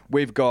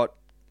 We've got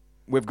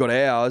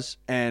ours,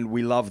 and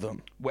we love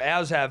them.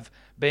 Well,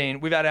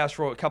 we've had ours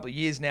for a couple of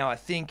years now, I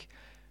think,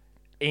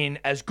 in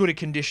as good a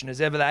condition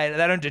as ever. They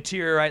don't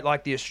deteriorate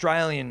like the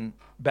Australian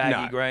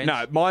baggy greens.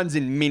 No, mine's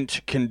in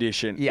mint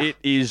condition. Yeah. It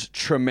is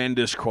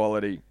tremendous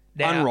quality.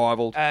 Now,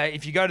 Unrivaled.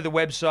 If you go to the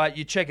website,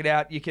 you check it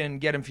out. You can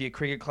get them for your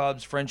cricket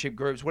clubs, friendship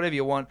groups, whatever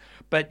you want.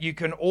 But you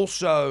can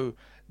also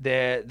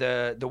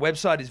the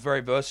website is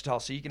very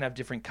versatile, so you can have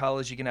different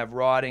colours. You can have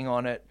writing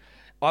on it.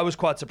 I was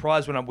quite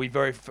surprised when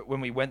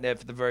we went there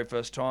for the very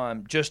first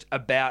time, just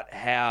about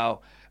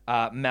how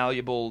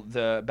malleable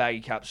the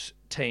Baggy Caps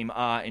team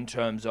are in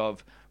terms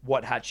of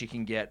what hats you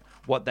can get,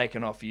 what they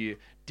can offer you,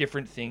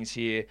 different things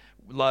here,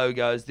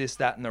 logos, this,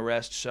 that, and the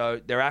rest. So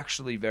they're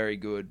actually very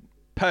good.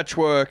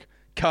 Patchwork,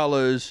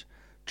 colours,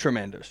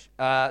 tremendous.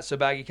 So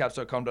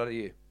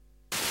baggycaps.com.au.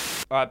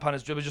 All right,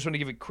 punters, dribblers, just want to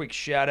give a quick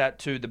shout out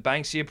to the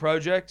Banksia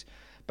Project.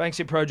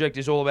 Banksia Project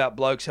is all about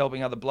blokes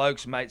helping other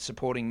blokes, mates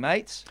supporting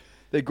mates.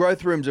 Their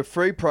growth rooms are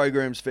free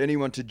programs for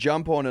anyone to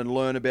jump on and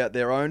learn about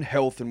their own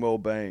health and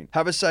well-being.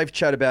 Have a safe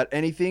chat about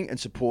anything and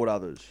support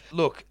others.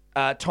 Look,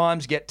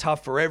 times get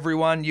tough for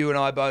everyone. You and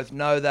I both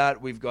know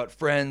that. We've got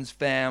friends,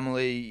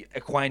 family,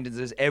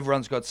 acquaintances.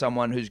 Everyone's got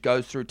someone who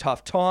goes through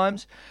tough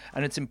times.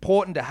 And it's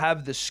important to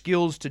have the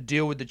skills to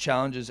deal with the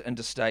challenges and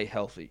to stay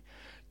healthy.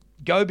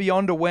 Go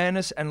beyond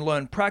awareness and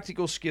learn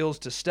practical skills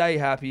to stay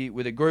happy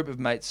with a group of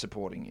mates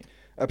supporting you.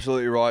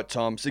 Absolutely right,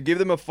 Tom. So give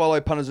them a follow,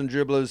 punters and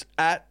dribblers,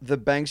 at the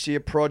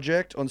Banksia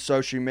Project on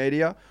social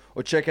media,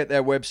 or check out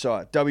their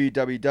website,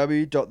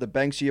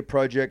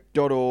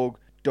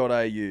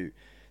 www.thebanksiaproject.org.au.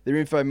 Their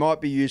info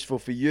might be useful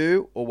for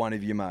you or one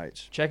of your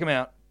mates. Check them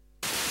out.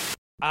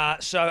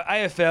 So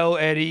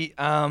AFL, Eddie,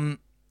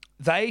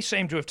 they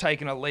seem to have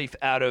taken a leaf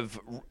out of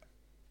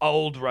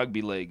old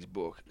rugby league's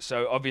book.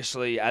 So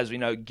obviously, as we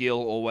know, Gill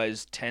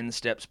always 10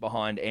 steps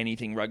behind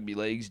anything rugby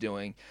league's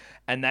doing.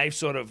 And they've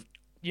sort of,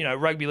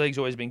 rugby league's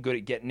always been good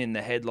at getting in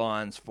the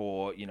headlines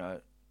for,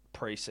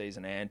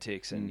 pre-season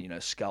antics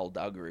and,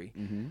 skullduggery.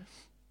 Mm-hmm.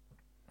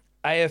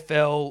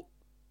 AFL,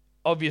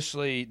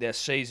 obviously, their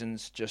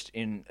season's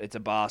it's a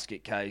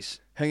basket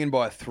case. Hanging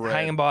by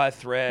a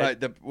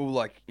thread. Mate,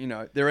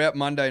 they're out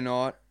Monday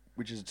night,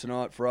 which is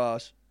tonight for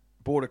us.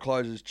 Border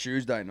closes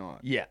Tuesday night.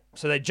 Yeah.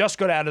 So they just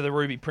got out of the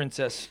Ruby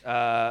Princess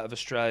of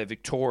Australia,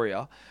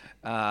 Victoria,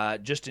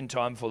 just in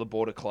time before the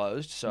border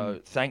closed. So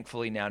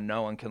thankfully now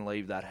no one can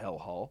leave that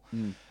hellhole.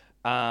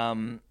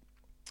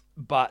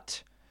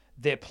 But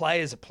their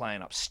players are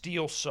playing up.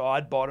 Steele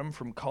Sidebottom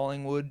from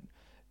Collingwood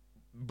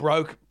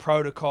broke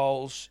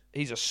protocols.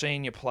 He's a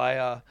senior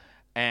player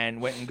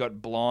and went and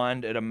got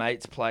blind at a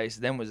mate's place,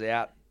 then was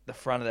out the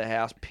front of the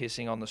house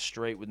pissing on the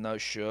street with no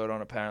shirt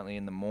on apparently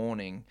in the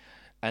morning,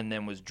 and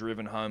then was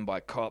driven home by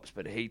cops.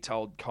 But he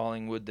told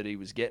Collingwood that he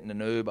was getting an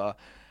Uber,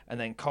 and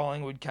then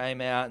Collingwood came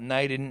out and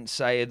they didn't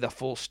say the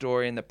full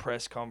story in the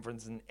press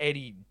conference. And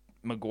Eddie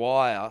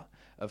Maguire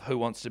of Who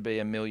Wants to Be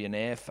a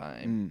Millionaire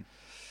fame,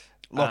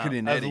 Lock it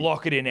in Eddie. of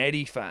Lock It In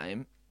Eddie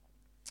fame,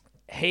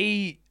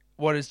 there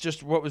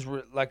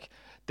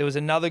was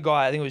another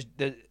guy, I think it was,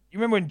 you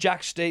remember when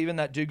Jack Stephen,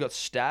 that dude got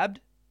stabbed?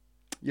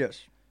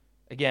 Yes.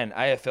 Again,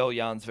 AFL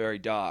yarn's very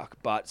dark.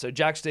 But so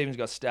Jack Stevens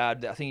got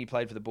stabbed. I think he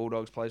played for the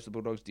Bulldogs, plays for the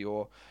Bulldogs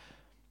Dior.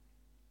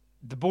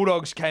 The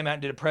Bulldogs came out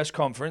and did a press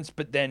conference,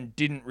 but then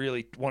didn't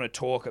really want to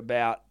talk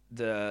about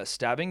the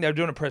stabbing. They were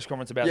doing a press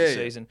conference about the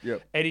season. Yeah.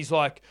 Eddie's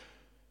like,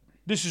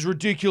 this is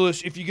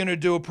ridiculous. If you're going to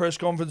do a press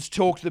conference,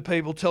 talk to the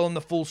people, tell them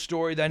the full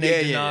story. They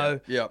need to know.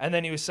 Yeah. And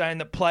then he was saying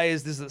that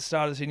players, this is at the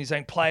start of the season, he's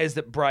saying players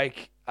that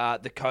break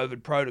the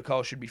COVID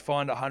protocol should be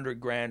fined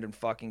 $100,000 and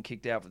fucking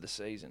kicked out for the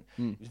season.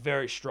 He was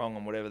very strong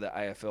on whatever the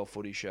AFL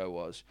footy show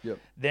was. Yep.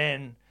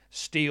 Then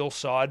Steele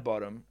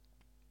Sidebottom,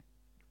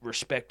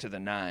 respect to the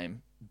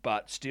name,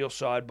 but Steele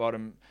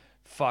Sidebottom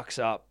fucks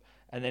up.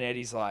 And then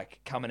Eddie's like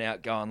coming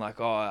out going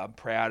like, oh, I'm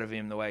proud of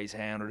him, the way he's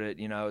handled it.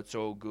 It's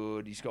all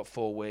good. He's got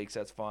 4 weeks.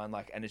 That's fine.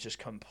 And it's just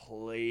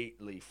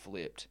completely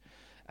flipped.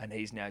 And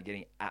he's now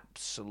getting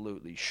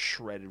absolutely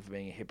shredded for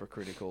being a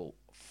hypocritical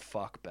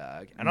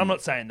fuckbag. And I'm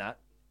not saying that,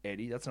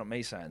 Eddie. That's not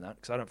me saying that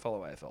because I don't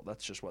follow AFL.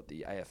 That's just what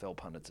the AFL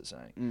pundits are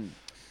saying.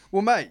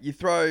 Well, mate, you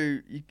throw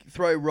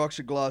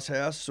rocks at glass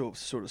house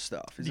sort of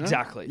stuff, isn't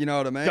Exactly. it? You know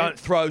what I mean? Don't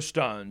throw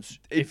stones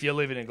if you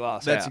live in a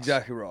glass house. That's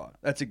exactly right.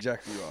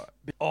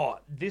 Oh,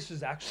 this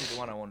is actually the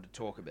one I wanted to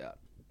talk about.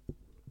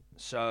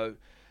 So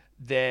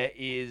there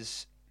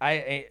is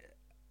I'm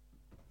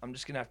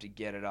just going to have to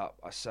get it up.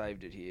 I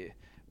saved it here.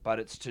 But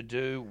it's to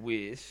do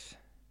with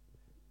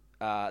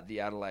the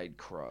Adelaide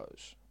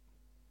Crows.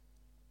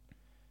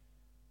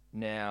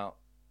 Now,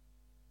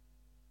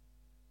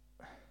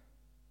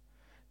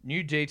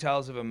 new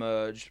details have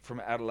emerged from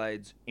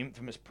Adelaide's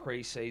infamous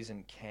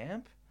pre-season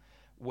camp,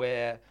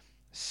 where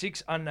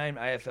 6 unnamed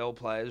AFL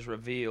players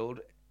revealed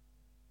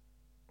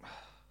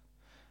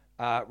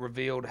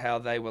how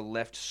they were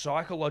left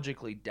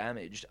psychologically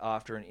damaged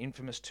after an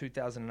infamous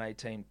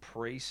 2018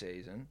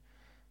 pre-season.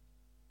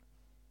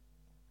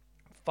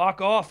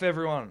 Fuck off,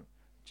 everyone.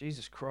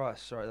 Jesus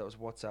Christ. Sorry, that was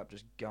WhatsApp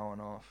just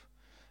going off.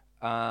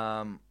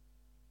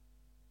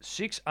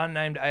 6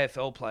 unnamed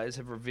AFL players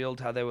have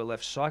revealed how they were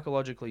left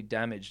psychologically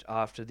damaged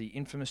after the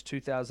infamous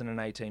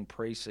 2018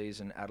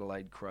 pre-season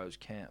Adelaide Crows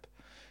camp.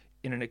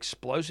 In an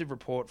explosive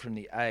report from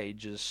The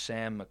Age's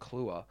Sam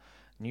McClure,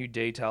 new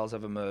details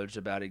have emerged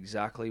about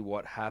exactly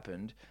what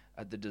happened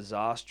at the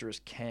disastrous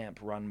camp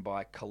run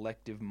by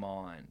Collective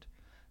Mind.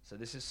 So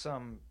this is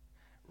some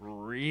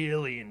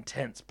really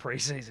intense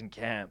preseason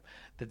camp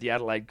that the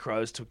Adelaide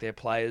Crows took their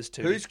players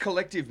to. Whose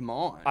collective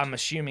mind? I'm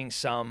assuming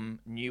some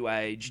new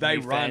age,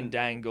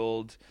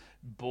 fandangled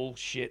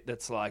bullshit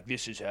that's like,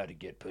 this is how to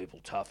get people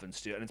tough and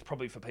still. And it's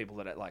probably for people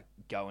that like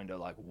go into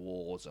like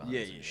war zones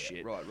and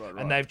shit. Right.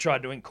 And they've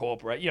tried to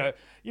incorporate, you know,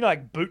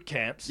 like boot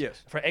camps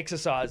for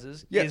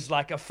exercises is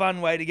like a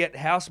fun way to get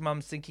house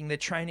mums thinking they're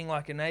training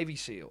like a Navy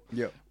SEAL.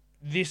 Yeah.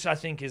 This, I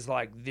think, is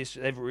like this.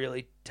 They've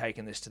really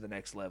taken this to the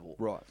next level.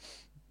 Right.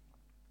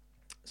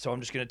 So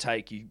I'm just going to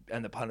take you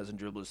and the punters and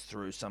dribblers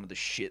through some of the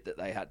shit that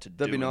they had to do.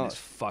 That'd be in nice. This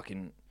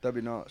fucking.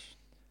 That'd be nice.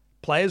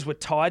 Players were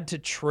tied to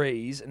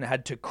trees and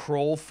had to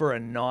crawl for a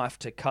knife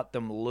to cut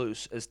them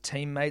loose as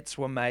teammates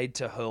were made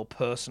to hurl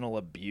personal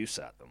abuse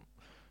at them.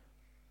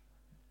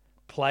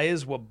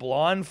 Players were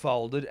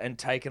blindfolded and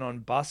taken on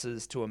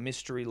buses to a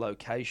mystery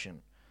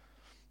location.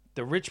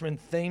 The Richmond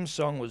theme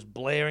song was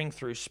blaring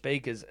through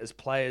speakers as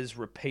players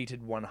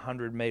repeated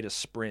 100-metre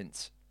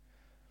sprints.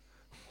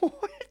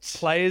 What?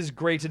 Players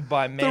greeted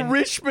by men... The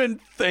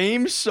Richmond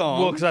theme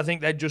song? Well, because I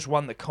think they'd just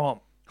won the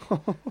comp.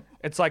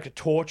 It's like a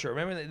torture.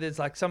 Remember, there's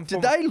like some...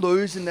 Did they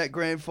lose in that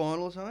grand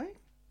final or something?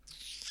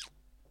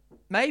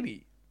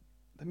 Maybe.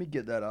 Let me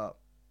get that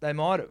up. They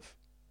might have.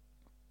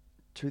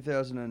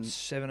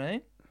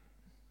 2017.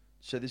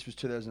 So this was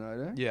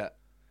 2018? Yeah.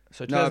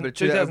 So No, but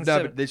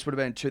 2007 but this would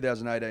have been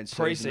 2018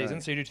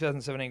 pre-season. So you do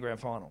 2017 grand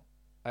final,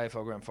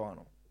 AFL grand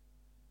final.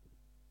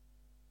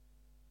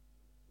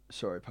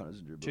 Sorry, punters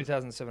and dribblers.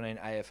 2017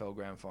 AFL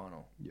grand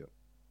final. Yep.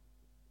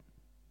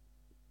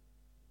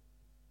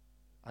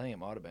 I think it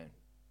might have been.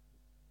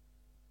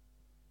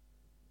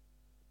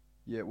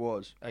 Yeah, it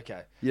was.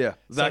 Okay. Yeah.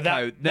 So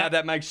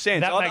that makes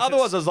sense. that makes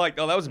Otherwise, it- I was like,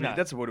 oh, that was No.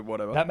 that's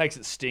whatever. That makes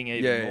it sting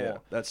even more. Yeah,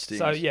 that stings.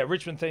 So, yeah,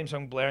 Richmond theme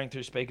song blaring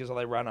through speakers while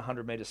they run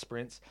 100-metre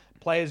sprints.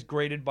 Players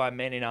greeted by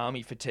men in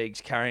army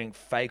fatigues carrying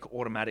fake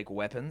automatic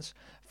weapons.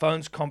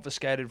 Phones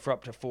confiscated for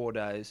up to 4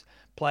 days.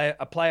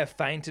 A player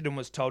fainted and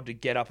was told to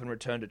get up and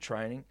return to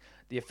training.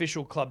 The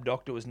official club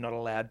doctor was not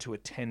allowed to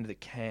attend the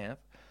camp.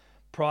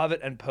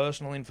 Private and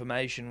personal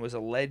information was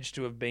alleged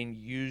to have been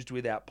used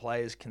without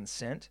players'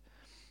 consent.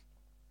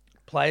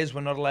 Players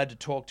were not allowed to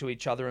talk to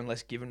each other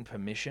unless given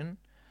permission.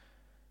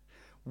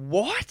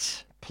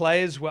 What?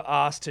 Players were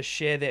asked to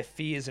share their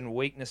fears and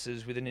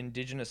weaknesses with an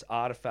Indigenous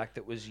artefact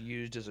that was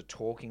used as a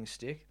talking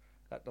stick.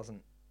 That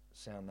doesn't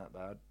sound that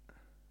bad.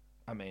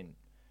 I mean,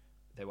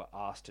 they were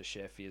asked to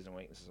share fears and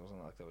weaknesses. It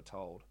wasn't like they were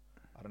told.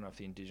 I don't know if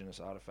the Indigenous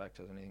artefact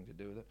has anything to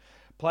do with it.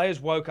 Players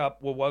were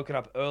woken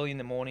up early in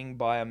the morning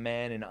by a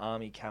man in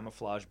army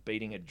camouflage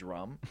beating a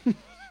drum.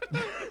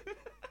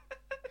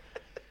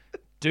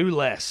 Do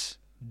less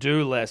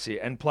here.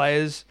 And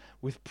players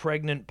with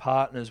pregnant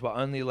partners were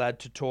only allowed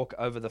to talk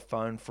over the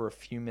phone for a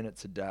few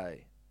minutes a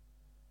day.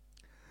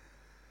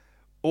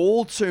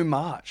 All too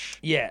much.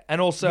 Yeah,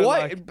 and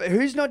also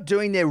who's not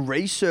doing their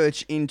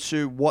research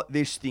into what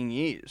this thing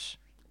is?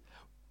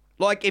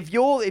 Like, if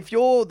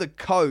you're the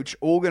coach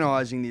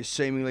organising this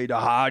seemingly to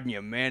harden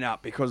your men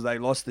up because they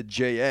lost the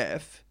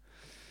GF,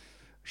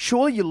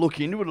 surely you look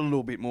into it a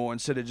little bit more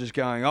instead of just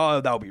going,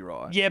 oh, they'll be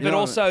right. Yeah, You but know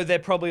what also they're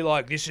probably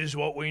like, this is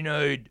what we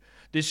need.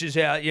 This is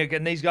how,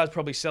 and these guys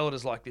probably sell it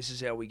as like, this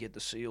is how we get the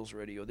SEALs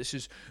ready, or this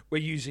is,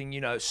 we're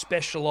using,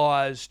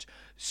 specialised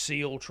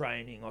SEAL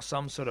training or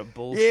some sort of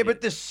bullshit. Yeah, but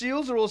the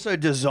SEALs are also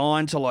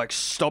designed to like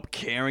stop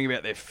caring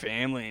about their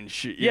family and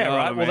shit. You know what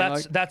I mean?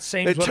 Well, that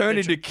seems they turn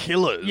into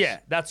killers. Yeah,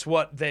 that's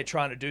what they're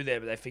trying to do there,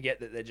 but they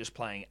forget that they're just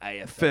playing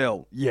AFL.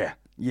 Phil, yeah.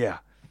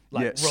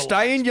 Relax.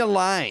 Stay in your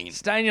lane.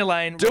 Stay in your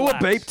lane. Do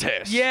relax. a beep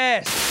test.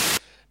 Yes.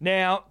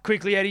 Now,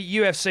 quickly, Eddie,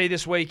 UFC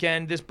this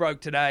weekend. This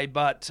broke today,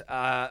 but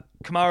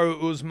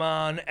Kamaru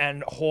Usman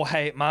and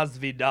Jorge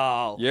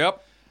Masvidal.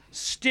 Yep.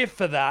 Stiff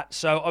for that.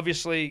 So,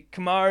 obviously,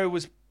 Kamaru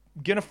was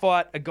going to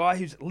fight a guy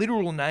whose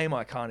literal name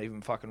I can't even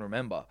fucking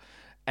remember.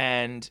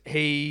 And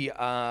he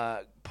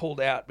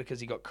pulled out because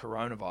he got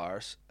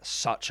coronavirus.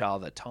 Such are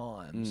the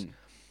times.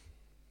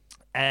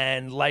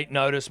 And late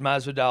notice,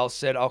 Masvidal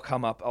said,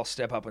 I'll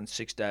step up in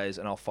 6 days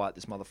and I'll fight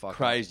this motherfucker.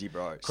 Crazy,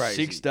 bro.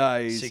 Crazy. 6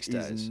 days. 6 is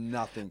days.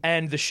 nothing.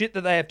 And the shit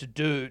that they have to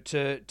do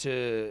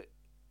to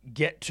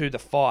get to the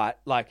fight,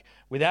 like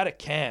without a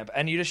camp,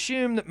 and you'd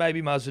assume that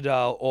maybe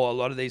Masvidal or a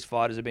lot of these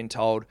fighters have been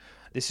told,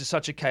 this is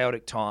such a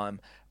chaotic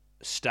time,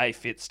 stay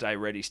fit, stay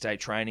ready, stay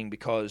training,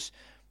 because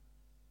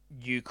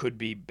you could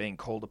be being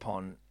called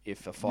upon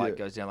if a fight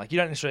goes down. Like, you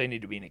don't necessarily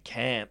need to be in a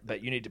camp,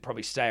 but you need to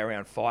probably stay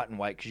around fighting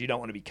weight because you don't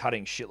want to be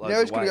cutting shitloads Now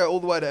of he's going weight. to go all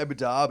the way to Abu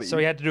Dhabi. So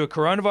he had to do a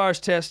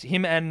coronavirus test.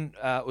 Him and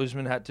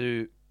Usman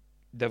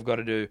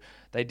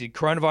they did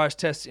coronavirus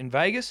tests in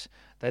Vegas.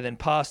 They then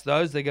pass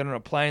those. They get on a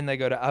plane. They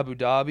go to Abu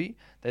Dhabi.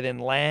 They then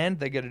land.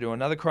 They get to do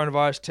another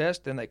coronavirus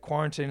test. Then they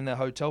quarantine in their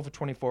hotel for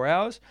 24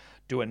 hours,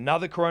 do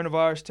another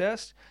coronavirus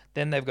test.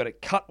 Then they've got to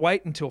cut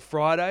weight until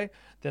Friday.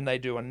 Then they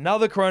do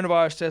another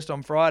coronavirus test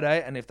on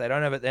Friday. And if they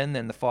don't have it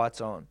then the fight's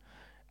on.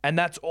 And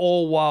that's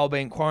all while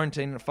being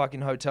quarantined in a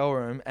fucking hotel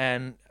room.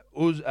 And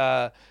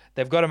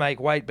they've got to make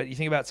weight. But you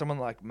think about someone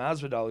like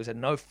Masvidal who's had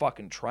no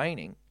fucking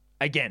training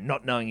Again,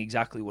 not knowing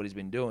exactly what he's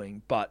been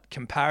doing, but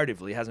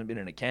comparatively hasn't been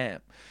in a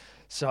camp.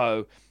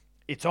 So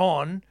it's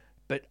on,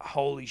 but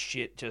holy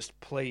shit, just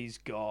please,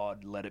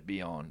 God, let it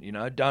be on. You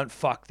know, don't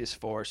fuck this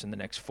for us in the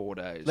next 4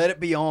 days. Let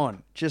it be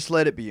on. Just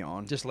let it be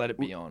on. Just let it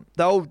be on.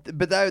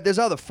 There's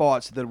other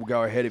fights that will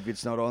go ahead if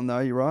it's not on, though.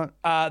 You're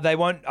right. They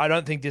won't. I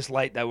don't think this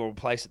late they will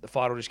replace it. The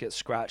fight will just get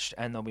scratched,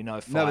 and there'll be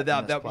no fight. No, in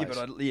but this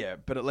place.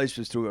 but at least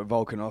we've still got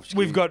Volkanovski.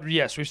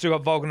 We've still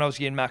got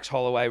Volkanovski and Max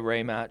Holloway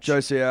rematch.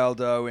 Jose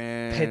Aldo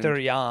and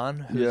Petr Yan,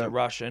 who's a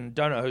Russian.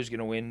 Don't know who's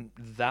going to win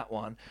that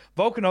one.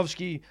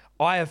 Volkanovski,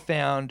 I have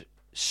found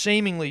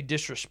seemingly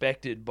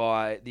disrespected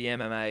by the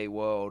MMA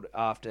world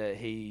after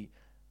he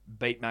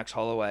beat Max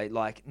Holloway.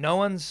 Like, no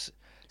one's...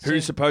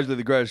 Who's supposedly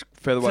the greatest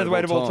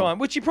featherweight of all time.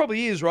 Which he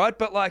probably is, right?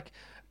 But, like,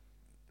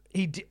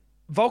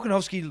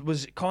 Volkanovski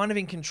was kind of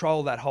in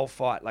control that whole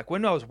fight. Like,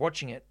 when I was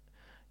watching it,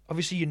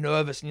 obviously you're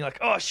nervous and you're like,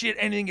 oh, shit,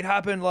 anything could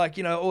happen. Like,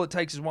 you know, all it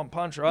takes is one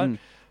punch, right?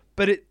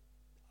 But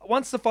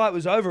once the fight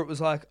was over, it was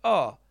like,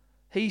 oh...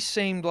 He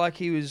seemed like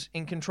he was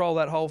in control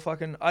that whole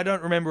fucking... I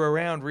don't remember a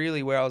round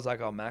really where I was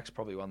like, oh, Max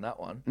probably won that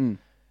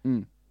one.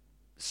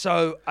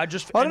 So I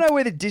don't know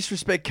where the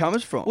disrespect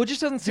comes from. Well, it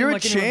just doesn't seem You're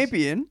like a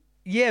champion.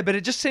 Yeah, but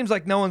it just seems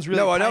like no one's really...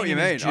 No, I know what you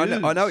paying mean. his I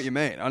dues. know what you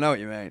mean. I know what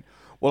you mean.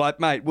 Well,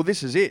 mate,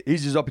 this is it.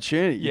 Here's his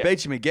opportunity. You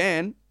beat him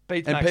again,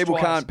 Beats and Max people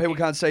twice.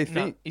 can't say No,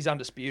 thing. he's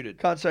undisputed.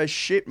 Can't say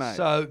shit, mate.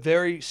 So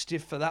very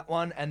stiff for that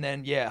one. And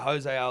then,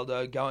 Jose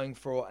Aldo going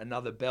for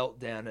another belt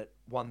down at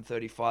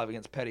 135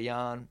 against Petr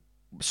Yan.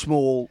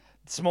 Small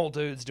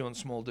dudes doing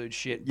small dude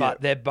shit, but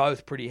they're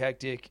both pretty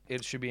hectic.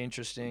 It should be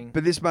interesting.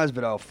 But this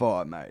Masvidal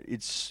fight, mate,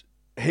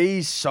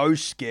 he's so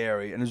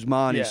scary, and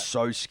Usman is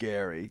so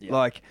scary. Yeah.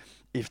 Like,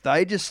 if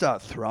they just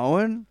start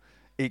throwing,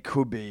 it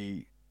could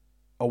be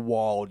a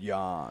wild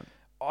yarn.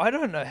 I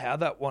don't know how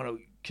that one,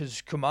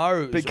 because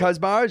Kamaru... Because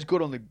Kamaru's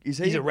good on the...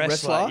 He's a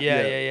wrestler.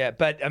 Yeah.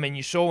 But, I mean,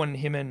 you saw when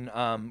him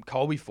and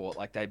Colby fought,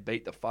 like, they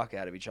beat the fuck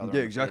out of each other.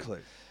 Yeah, exactly.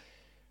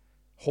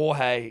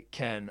 Jorge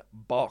can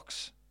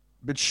box.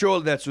 But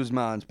surely that's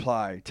Usman's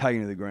play,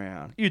 taking to the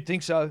ground. You'd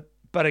think so.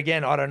 But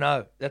again, I don't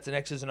know. That's an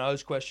X's and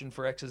O's question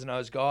for X's and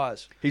O's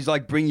guys. He's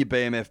like, bring your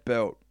BMF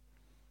belt.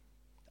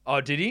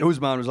 Oh, did he?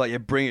 Usman was like, yeah,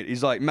 bring it.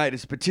 He's like, mate,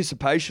 it's a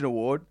participation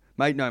award.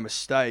 Make no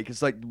mistake.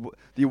 It's like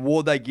the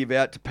award they give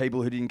out to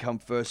people who didn't come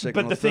first, second,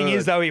 but or the thing third.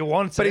 is, though, he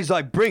wants it. But he's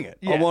like, bring it.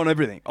 Yeah. I want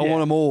everything. I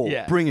want them all.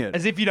 Yeah. Bring it.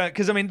 As if you don't...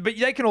 Because, I mean, but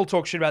they can all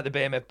talk shit about the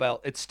BMF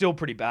belt. It's still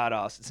pretty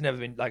badass. It's never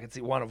been... Like, it's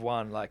one of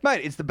one. Like,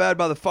 mate, it's the bad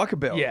motherfucker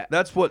belt. Yeah.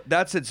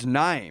 That's its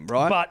name,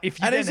 right? But if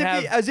you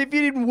as if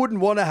you wouldn't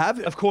want to have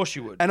it. Of course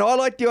you would. And I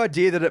like the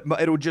idea that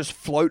it'll just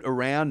float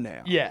around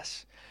now.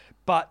 Yes.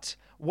 But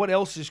what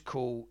else is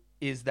cool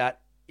is that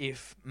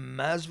if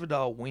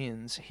Masvidal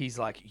wins, he's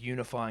like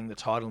unifying the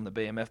title and the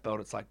BMF belt.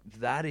 It's like,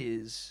 that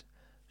is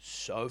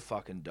so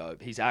fucking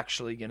dope. He's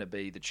actually going to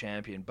be the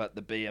champion, but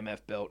the BMF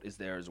belt is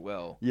there as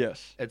well.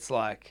 Yes. It's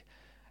like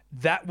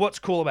that. What's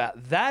cool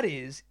about that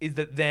is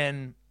that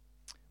then,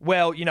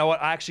 well, you know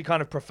what? I actually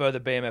kind of prefer the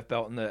BMF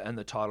belt and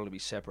the title to be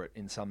separate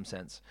in some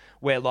sense.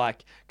 Where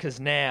like, because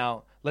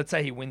now, let's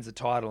say he wins the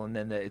title and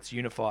then it's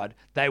unified,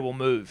 they will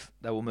move.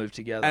 They will move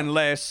together.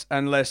 Unless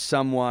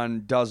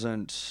someone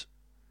doesn't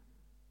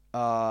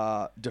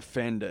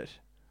defend it,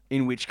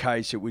 in which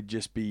case it would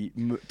just be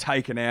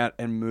taken out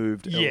and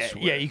moved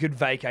elsewhere. Yeah, you could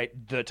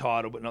vacate the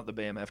title, but not the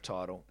BMF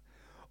title.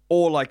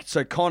 Or like,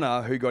 so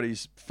Conor, who got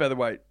his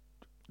featherweight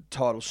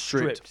title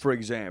stripped, for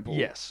example.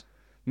 Yes.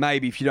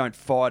 Maybe if you don't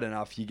fight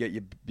enough, you get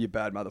your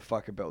bad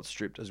motherfucker belt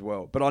stripped as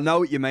well. But I know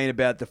what you mean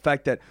about the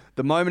fact that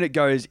the moment it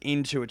goes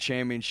into a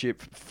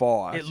championship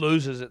fight, it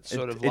loses its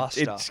sort of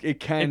luster.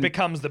 It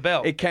becomes the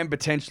belt. It can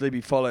potentially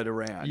be followed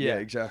around. Yeah. Yeah,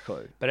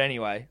 exactly. But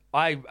anyway,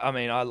 I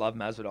mean, I love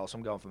Masvidal, so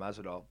I'm going for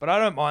Masvidal. But I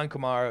don't mind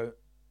Kamaru.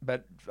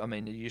 But I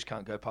mean, you just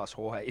can't go past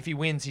Jorge. If he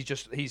wins,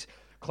 he's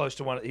close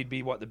to one. He'd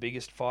be the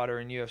biggest fighter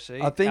in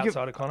UFC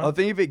outside of Conor. I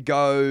think if it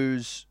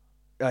goes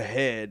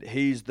ahead,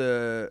 he's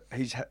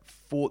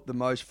fought the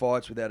most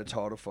fights without a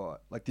title fight.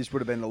 Like, this would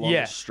have been the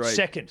longest streak.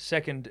 Second.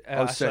 Second.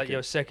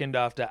 You're second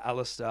after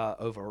Alistair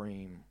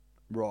Overeem.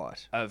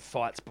 Right. Of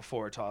fights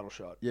before a title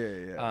shot.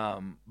 Yeah.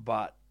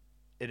 But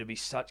it'd be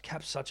such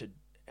a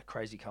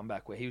crazy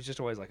comeback where he was just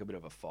always like a bit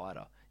of a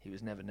fighter. He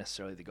was never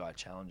necessarily the guy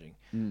challenging,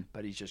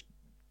 but he's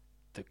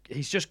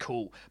just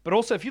cool. But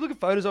also, if you look at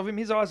photos of him,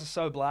 his eyes are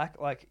so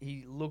black. Like,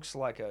 he looks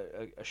like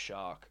a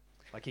shark.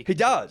 Like he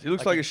does. He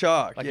looks like a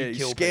shark. Like yeah,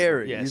 he's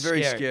scary. Yeah, he's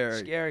very scary.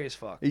 Scary as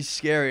fuck. He's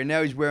scary. And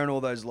now he's wearing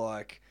all those,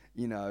 like,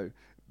 you know,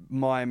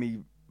 Miami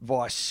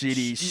Vice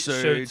City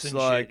suits, and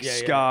like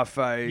shit.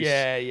 Scarface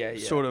Yeah.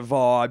 sort of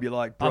vibe. You're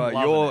like, bro,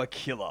 you're a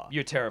killer.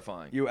 You're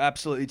terrifying. You're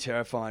absolutely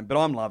terrifying, but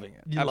I'm loving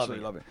it. You're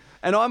absolutely loving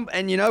it.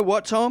 And you know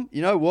what, Tom?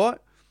 You know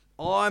what?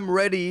 I'm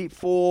ready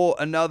for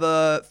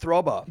another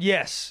throbber.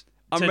 Yes.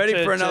 I'm ready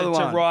for another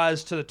one. To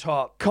rise to the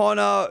top.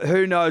 Conor,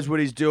 who knows what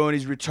he's doing?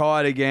 He's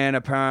retired again,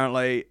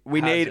 apparently.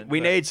 We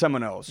need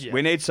someone else. Yeah.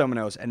 We need someone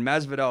else. And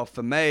Masvidal,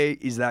 for me,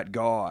 is that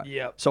guy.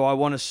 Yep. So I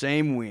want to see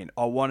him win.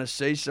 I want to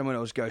see someone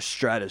else go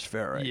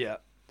stratospheric. Yeah.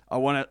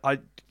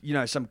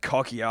 some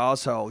cocky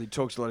arsehole who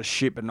talks a lot of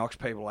shit but knocks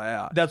people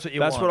out. That's what you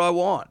That's want. what I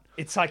want.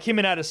 It's like him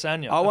and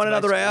Adesanya. I want That's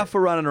another basically hour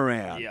for running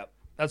around. it. Yep.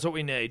 That's what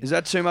we need. Is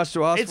that too much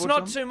to ask It's for?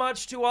 not too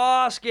much to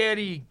ask,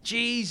 Eddie.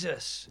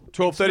 Jesus.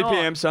 12:30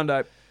 p.m.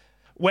 Sunday.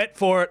 Wet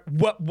for it.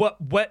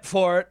 Wet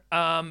for it.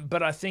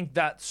 But I think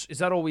is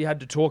that all we had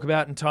to talk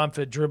about in time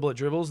for Dribbler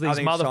Dribbles? These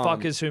think it's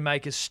motherfuckers who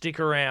make us stick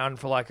around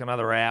for like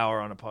another hour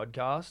on a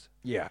podcast.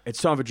 Yeah,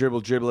 it's time for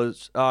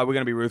Dribblers. We're going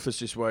to be ruthless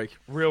this week.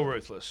 Real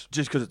ruthless.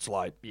 Just because it's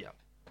late. Yeah.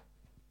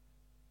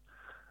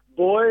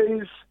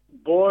 Boys.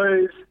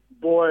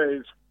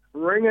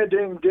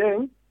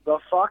 Ring-a-ding-ding. The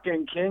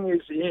fucking king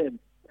is in.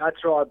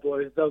 That's right,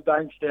 boys. The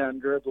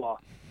Bankstown dribbler.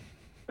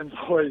 And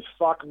boys,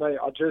 fuck me.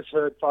 I just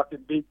heard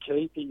fucking Big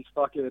Keith. He's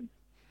fucking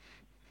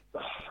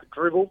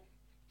dribble.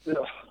 Ugh.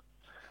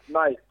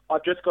 Mate, I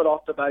just got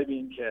off the baby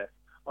in care.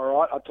 All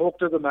right? I talked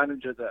to the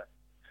manager there.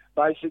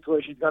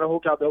 Basically, she's going to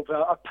hook up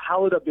a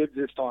pallet of bibs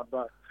this time,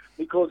 bro.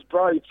 Because,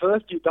 bro,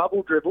 first you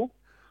double dribble,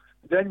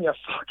 then you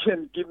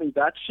fucking give me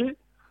that shit.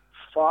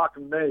 Fuck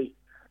me.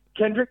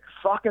 Kendrick,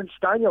 fucking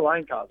stay in your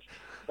lane, cuz.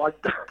 Like,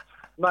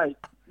 mate,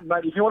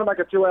 if you want to make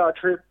a 2-hour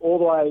trip all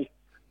the way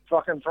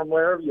fucking from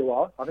wherever you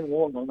are, I think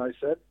Wollongong, they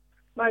said,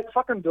 mate,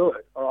 fucking do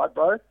it, all right,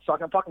 bro? So I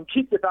can fucking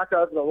kick you back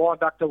over the line,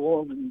 back to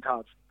Wollongong,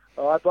 cuz.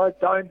 All right, bro?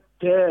 Don't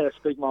dare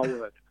speak my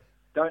word.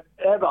 Don't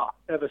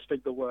ever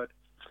speak the word.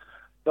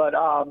 But,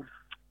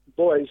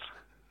 boys,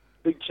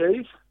 Big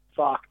Cheese,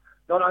 fuck.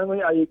 Not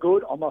only are you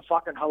good on my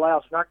fucking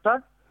halal snack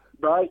pack,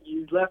 bro,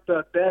 you left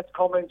the best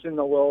comments in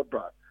the world,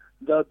 bro.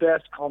 The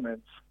best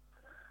comments.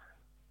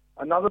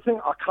 Another thing,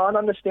 I can't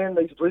understand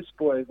these Bliss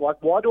boys. Like,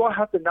 why do I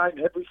have to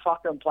name every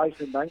fucking place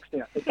in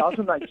Bankstown? It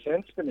doesn't make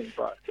sense to me,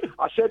 bro.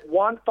 I said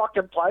one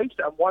fucking place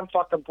and one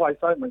fucking place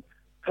only.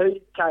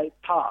 PK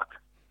Park.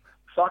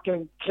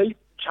 Fucking Keith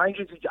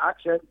changes his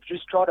accent,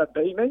 just try to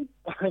beat me.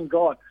 I mean,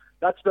 God,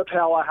 that's the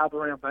power I have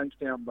around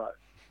Bankstown, bro.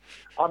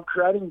 I'm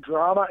creating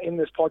drama in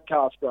this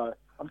podcast, bro.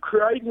 I'm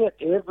creating it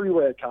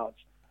everywhere, cuz.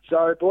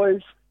 So,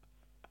 boys,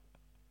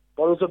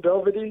 bottles of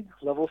Belvedere,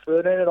 level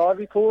 13 at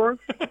Ivy Pool.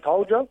 I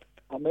told you.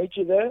 I'll meet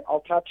you there. I'll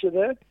catch you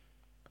there.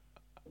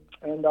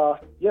 And,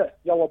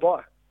 yellow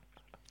bye.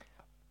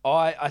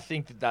 I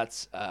think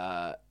that's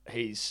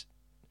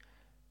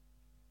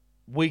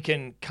we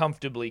can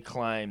comfortably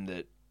claim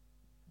that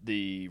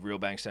the real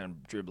Bankstown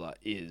dribbler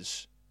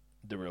is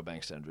the real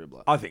Bankstown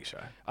dribbler. I think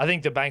so. I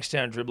think the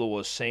Bankstown dribbler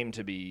wars seem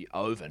to be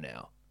over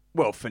now.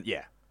 Well,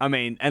 yeah. I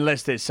mean,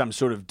 unless there's some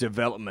sort of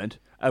development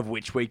of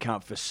which we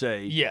can't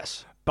foresee.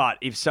 Yes. But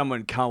if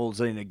someone comes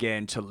in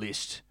again to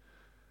list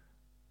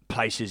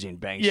places in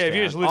Bankstown, yeah, if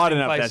you're just I don't listing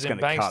know if places that's in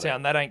going to cut Bankstown,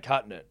 it. that ain't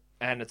cutting it.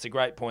 And it's a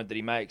great point that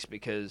he makes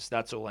because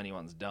that's all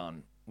anyone's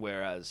done.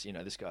 Whereas,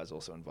 this guy's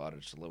also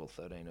invited to level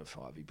 13 of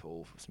Ivy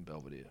Pool for some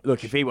Belvedere.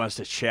 Look, if he wants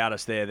to shout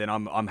us there, then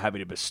I'm happy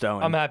to bestow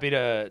him. I'm happy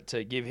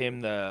to give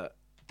him the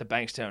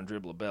Bankstown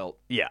dribbler belt.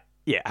 Yeah,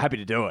 happy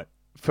to do it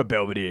for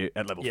Belvedere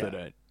at level Yeah.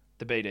 13.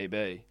 The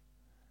BDB.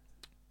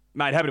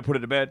 Mate, happy to put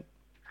it to bed.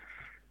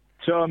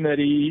 Tom,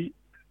 Eddie,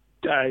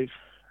 Dave,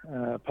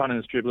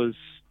 punters, dribblers,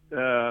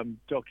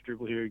 Dr.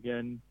 Dribble here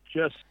again.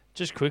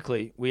 Just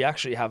quickly, we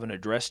actually haven't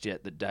addressed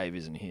yet that Dave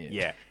isn't here.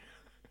 Yeah.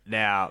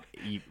 Now,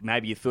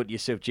 maybe you thought to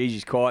yourself, geez,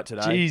 he's quiet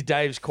today. Jeez,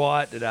 Dave's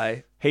quiet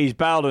today. He's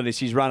bailed on us.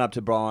 He's run up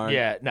to Brian.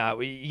 Yeah, no,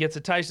 he gets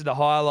a taste of the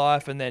high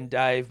life, and then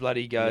Dave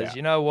bloody goes, Yeah.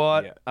 you know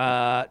what?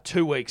 Yeah.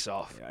 2 weeks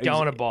off. Yeah,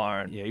 Going to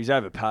Byron. Yeah, he's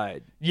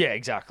overpaid. Yeah,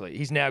 exactly.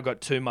 He's now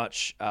got too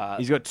much.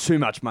 He's got too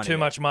much money. too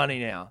much money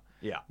now.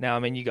 Yeah. Now, I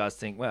mean, you guys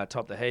think, well,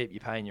 top the heap. You're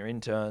paying your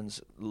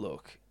interns.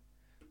 Look,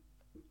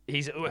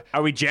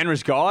 Are we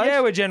generous guys?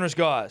 Yeah, we're generous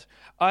guys.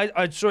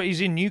 I saw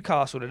he's in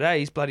Newcastle today.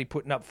 He's bloody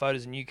putting up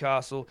photos in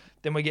Newcastle.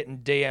 Then we're getting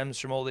DMs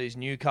from all these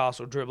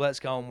Newcastle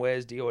driblets going,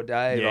 "Where's Dio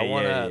Dave? I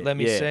want to let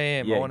me see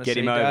him. I want to see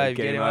him over. Dave.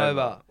 Get him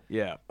over."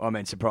 Yeah, I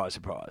mean, surprise,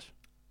 surprise.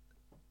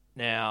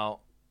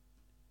 Now,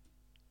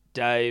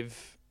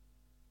 Dave,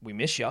 we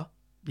miss you.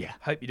 Yeah.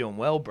 Hope you're doing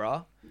well,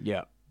 bruh.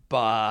 Yeah.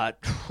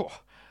 But,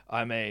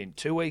 I mean,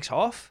 2 weeks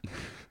off?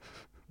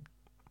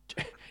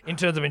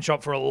 Interns have been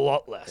shot for a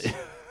lot less.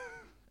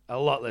 A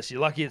lot less.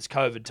 You're lucky it's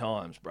COVID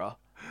times, bruh.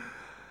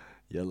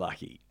 You're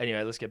lucky.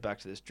 Anyway, let's get back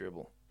to this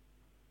dribble.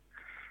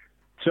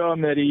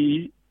 Tom,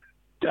 Eddie,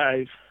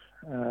 Dave,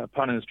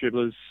 punters,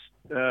 dribblers,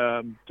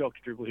 Dr.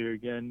 Dribble here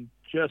again.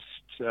 Just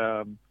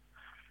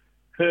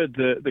heard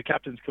the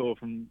captain's call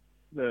from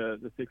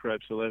the Thick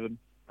Ropes 11.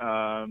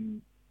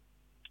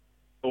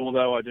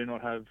 Although I do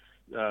not have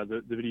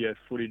the video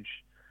footage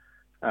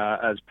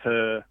as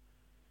per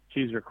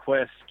his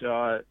request,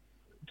 I'd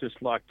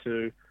just like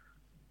to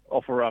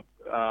offer up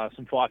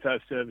some FIFO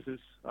services.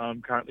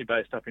 I'm currently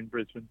based up in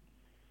Brisbane,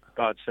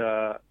 but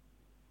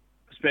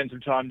spend some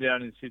time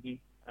down in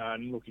Sydney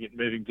and looking at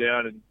moving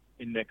down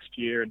in next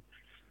year, and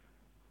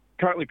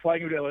currently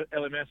playing with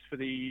LMS for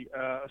the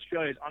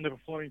Australia's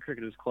Underperforming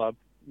Cricketers Club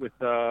with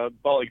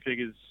bowling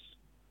figures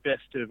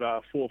best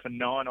of 4 for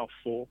 9 off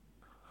 4.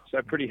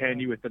 So pretty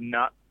handy with the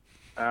nut.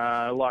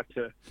 Like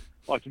to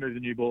move the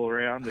new ball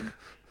around and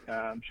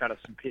shatter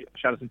some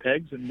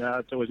pegs, and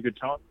it's always a good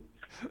time.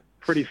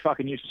 pretty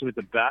fucking useless with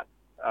the bat.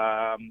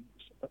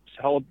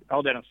 Hold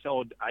down a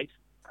solid 8.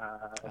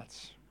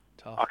 That's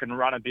tough. I can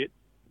run a bit,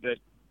 but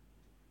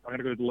I'm going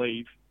to go with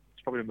leave.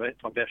 It's probably my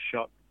best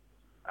shot.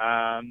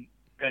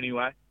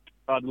 Anyway,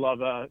 I'd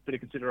love a bit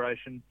of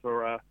consideration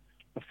for a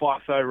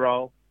FIFO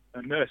role,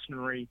 a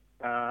mercenary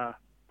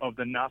of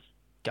the nut.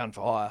 Gun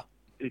for hire.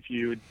 If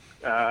you would,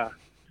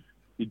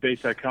 you'd be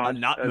so kind. A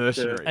nut as to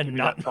mercenary. A give me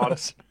nut that title.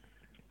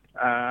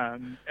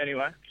 mercenary.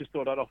 Anyway, just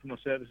thought I'd offer my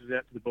services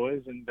out to the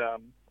boys, and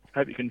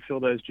hope you can fill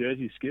those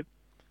jerseys, Skip.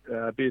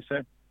 Be you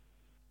soon.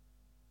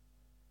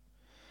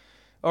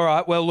 All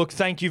right. Well, look,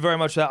 thank you very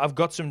much for that. I've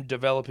got some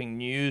developing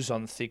news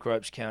on Thick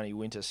Ropes County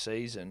winter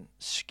season.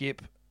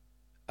 Skip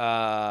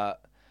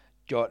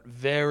got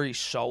very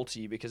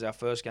salty because our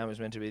first game was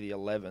meant to be the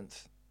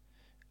 11th,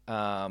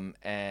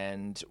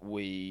 and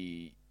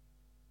we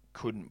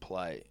couldn't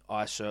play.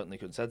 I certainly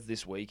couldn't. So that's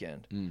this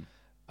weekend.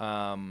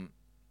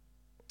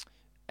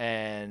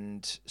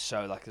 And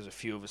so, like, there's a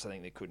few of us, I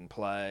think, that couldn't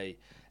play.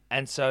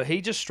 And so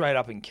he just straight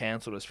up and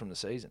cancelled us from the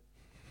season.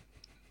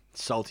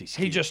 Salty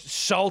skin. He just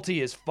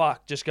salty as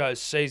fuck. Just goes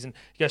season.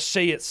 He goes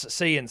see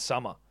you in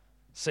summer.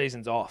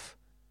 Season's off.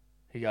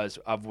 He goes,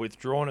 I've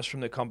withdrawn us from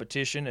the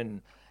competition,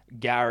 and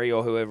Gary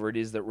or whoever it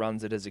is that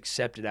runs it has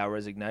accepted our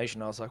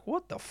resignation. I was like,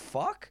 what the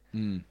fuck?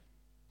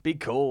 Big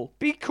call.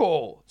 Big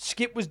call.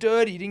 Skip was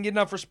dirty. He didn't get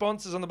enough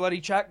responses on the bloody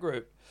chat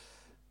group.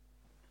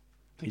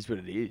 Is what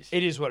it is.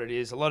 It is what it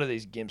is. A lot of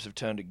these gimps have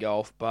turned to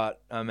golf, but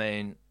I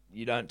mean,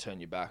 you don't turn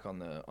your back on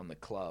the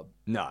club.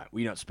 No,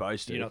 we're not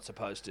supposed to. You're not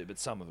supposed to, but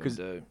some of them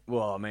do.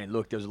 Well, I mean,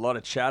 look, there was a lot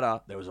of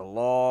chatter. There was a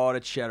lot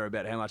of chatter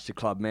about how much the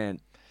club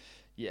meant.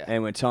 Yeah.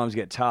 And when times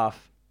get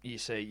tough, You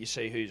see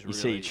who's really...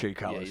 see your true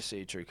colours. Yeah, you see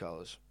your true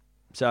colours.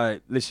 so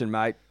listen,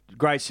 mate,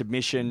 great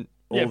submission.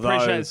 Yeah, although,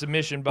 appreciate the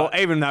submission, but...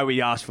 well, even though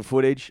we asked for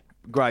footage,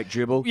 great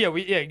dribble. but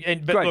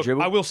Great look,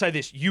 dribble. I will say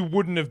this. You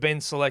wouldn't have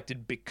been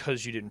selected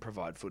because you didn't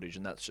provide footage,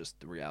 and that's just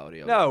the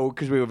reality of it. No,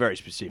 because we were very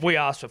specific. We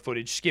asked for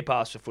footage. Skip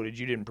asked for footage.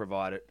 You didn't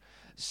provide it.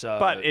 So,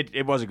 but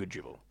it was a good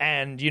dribble.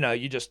 And,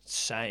 you're just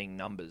saying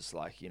numbers.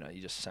 Like, you're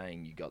just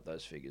saying you got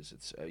those figures.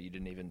 It's you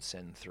didn't even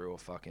send through a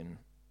fucking...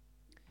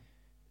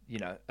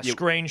 a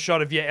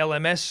screenshot of your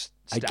LMS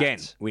stats. Again,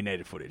 we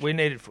needed footage. We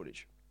needed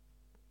footage.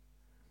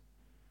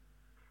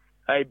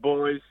 Hey,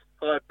 boys.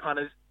 Hello,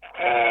 punters.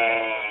 And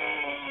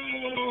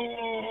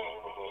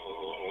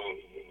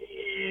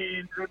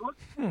dribblers.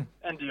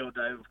 And Dior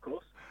Dave, of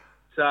course.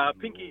 So,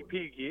 Pinky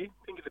Pig here.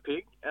 Pinky the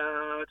Pig.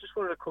 Just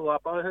wanted to call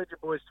up. I heard your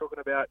boys talking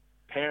about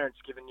parents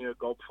giving you a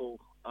gobful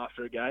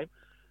after a game.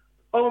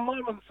 Oh,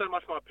 mine wasn't so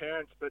much my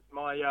parents, but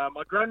my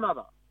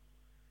grandmother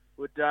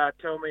would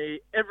tell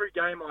me every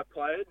game I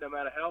played, no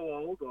matter how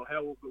old or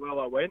how well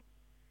I went,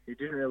 you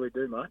didn't really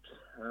do much.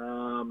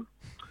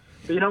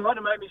 But you know what?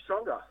 It made me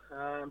stronger.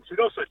 She'd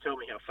also tell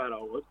me how fat I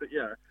was, but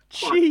yeah.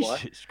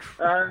 Jesus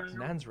Christ.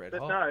 Nan's red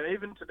But hot. no,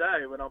 even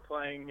today when I'm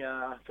playing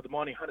for the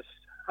Mighty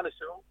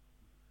Huntersville,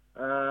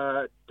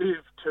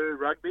 Div 2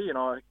 rugby, and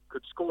I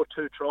could score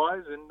 2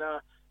 tries, and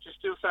she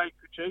still say,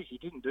 geez, you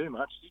didn't do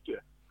much, did you?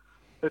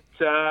 But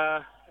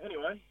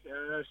anyway,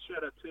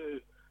 shout out to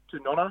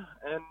Nonna,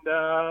 and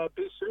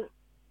be soon.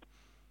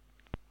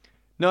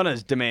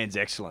 Nonna's demands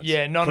excellence.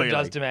 Yeah, Nonna clearly.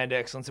 does demand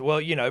excellence.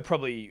 Well,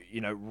 probably,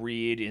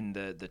 reared in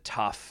the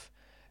tough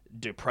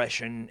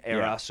Depression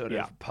era, sort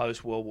of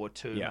post-World War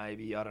II,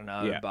 maybe. I don't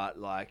know, but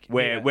like...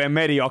 Where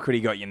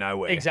mediocrity got you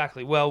nowhere.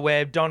 Exactly. Well,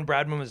 where Don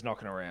Bradman was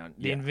knocking around.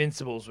 The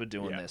Invincibles were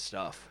doing their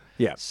stuff.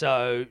 Yeah.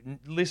 So,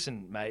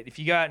 listen, mate, if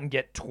you go out and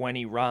get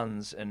 20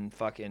 runs and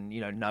fucking,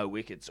 no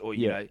wickets, or,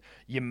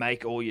 you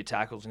make all your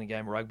tackles in a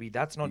game of rugby,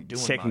 that's not doing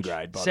Second much.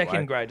 grade, by the way.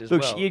 Second grade as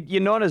Look, well.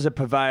 you're not as a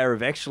purveyor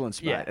of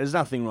excellence, mate. Yeah. There's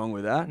nothing wrong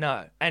with that.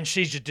 No. And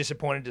she's just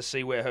disappointed to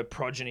see where her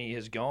progeny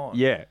has gone.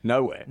 Yeah,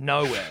 nowhere.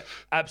 Nowhere.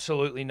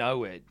 Absolutely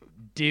nowhere.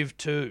 Div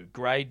 2,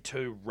 grade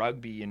 2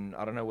 rugby, and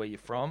I don't know where you're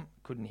from.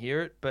 Couldn't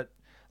hear it, but...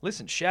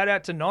 Listen, shout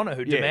out to Nonna,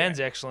 who demands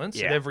excellence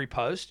at every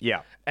post.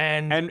 Yeah.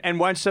 And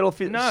won't settle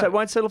for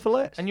won't settle for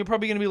less. you're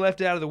probably going to be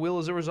left out of the will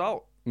as a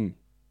result.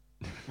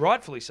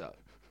 Rightfully so.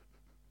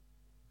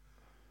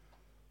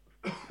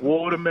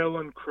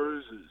 Watermelon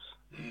Cruisers.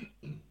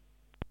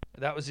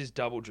 That was his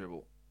double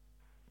dribble.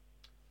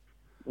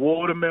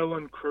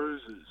 Watermelon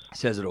Cruisers.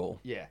 Says it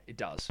all. Yeah, it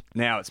does.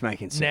 Now it's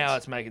making sense. Now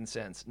it's making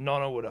sense.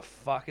 Nonna would have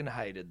fucking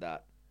hated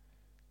that.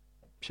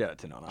 Shout out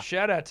to Nonna.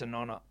 Shout out to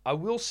Nonna. I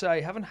will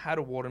say, haven't had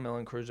a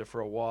watermelon cruiser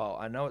for a while.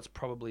 I know it's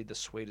probably the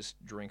sweetest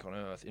drink on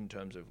earth in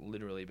terms of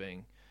literally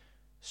being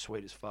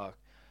sweet as fuck.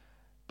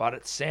 But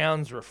it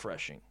sounds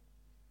refreshing.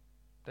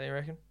 Don't you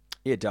reckon?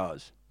 Yeah, it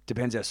does.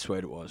 Depends how sweet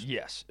it was.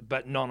 Yes,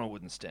 but Nonna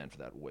wouldn't stand for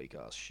that weak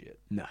ass shit.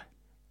 No.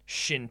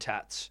 Shin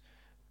tats,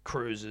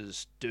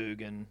 cruisers,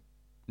 Dugan.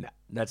 No,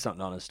 that's not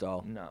Nonna's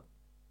style. No.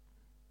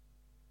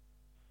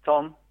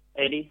 Tom,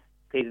 Eddie,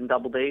 D's and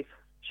Double D's,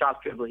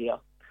 Sharp Dribbler here.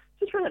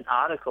 Just read an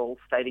article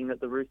stating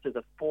that the Roosters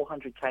are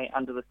 $400K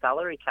under the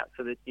salary cap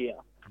for this year.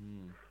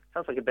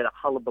 Sounds like a bit of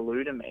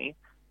hullabaloo to me.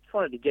 Just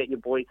wanted to get your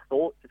boys'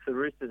 thoughts if the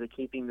Roosters are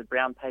keeping the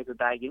brown paper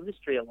bag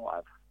industry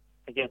alive.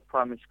 I guess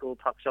primary school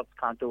tuck shops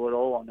can't do it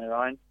all on their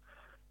own.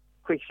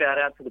 Quick shout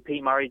out to the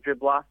Pete Murray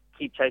dribbler.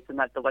 Keep chasing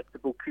that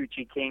delectable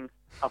Coochie King.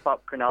 Up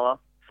Cronulla.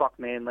 Fuck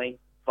Manly.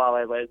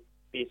 Vale Les.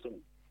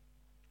 Pearson.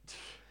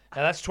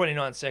 Now that's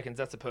 29 seconds.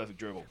 That's a perfect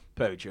dribble.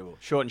 Perfect dribble.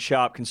 Short and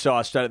sharp,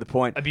 concise, straight to the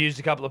point. Abused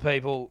a couple of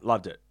people.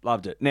 Loved it.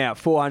 Now,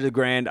 400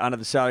 grand under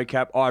the salary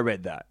cap. I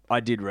read that.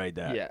 I did read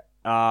that. Yeah.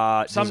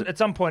 At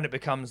some point it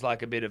becomes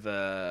like a bit of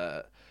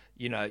a,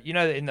 you know,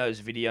 in those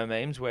video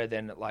memes where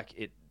then like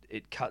it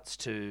cuts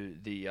to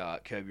the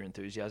Curb Your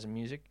Enthusiasm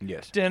music.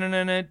 Yes. Yeah.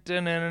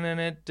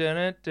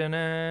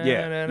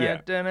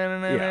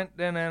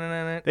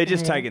 They're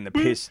just taking the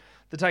piss.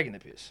 They're taking the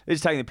piss. They're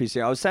just taking the piss.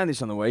 I was saying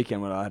this on the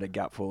weekend when I had a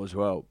gutful as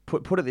well.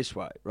 Put it this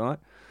way, right?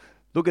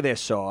 Look at their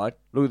side.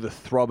 Look at the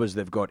throbbers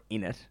they've got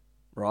in it,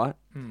 right?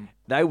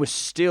 They were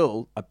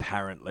still,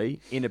 apparently,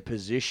 in a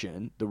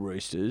position, the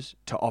Roosters,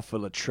 to offer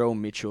Latrell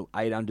Mitchell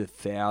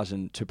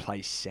 $800,000 to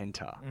play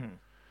centre.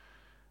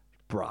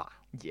 Bruh.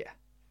 Yeah.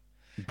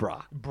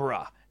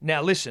 Bruh.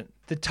 Now listen,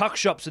 the tuck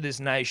shops of this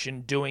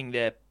nation doing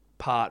their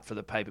part for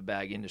the paper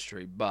bag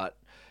industry, but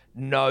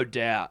no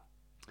doubt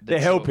They're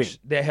helping.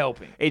 They're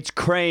helping. It's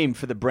cream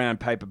for the brown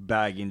paper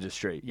bag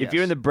industry. Yes. If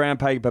you're in the brown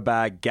paper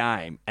bag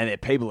game, and there are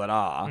people that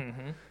are,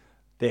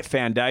 their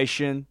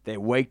foundation, their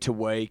week to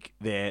week,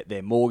 their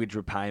mortgage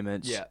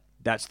repayments,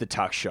 that's the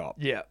tuck shop.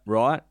 Yeah.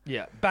 Right?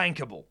 Yeah.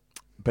 Bankable.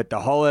 But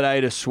the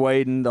holiday to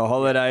Sweden, the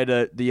holiday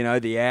to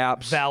the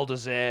Alps, Val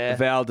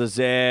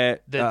d'Isère,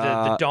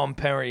 the Dom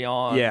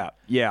Perignon,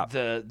 yeah,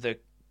 the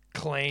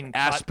clean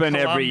Aspen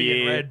cut every Colombian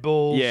year, Red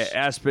Bulls,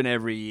 Aspen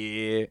every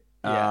year.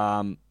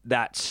 Yeah.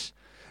 That's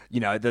the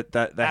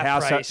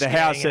Après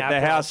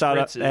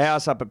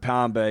house up at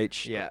Palm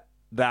Beach. Yeah,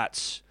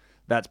 that's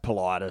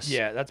Politis.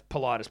 Yeah, that's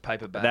Politis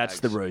paper bags. That's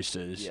the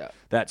Roosters. Yeah,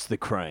 that's the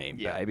cream,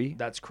 yeah, baby.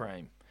 That's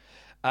cream.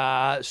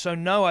 So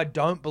no, I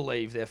don't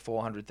believe they're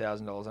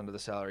 $400,000 under the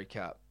salary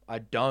cap. I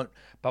don't.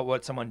 But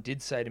what someone did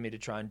say to me to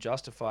try and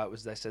justify it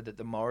was they said that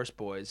the Morris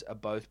boys are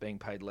both being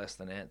paid less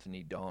than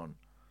Anthony Don.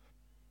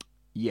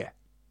 Yeah,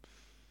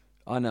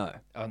 I know.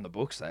 On the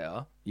books they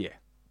are. Yeah,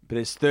 but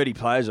there's 30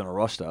 players on a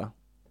roster.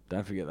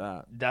 Don't forget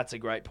that. That's a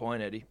great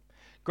point, Eddie.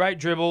 Great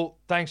dribble.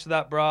 Thanks for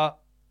that, brah.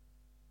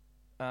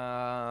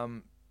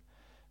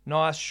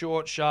 Nice,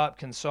 short, sharp,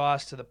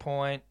 concise, to the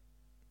point.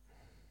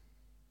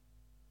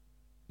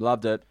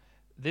 Loved it.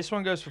 This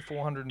one goes for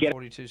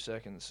 442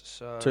 seconds.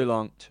 So Too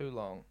long. Too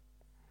long.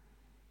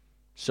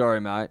 Sorry,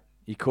 mate.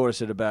 You caught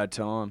us at a bad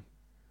time.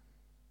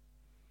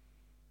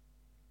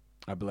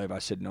 I believe I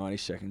said 90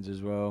 seconds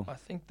as well. I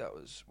think that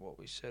was what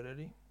we said,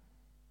 Eddie.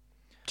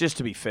 Just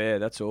to be fair,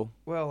 that's all.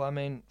 Well, I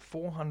mean,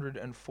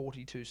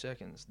 442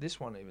 seconds. This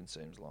one even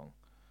seems long.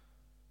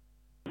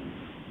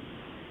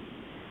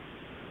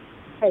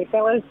 Hey,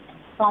 fellas.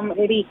 Tom,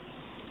 Eddie,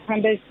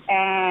 Hunters,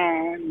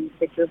 and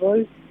the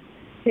Dribblers.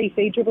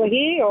 TC dribbler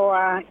here,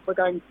 or if we're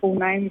going full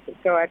names, let's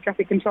go a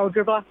traffic control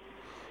dribbler.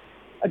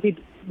 I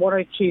did want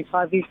to choose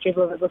high-vis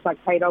dribbler, but it looks like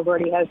K-Dog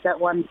already has that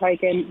one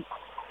taken,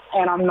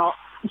 and I'm not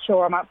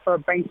sure I'm up for a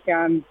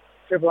Bankstown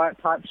dribbler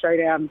type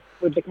showdown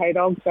with the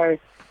K-Dog, so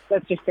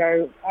let's just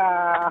go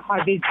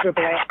high-vis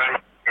dribbler.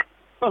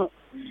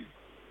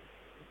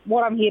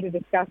 What I'm here to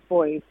discuss,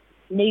 boys,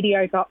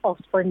 mediocre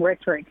offspring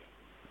rhetoric.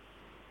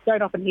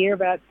 Don't often hear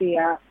about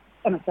the,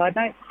 another side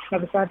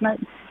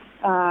note,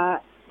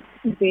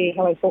 the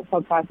Hello Sport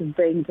podcast has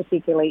been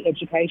particularly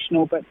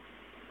educational, but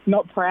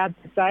not proud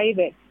to say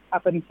that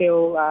up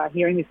until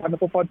hearing this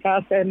wonderful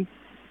podcast and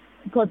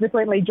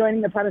consequently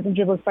joining the Punters and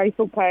Dribblers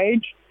Facebook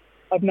page,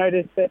 I've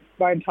noticed that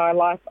my entire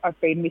life I've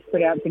been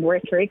mispronouncing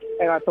rhetoric,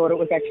 and I thought it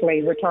was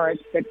actually rhetoric.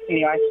 But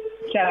anyway,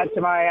 shout out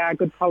to my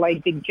good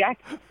colleague Big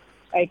Jack,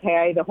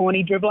 a.k.a. the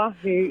Horny Dribbler,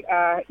 who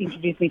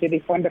introduced me to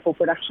this wonderful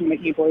production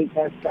that you boys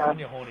have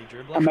Horny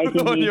Dribbler.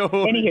 amazing here.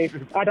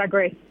 Anywho, I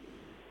digress.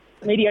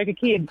 Mediocre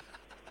kid.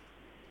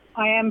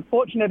 I am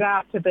fortunate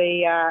enough to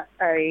be a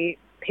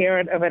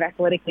parent of an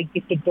athletically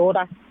gifted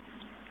daughter,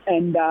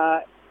 and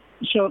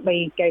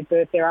shortly gave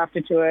birth thereafter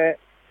to a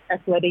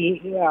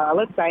athletically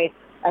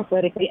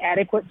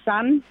adequate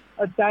son.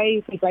 I'd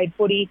say he played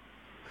footy,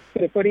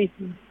 good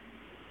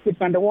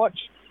fun to watch.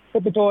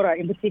 But the daughter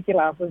in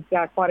particular was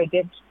quite a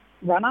adept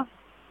runner.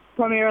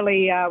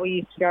 Primarily, we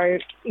used to go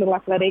little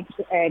athletics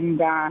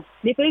and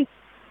nippers.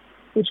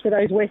 Which for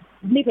those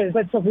nippers,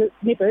 let's talk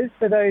nippers,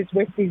 for those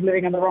Westies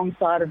living on the wrong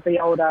side of the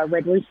old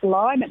Red Rooster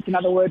line. It's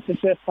another word for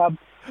surf club.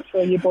 I'm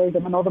sure you boys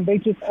on the northern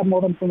beaches are more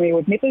than familiar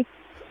with nippers.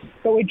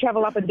 But we'd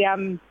travel up and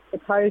down the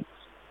coast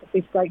of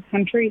this great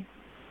country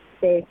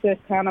for surf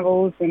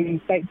carnivals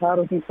and state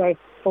titles and so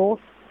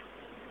forth.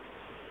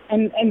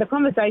 And the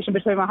conversation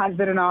between my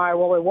husband and I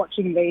while we're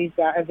watching these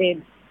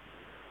events,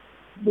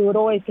 we would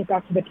always get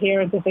back to the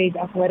parents of these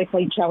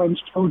athletically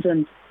challenged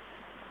children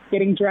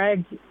getting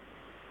dragged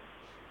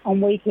on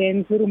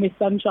weekends, Little Miss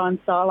Sunshine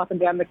style, up and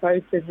down the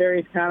coast of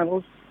various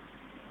carnivals,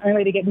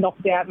 only to get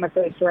knocked out in the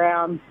first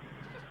round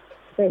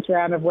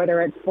of whether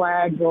it's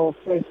flags or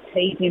first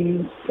heat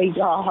in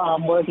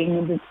I'm working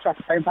in this truck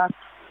home park.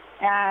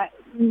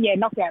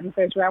 Knocked out in the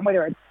first round,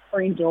 whether it's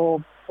fringe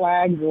or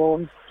flags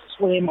or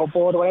swim or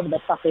board or whatever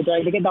the fuck they're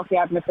doing. They get knocked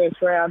out in the first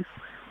round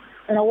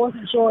and I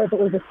wasn't sure if it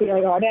was a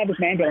feeling. Oh, that was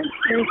an ambulance.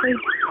 Seriously?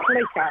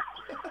 Police car.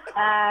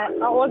 I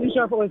wasn't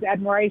sure if it was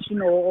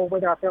admiration or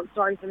whether I felt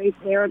sorry for these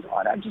parents.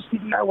 I just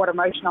didn't know what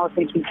emotion I was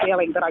thinking,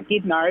 feeling, but I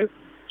did know,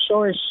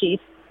 sure as shit,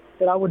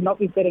 that I would not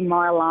be setting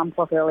my alarm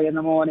clock early in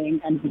the morning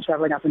and be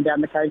travelling up and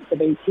down the coast for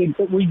these kids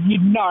that would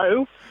need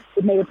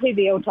a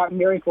PBL type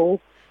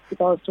miracle if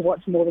I was to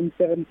watch more than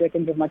 7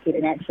 seconds of my kid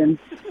in action.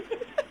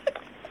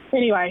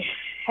 Anyway,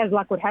 as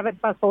luck would have it,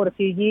 fast forward a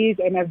few years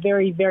and a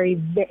very,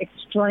 very,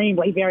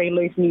 extremely, very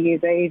loose New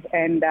Year's Eve,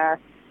 and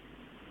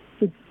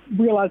the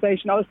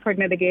realisation I was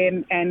pregnant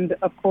again, and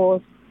of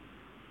course,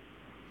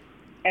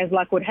 as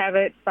luck would have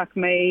it, fuck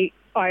me,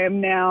 I am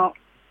now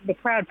the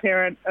proud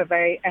parent of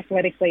a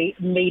athletically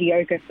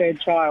mediocre third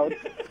child.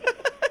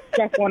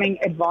 Just wanting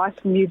advice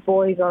from you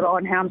boys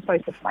on how I'm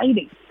supposed to play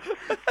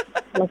this.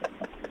 Like,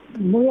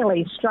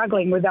 really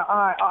struggling with that.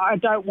 I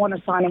don't want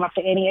to sign him up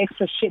for any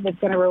extra shit that's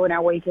going to ruin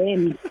our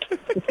weekend.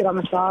 To sit on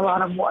the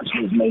sideline and watch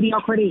his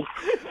mediocrity.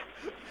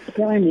 It's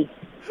killing me.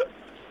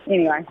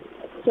 Anyway,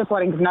 just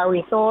wanting to know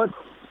your thoughts.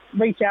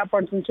 Reach out,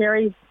 Bronson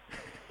Cherry.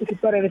 If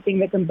you've got anything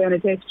that can burn a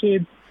test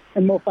tube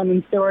and more fun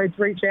than steroids,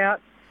 reach out.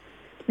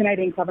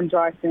 Canadian Club and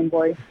Dry soon,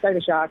 boys. Go to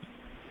Sharks.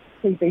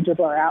 TC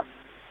dribbler out.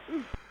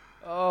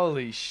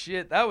 Holy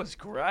shit, that was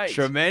great.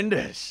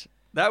 Tremendous.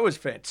 That was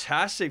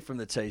fantastic from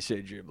the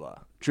TC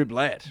dribbler.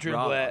 Dribblette.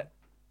 rather.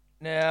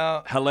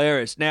 Now,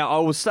 Hilarious. Now, I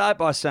will start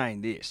by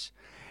saying this.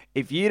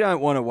 If you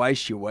don't want to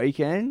waste your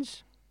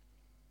weekends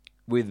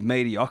with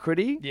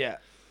mediocrity, yeah.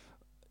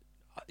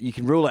 you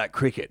can rule out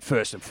cricket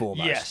first and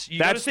foremost. Yes,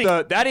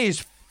 that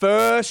is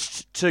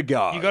first to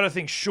go. You got to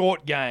think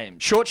short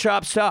games. Short,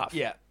 sharp stuff.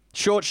 Yeah.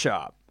 Short,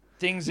 sharp.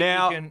 Things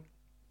Now- that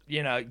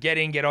you can, get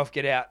in, get off,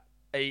 get out.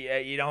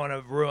 You don't want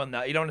to ruin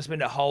that. You don't want to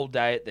spend a whole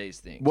day at these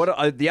things.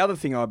 The other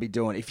thing I'd be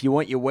doing, if you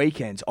want your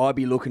weekends, I'd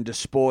be looking to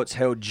sports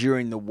held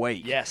during the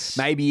week. Yes.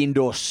 Maybe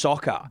indoor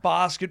soccer.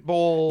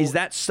 Basketball. Is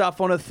that stuff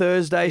on a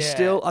Thursday Yeah,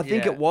 still? I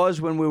think yeah. it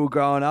was when we were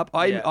growing up.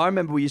 I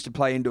remember we used to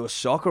play indoor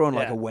soccer on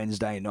like Yeah. a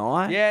Wednesday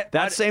night. Yeah,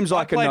 That seems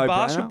like a I no-brainer.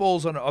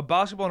 played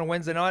basketball on a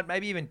Wednesday night,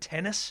 maybe even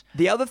tennis.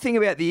 The other thing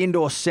about the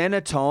indoor centre,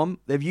 Tom,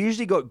 they've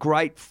usually got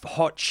great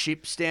hot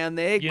chips down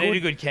there. You need a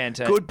good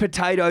canteen. Good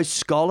potato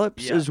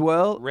scallops Yeah. as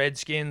well.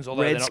 Redskins,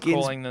 although they're not Redskins.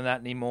 calling them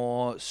that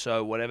anymore.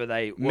 So whatever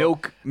they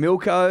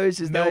Milkos,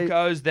 is they?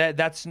 Milkos,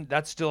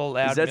 that's still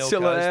allowed. Is that Milkos,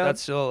 still allowed?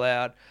 That's still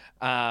allowed.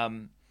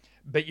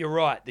 But you're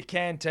right. The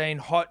canteen,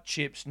 hot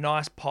chips,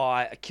 nice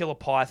pie, a killer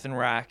python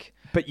rack.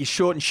 But you're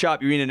short and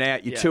sharp. You're in and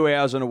out. You're Yeah. 2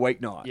 hours on a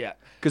weeknight. Yeah.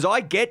 Because I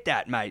get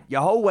that, mate.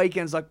 Your whole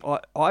weekend's like,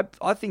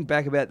 I think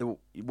back about the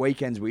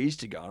weekends we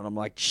used to go, and I'm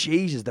like,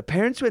 Jesus, the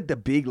parents went the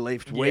big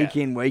lift week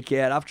in, week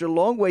out. After a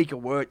long week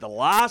of work, the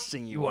last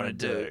thing you want to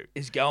do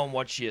is go and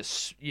watch your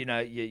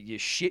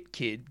shit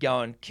kid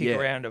go and kick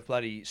around a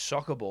bloody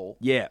soccer ball.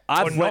 Yeah.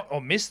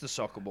 Or miss the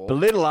soccer ball. But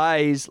little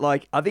A's,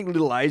 like, I think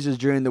little A's is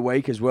during the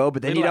week as well,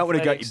 but then Little you don't want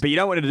to go, athletics. but you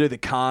don't want to do the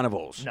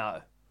carnivals.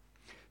 No.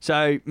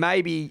 So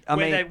maybe,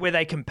 Where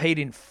they compete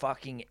in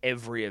fucking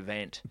every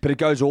event. but it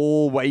goes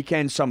all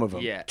weekend, some of them.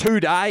 Yeah. 2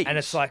 days. And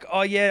it's like,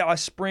 oh yeah, I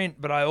sprint,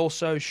 but I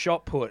also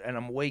shot put, and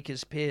I'm weak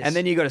as piss. And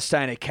then you got to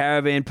stay in a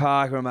caravan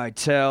park or a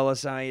motel or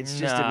something. It's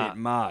just a Nah. bit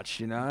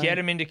much, you know? Get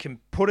him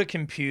put a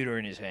computer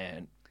in his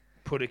hand.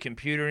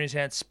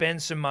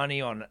 Spend some money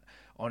on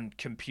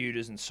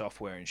computers and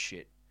software and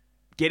shit.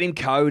 Get him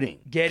coding.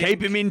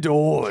 Keep him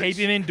indoors. Keep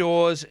him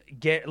indoors.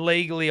 Get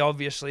legally,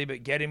 obviously,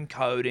 but get him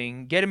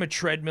coding. Get him a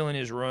treadmill in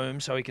his room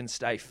so he can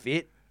stay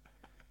fit.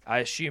 I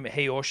assume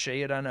he or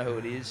she. I don't know who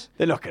it is.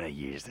 They're not going to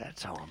use that,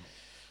 Tom.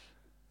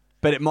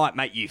 But it might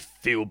make you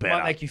feel better.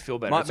 Might make you feel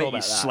better. Might It's all make you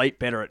about that. sleep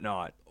better at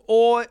night.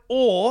 Or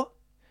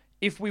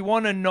if we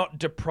want to not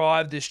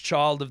deprive this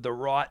child of the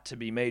right to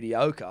be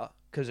mediocre,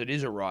 because it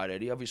is a right,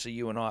 Eddie. Obviously,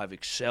 you and I have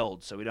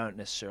excelled, so we don't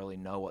necessarily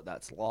know what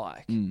that's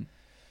like.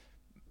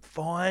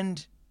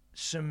 Find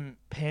some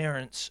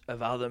parents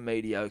of other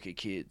mediocre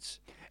kids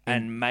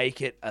and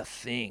make it a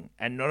thing.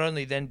 And not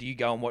only then do you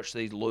go and watch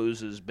these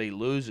losers be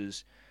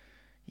losers,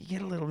 you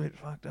get a little bit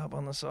fucked up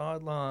on the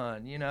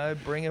sideline. You know,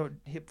 bring a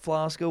hip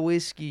flask of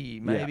whiskey,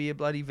 maybe a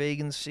bloody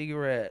vegan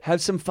cigarette.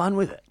 Have some fun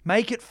with it.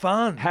 Make it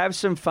fun. Have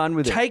some fun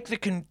with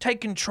it.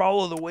 Take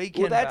control of the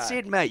weekend. Well, that's back.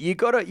 it, mate. You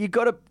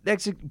gotta.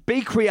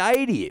 Be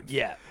creative.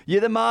 Yeah.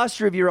 You're the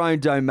master of your own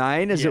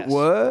domain, as it Yes.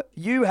 were.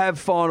 You have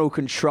final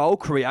control,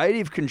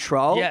 creative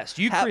control. Yes,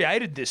 you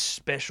created this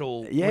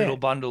special Yeah. little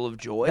bundle of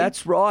joy.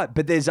 That's right.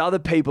 But there's other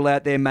people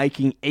out there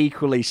making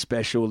equally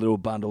special little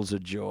bundles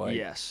of joy.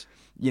 Yes.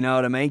 You know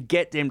what I mean?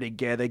 Get them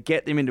together.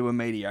 Get them into a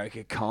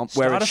mediocre comp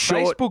where Start it's a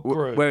short, Facebook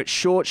group. where it's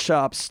short,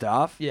 sharp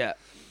stuff. Yeah.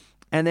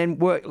 And then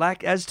work,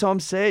 like as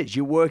Tom says,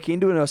 you work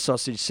into a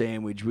sausage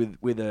sandwich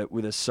with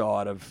a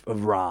side of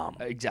rum.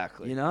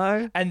 Exactly. You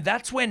know? And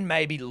that's when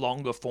maybe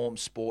longer form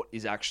sport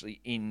is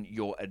actually in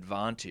your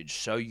advantage.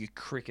 So you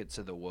crickets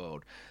of the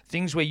world.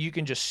 Things where you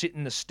can just sit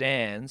in the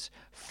stands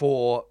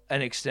for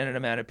an extended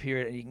amount of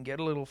period and you can get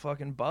a little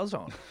fucking buzz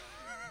on.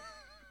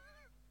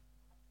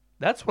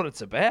 That's what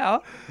it's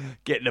about.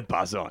 Getting a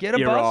buzz on. Get a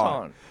You're buzz right.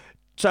 on.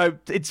 So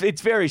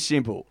it's very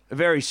simple.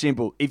 Very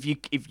simple. If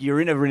you're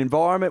in an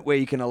environment where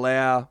you can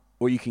allow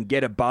or you can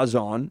get a buzz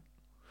on,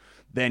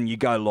 then you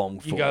go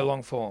long form. You go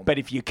long form. But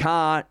if you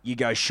can't, you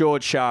go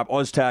short, sharp,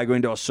 Oztag or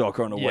indoor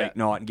soccer on a Yeah.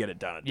 weeknight and get it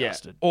done and Yeah.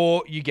 dusted.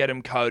 Or you get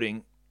them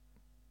coding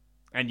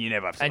And you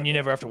never have to. and you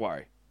never have to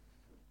worry.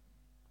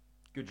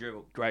 Good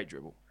dribble. Great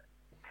dribble.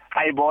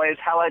 Hey boys,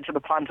 hello to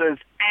the punters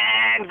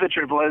and the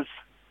dribblers.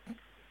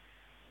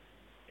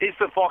 It's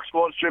the Fox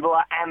Sports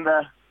dribbler and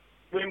the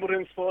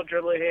Wimbledon Sport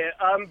dribbler here.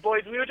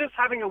 Boys, we were just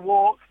having a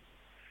walk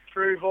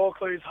through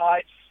Vaucluse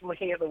Heights,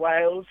 looking at the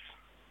whales,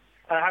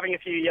 having a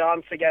few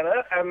yarns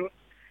together.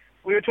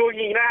 We were talking,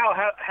 you know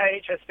how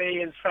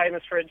HSB is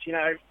famous for its,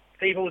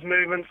 people's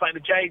movements like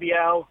the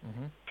JBL,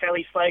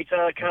 Kelly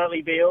Slater,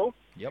 Curly Beale.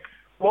 Yep.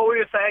 What we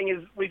were saying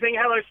is we think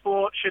Hello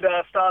Sport should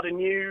start a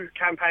new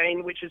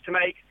campaign, which is to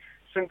make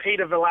St.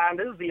 Peter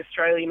Volanders the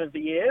Australian of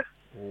the Year.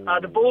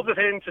 The balls of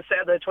him to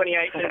set the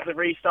 28th as the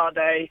restart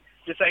day,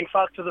 just saying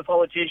fuck to the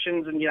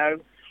politicians and,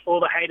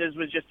 all the haters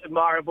was just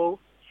admirable.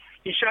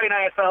 He's showing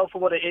AFL for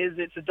what it is.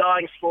 It's a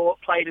dying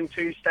sport played in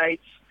 2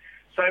 states.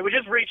 So we're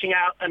just reaching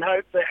out and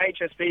hope that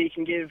HSB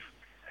can give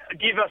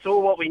us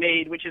all what we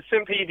need, which is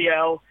St.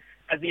 PVL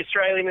as the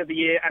Australian of the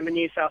Year and the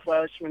New South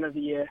Welshman of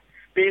the Year.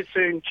 Beers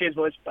soon. Cheers,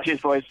 boys. Bye.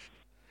 Cheers, boys.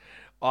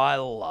 I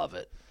love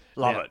it.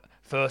 Love Now, it.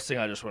 First thing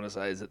I just want to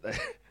say is that the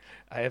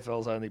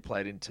AFL's only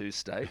played in 2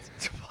 states.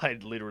 It's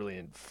played literally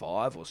in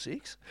 5 or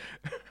 6.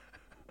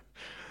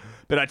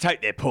 But I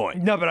take their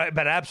point. No, but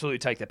I absolutely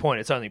take their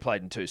point. It's only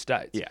played in 2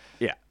 states.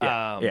 Yeah.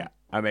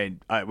 I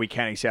mean, are we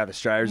counting South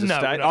Australia as a No,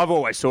 state? we're not. I've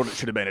always thought it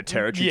should have been a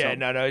territory. Yeah,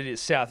 Tom. no, it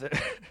is South.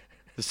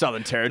 The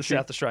Southern The Territory.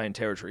 South Australian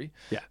Territory.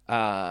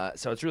 Yeah.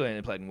 So it's really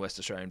only played in West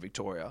Australia and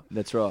Victoria.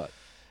 That's right.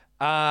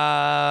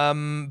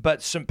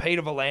 But St.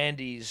 Peter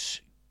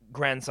Volandis,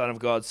 grandson of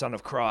God, son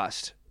of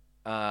Christ.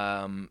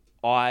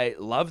 I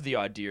love the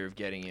idea of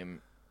getting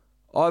him.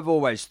 I've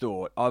always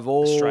thought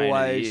Australian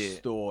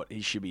of the Year.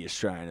 he should be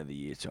Australian of the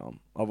Year, Tom.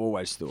 I've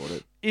always thought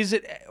it. Is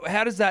it?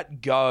 How does that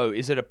go?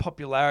 Is it a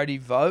popularity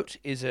vote?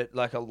 Is it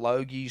like a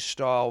Logie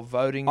style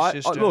voting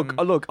system?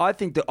 Look. I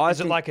think that Is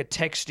it like a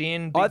text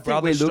in Big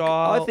Brother we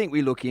style? I think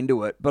we look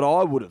into it, but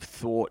I would have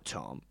thought,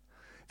 Tom,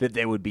 that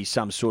there would be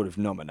some sort of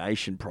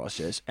nomination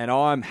process, and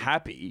I'm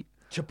happy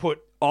to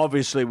put.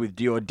 Obviously, with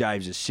Dior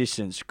Dave's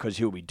assistance, because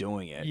he'll be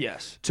doing it.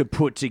 Yes. To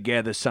put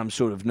together some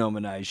sort of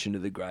nomination to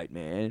the great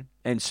man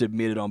and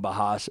submit it on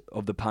behalf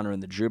of the punter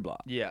and the dribbler.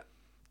 Yeah.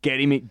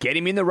 Get him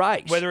in the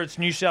race. Whether it's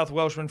New South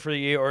Welshman for the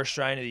year or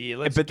Australian of the Year,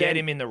 let's get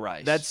him in the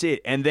race. That's it.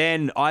 And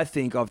then I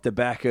think off the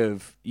back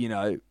of,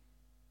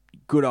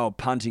 good old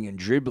punting and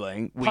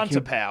dribbling.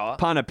 Punter power.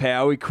 Punter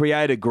power. We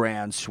create a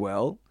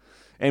groundswell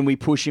and we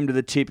push him to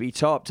the tippy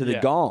top, to the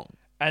gong.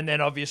 And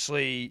then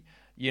obviously,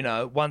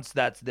 once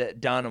that's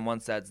done and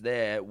once that's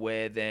there,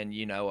 we're then,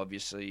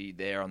 obviously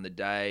there on the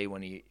day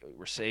when he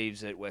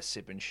receives it, we're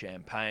sipping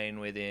champagne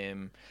with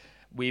him.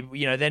 We,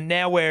 then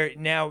now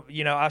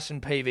us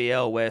and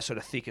PVL, we're sort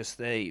of thick as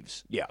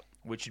thieves. Yeah.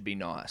 Which would be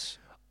nice.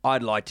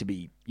 I'd like to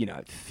be,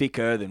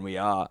 thicker than we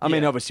are. I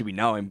mean, obviously we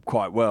know him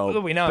quite well.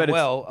 Well, we know him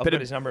well. I've but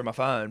got his number in my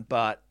phone,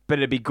 but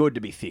it'd be good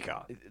to be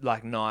thicker.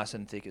 Like nice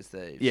and thick as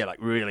thieves. Yeah, like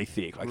really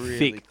thick. Like Really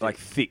thick, like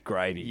thick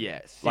gravy.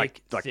 Yeah,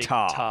 like thick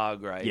tar. tar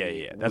gravy.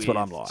 Yeah. That's what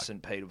I'm with like.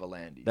 St. Peter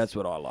Volandis. That's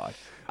what I like.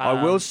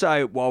 I will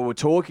say, while we're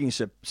talking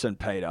St.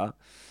 Peter,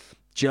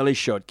 Jelly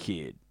Shot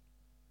Kid,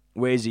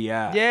 where's he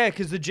at? Yeah,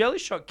 because the Jelly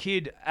Shot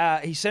Kid,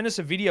 he sent us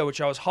a video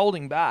which I was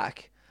holding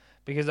back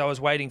because I was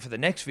waiting for the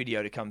next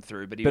video to come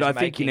through. But I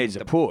think he needs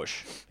a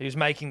push. He was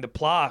making the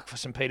plaque for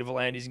St. Peter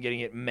Volandis and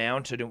getting it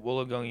mounted at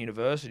Wollongong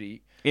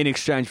University. In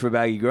exchange for a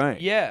baggy green.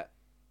 Yeah.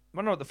 I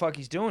don't know what the fuck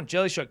he's doing.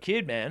 Jelly Shot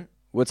Kid, man.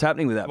 What's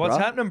happening with that, What's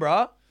happening,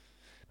 bruh?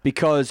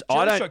 Because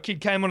Jelly Shot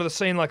Kid came onto the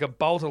scene like a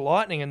bolt of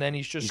lightning and then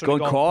he's just he's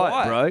sort of gone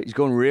quiet, bro. He's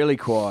gone really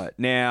quiet.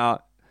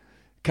 Now,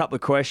 couple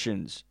of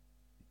questions.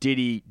 Did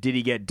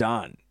he get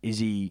done? Is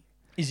he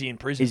in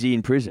prison? Is he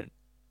in prison?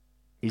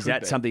 Is Could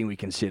that be. something we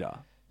consider?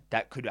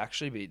 That could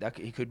actually be.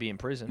 He could be in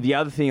prison. The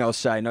other thing I'll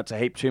say, not to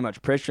heap too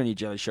much pressure on you,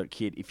 Jelly Shot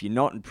Kid, if you're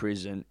not in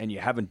prison and you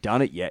haven't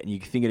done it yet and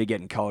you're thinking of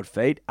getting cold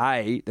feet,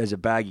 there's a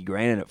baggy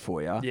green in it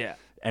for you. Yeah.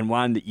 And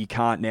one that you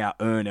can't now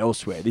earn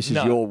elsewhere. This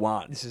is your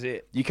one. This is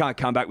it. You can't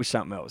come back with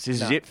something else.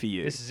 This is it for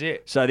you. This is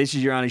it. So this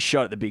is your only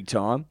shot at the big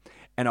time.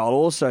 And I'll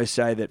also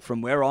say that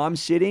from where I'm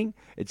sitting,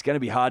 it's going to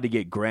be hard to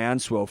get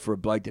groundswell for a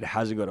bloke that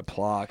hasn't got a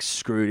plaque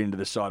screwed into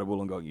the side of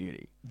Wollongong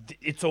Uni.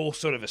 It's all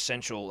sort of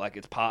essential. Like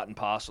it's part and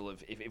parcel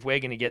of if we're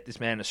going to get this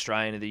man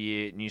Australian of the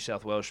Year, New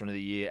South Welshman of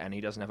the Year, and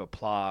he doesn't have a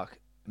plaque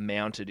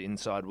mounted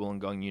inside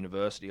Wollongong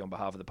University on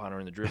behalf of the punter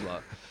and the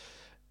dribbler.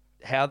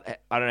 I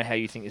don't know how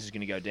you think this is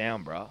going to go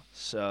down, bruh.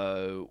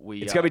 So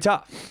it's going to be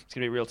tough. It's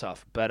going to be real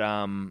tough. But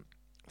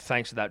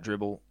thanks for that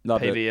dribble.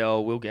 Love it.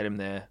 PVL, we'll get him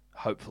there,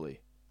 hopefully.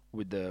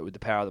 With the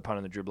power of the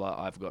punter and the dribbler,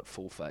 I've got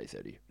full faith,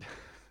 Eddie.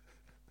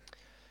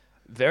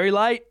 Very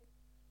late.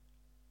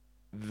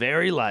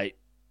 Very late.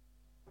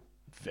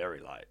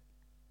 Very late.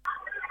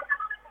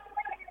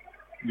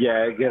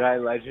 Yeah,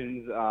 g'day,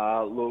 legends.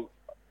 Look,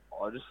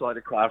 I'd just like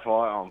to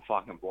clarify I'm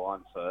fucking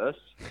blind first.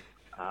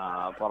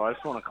 But I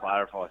just want to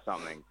clarify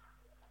something.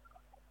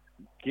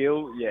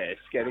 Gill, yeah,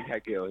 scaredy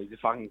cat Gill, he's a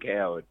fucking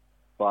coward.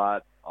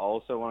 But I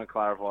also want to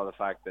clarify the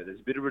fact that there's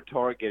a bit of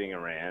rhetoric getting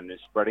around,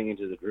 it's spreading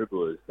into the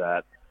dribblers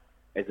that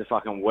it's a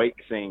fucking weak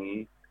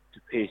thing to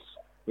piss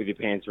with your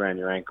pants around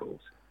your ankles.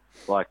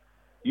 Like,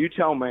 you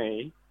tell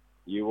me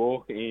you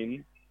walk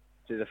in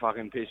to the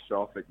fucking piss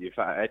trough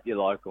at your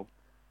local,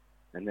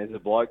 and there's a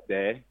bloke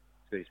there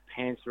with his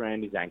pants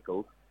around his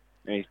ankles,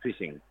 and he's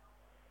pissing.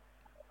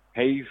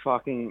 He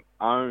fucking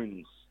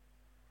owns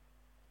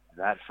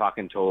that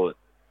fucking toilet.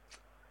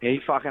 He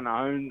fucking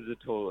owns the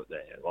toilet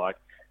there. Like,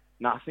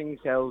 nothing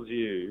tells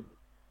you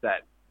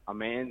that a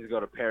man's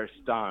got a pair of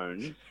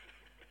stones,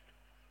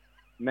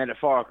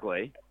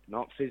 metaphorically,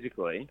 not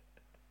physically,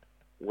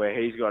 where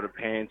he's got a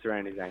pants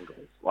around his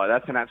ankles. Like,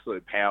 that's an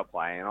absolute power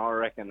play, and I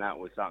reckon that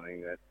was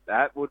something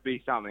that would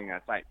be something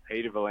that, say,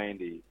 Peter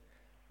V'landys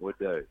would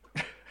do.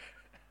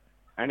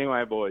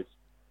 Anyway, boys,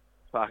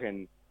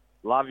 fucking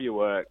love your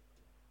work.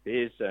 See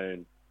you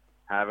soon.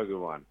 Have a good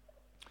one.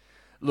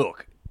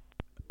 Look,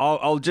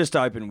 I'll just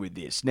open with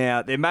this.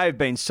 Now, there may have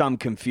been some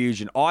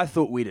confusion. I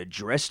thought we'd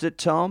addressed it,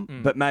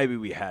 Tom, but maybe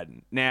we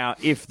hadn't. Now,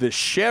 if the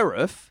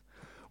sheriff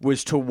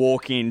was to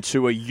walk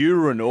into a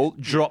urinal,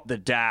 drop the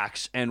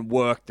Dax, and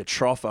work the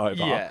trough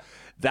over,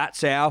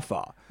 that's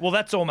alpha. Well,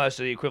 that's almost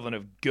the equivalent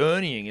of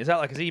gurneying. Is that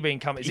like, is he being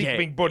brought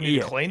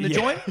in to clean the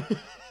joint?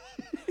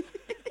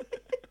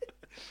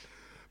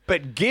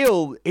 But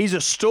Gill, he's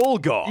a stall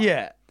guy.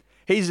 Yeah.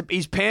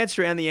 He's pants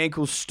around the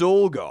ankles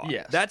stall guy.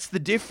 Yes. That's the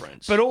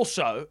difference. But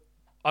also,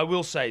 I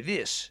will say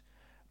this.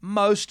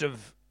 Most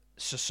of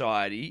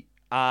society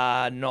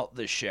are not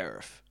the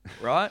sheriff,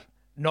 right?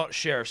 Not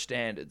sheriff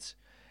standards.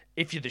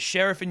 If you're the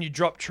sheriff and you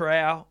drop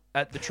trow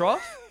at the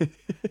trough,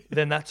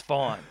 then that's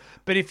fine.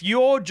 But if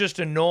you're just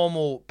a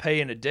normal P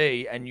and a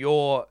D and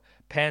your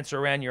pants are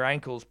around your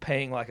ankles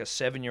peeing like a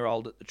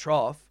 7-year-old at the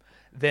trough,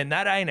 then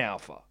that ain't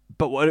alpha.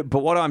 But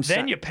what I'm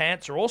saying... Then your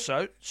pants are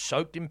also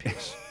soaked in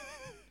piss.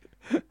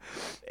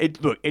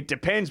 It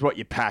depends what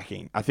you're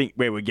packing, I think,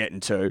 where we're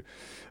getting to.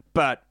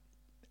 But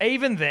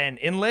even then,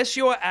 unless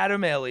you're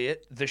Adam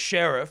Elliott, the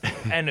sheriff,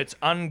 and it's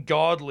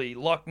ungodly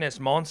Loch Ness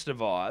Monster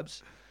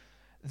vibes,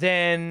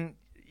 then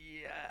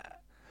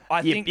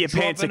I think your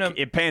pants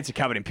are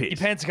covered in piss. Your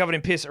pants are covered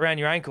in piss around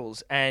your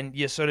ankles, and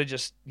you're sort of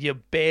you're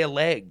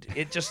bare-legged.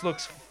 It just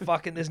looks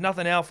fucking... There's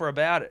nothing alpha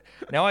about it.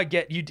 Now, I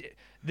get you...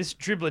 This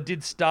dribbler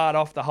did start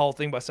off the whole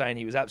thing by saying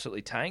he was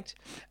absolutely tanked,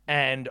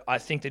 and I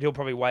think that he'll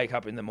probably wake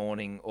up in the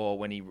morning or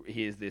when he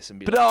hears this and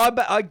be like...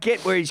 But I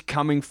get where he's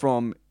coming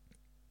from.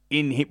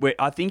 Where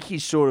I think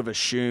he's sort of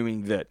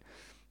assuming that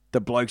the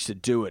blokes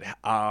that do it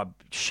are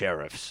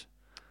sheriffs.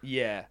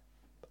 Yeah,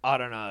 I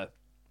don't know.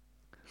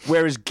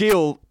 Whereas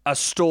Gill, a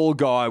stall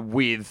guy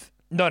with...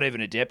 Not even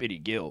a deputy,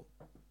 Gill.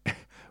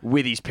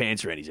 With his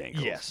pants around his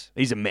ankles. Yes.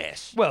 He's a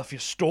mess. Well, if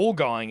you're stall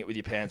guying it with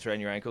your pants around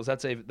your ankles,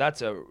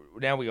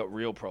 now we got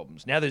real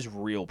problems. Now there's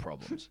real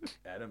problems.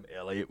 Adam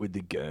Elliott with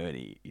the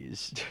gurney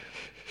is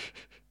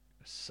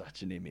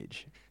such an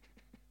image.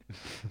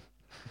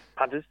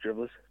 Punters,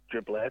 dribblers,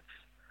 dribblettes.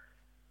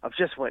 I've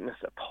just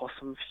witnessed a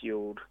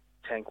possum-fueled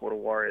Tankwater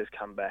Warriors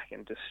come back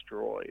and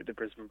destroy the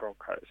Brisbane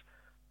Broncos.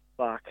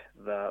 Fuck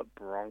the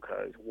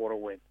Broncos. What a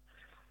win.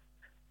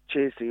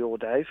 Cheers to you all,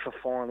 Dave, for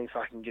finally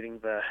fucking getting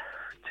the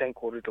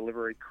Tankwater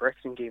delivery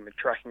correct and getting the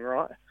tracking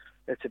right.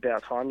 It's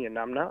about time, you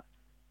numbnut.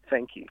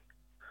 Thank you.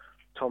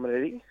 Tom and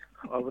Eddie,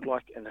 I would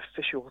like an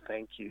official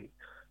thank you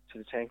to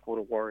the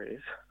Tankwater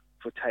Warriors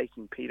for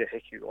taking Peter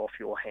Heku off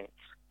your hands.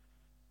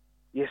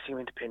 Yes, he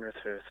went to Penrith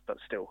first, but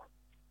still.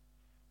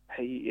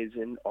 He is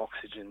an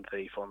oxygen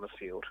thief on the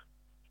field.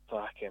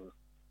 Fucking.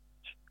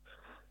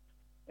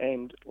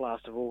 And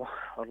last of all,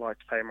 I'd like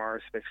to pay my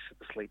respects to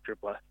the sleep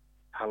dribbler.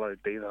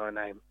 Hallowed be thy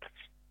name.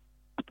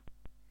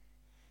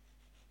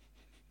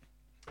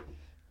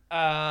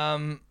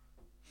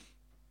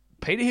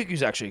 Peter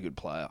Hiku's actually a good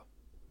player,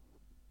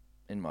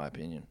 in my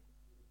opinion.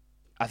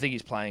 I think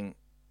he's playing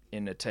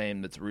in a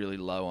team that's really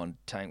low on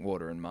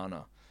Tankwater and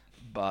mana.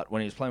 But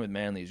when he was playing with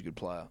Manly, he was a good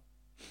player.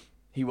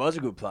 He was a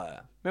good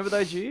player. Remember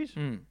those years?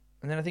 And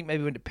then I think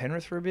maybe went to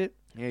Penrith for a bit.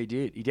 Yeah, he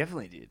did. He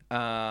definitely did.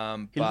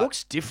 He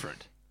looks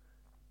different.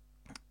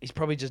 He's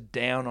probably just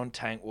down on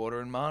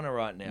Tankwater and mana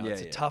right now. Yeah,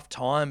 it's a tough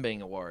time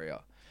being a Warrior.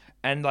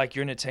 And,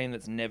 you're in a team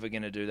that's never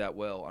going to do that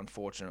well,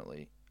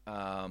 unfortunately.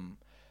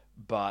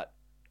 But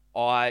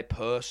I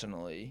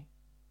personally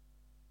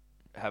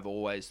have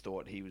always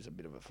thought he was a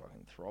bit of a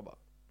fucking throbber.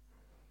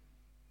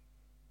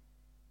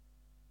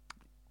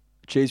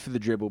 Cheers for the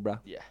dribble, bro.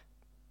 Yeah.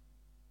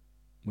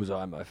 Was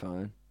I on my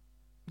phone?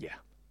 Yeah.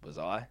 Was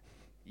I?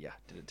 Yeah.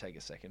 Did it take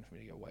a second for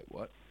me to go, wait,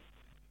 what?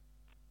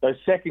 So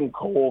second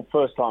call,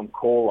 first time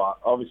caller,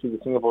 obviously the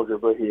Singapore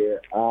dribbler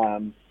here.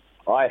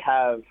 I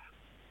have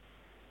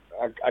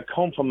a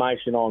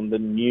confirmation on the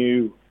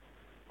new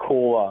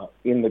caller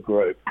in the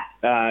group.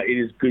 It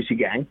is Goosey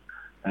Gang.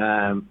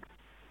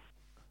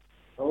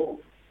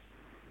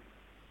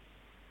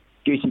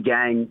 Goosey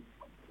Gang,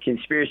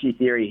 conspiracy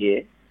theory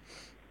here.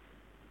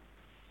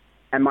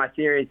 And my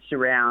theory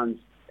surrounds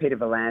Peter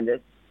V'landys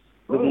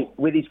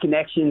with his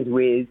connections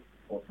with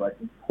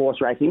horse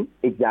racing,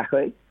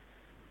 exactly,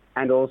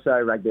 and also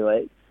rugby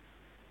league.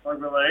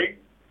 Rugby league.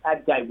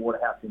 Add Dave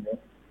Waterhouse in there.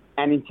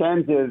 And in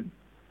terms of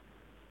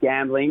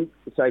gambling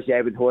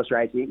associated with horse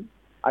racing,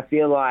 I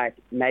feel like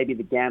maybe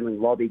the gambling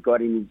lobby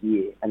got in his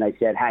ear and they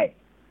said, hey,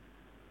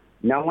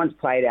 no one's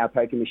played our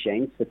poker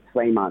machines for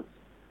 3 months.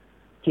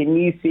 Can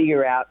you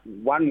figure out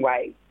one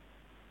way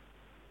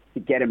to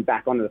get him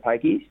back onto the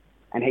pokies?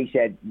 And he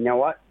said, you know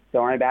what?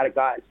 Don't worry about it,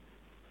 guys.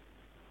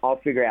 I'll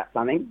figure out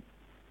something.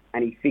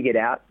 And he figured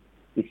out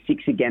the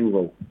 6 again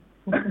rule.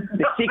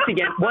 The 6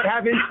 again. What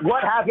happens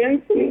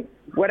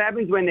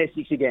when there's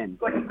 6 again?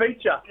 Like a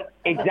feature.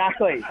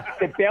 Exactly.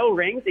 The bell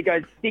rings. It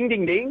goes ding,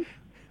 ding, ding.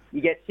 You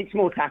get 6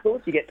 more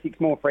tackles. You get 6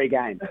 more free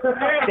games.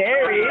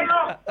 There is.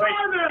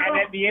 And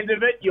at the end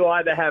of it, you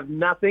either have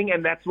nothing,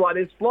 and that's why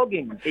there's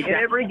flogging in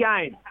every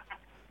game.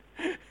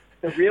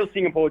 The real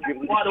Singapore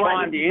dribbler By the way,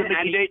 chimed in.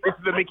 this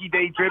is the Mickey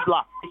D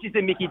dribbler. This is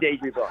the Mickey D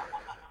dribbler.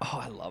 Oh,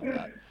 I love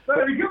that.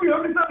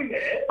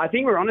 I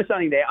think we're onto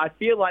something there. I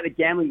feel like the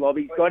gambling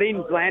lobby got in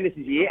V'landys'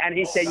 ear, and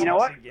he said, you know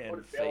what?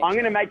 I'm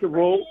going to make a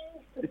rule.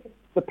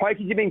 The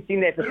pokies have been sitting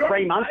there for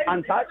 3 months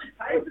untouched.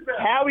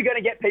 How are we going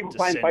to get people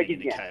playing pokies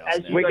again?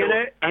 We're going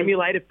to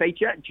emulate a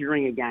feature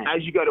during a game.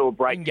 As you go to a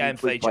break, in-game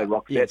feature. play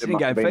Rock Yeah, it's an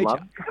in-game feature.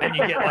 And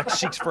you get like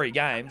 6 free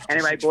games.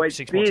 Anyway, boys,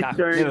 six more beers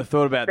tackles. soon. Never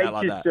thought about that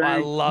like Features that. I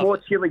soon. love more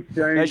it. chili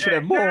soon. They should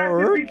have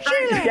more.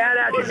 Shout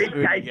out to Big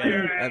Tasty.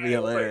 That'd be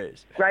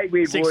hilarious. Great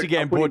weird 6 wood. again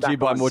I'll put brought to you it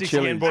by back more on. 6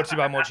 again chilies. brought to you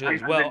by more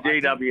chilies. Well, the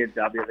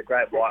GWW, the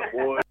Great White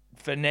Wood.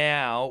 for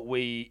now,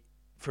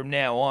 from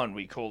now on,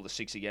 we call the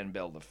 6 again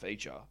bell the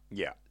feature.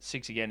 Yeah.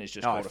 6 again is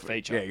just called a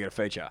feature. Yeah, you got a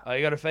feature. Oh,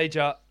 you got a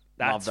feature?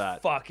 That's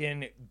that.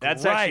 fucking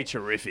That's great. actually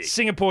terrific.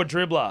 Singapore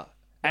Dribbler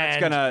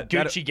and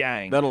Gucci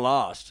Gang. That'll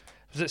last.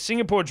 Was it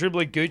Singapore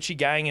Dribbler, Gucci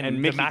Gang,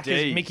 and Mickey the Maccas,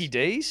 D's. Mickey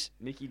D's?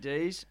 Mickey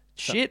D's.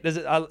 Shit, there's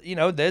a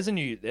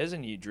new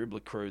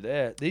dribbler crew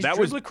there. These That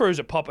dribbler was- crews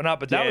are popping up,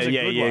 but that was a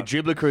good one.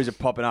 Dribbler crews are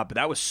popping up, but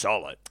that was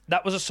solid.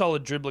 That was a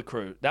solid dribbler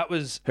crew. That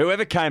was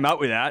Whoever came up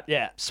with that,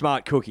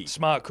 smart cookie.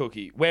 smart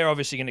cookie. We're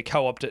obviously going to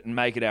co-opt it and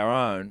make it our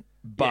own,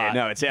 but Yeah,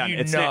 no, it's our- you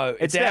it's know, now-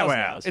 it's now ours.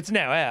 ours. It's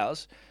now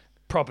ours.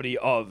 Property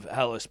of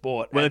Hello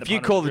Sport. Well, and if you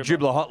Punters call the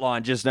Dribbler. dribbler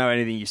hotline, just know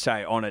anything you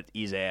say on it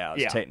is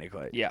ours, Yeah.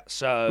 technically. Yeah,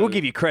 so We'll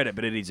give you credit,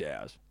 but it is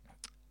ours.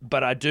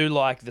 But I do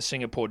like the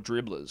Singapore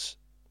Dribblers.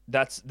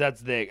 That's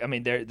their. I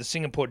mean, the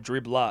Singapore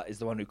Dribbler is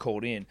the one who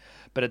called in,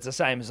 but it's the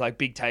same as like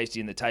Big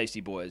Tasty and the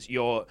Tasty Boys.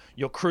 Your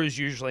crew's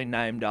usually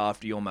named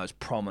after your most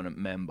prominent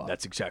member.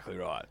 That's exactly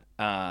right.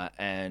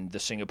 And the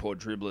Singapore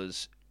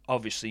Dribblers,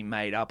 obviously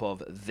made up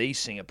of the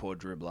Singapore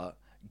Dribbler,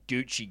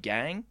 Gucci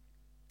Gang,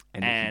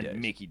 and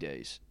Mickey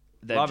D's.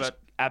 They're Love just it.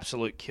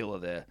 absolute killer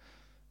there.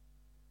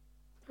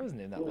 It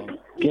wasn't in that long.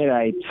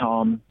 G'day,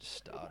 Tom,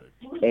 Started.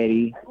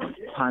 Eddie,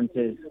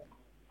 punters,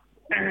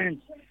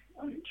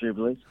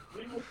 dribblers.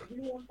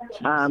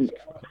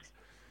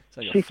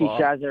 Chicky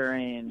Shazza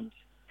and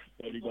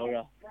Eddie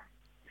Dogger.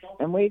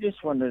 And we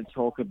just wanted to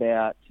talk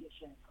about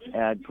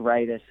our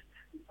greatest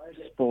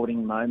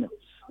sporting moments.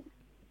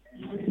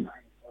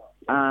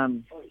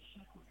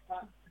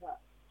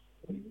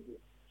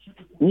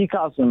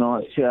 Newcastle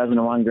Knights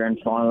 2001 Grand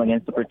Final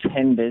against the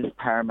Pretenders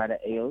Parramatta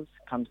Eels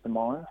comes to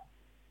mind.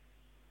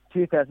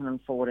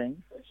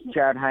 2014,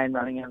 Jared Hayne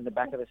running out of the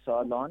back of the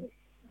sideline.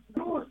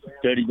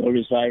 Dirty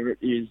Dogger's favourite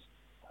is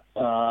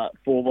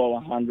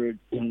 4x100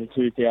 in the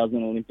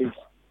 2000 Olympics.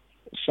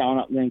 Showing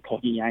up them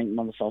cocky yank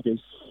motherfuckers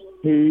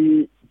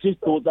who just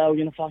thought they were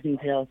going to fucking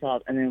tell us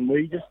up, and then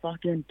we just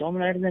fucking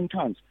dominated them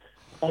cunts.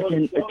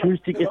 Fucking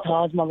acoustic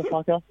guitars,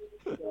 motherfucker.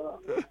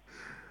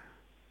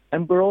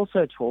 And we're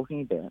also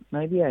talking about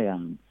maybe a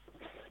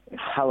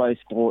Hello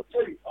Sports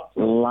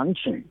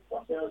luncheon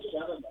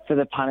for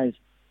the punters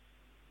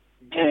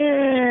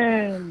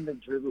and the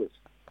dribblers.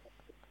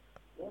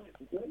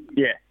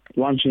 Yeah,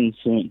 luncheon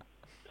soon.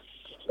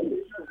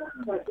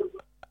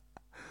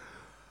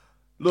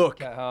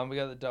 Look. Okay, we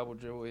got the double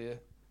dribble here.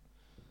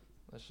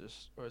 Let's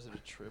just, or is it a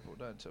triple?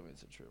 Don't tell me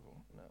it's a triple.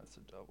 No, it's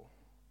a double.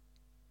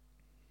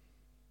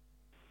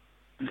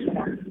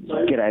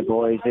 G'day,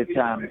 boys. It's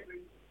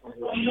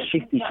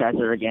Shifty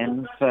Shazza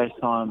again. First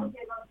time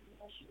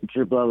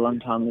dribbler, long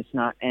time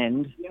listener,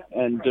 and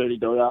Dirty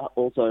Dogger,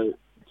 also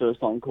first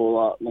time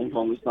caller, long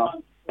time listener.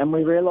 And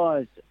we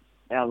realised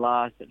our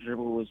last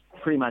dribble was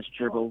pretty much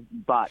dribble,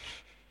 but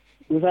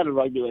we've had a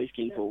rugby league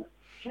skinful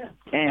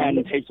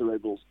and heaps of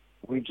Red Bulls.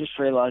 We've just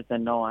realised the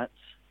Knights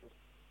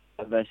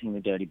are versing the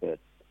Dirty Bird.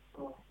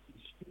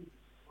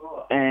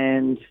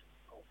 And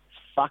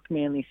fuck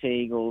Manly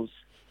Sea Eagles,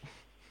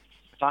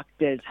 fuck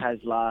Des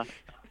Hasler,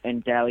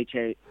 and Daly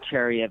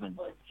Cherry Evans.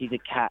 He's a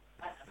cat.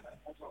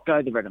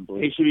 Go the red and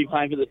blue. He should be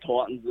playing for the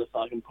Titans, the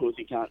fucking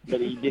pussy cunt,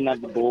 but he didn't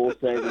have the ball,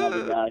 so he's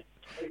another day.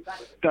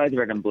 Go the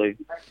red and blue.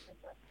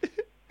 See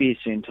you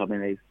soon, Tommy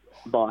and Eve.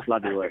 Bye.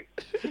 Love you, Luke.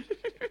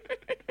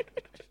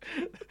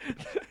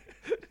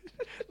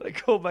 They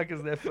called back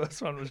as their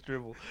first one was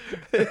dribble.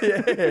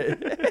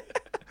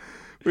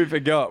 We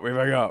forgot.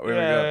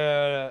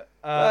 Yeah.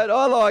 But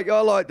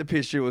I like the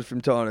piss dribbles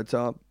from time to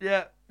time.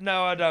 Yeah,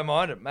 no, I don't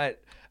mind it, mate.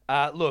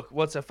 Look,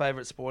 what's our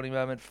favourite sporting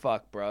moment?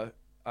 Fuck, bro.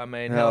 I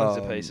mean, how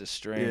long's a piece of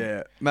string?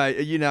 Yeah, mate.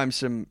 You named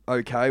some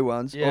okay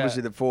ones. Yeah.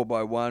 Obviously, the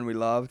 4x1 we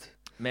loved.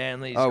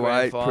 Manly's 08,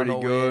 grand final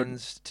pretty good.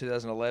 wins.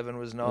 2011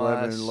 was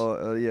nice.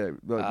 11, yeah,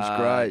 it was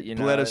great. You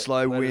know,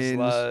 Bledisloe wins.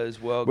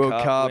 Bledisloe's World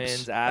Cup Cups,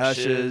 wins.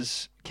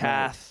 Ashes.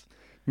 Kath.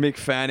 Mick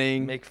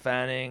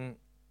Fanning.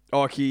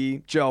 Ocky.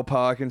 Joel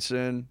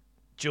Parkinson.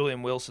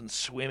 Julian Wilson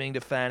swimming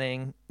to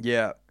Fanning.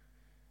 Yeah.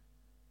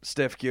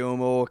 Steph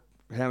Gilmore.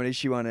 How many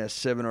she won now?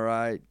 7 or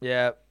 8.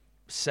 Yeah.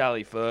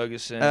 Sally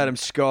Ferguson. Adam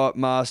Scott,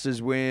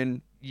 Masters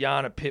win.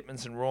 Yana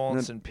Pittmanson,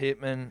 Rawlinson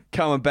Pittman.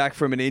 Coming back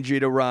from an injury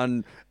to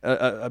run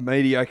a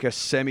mediocre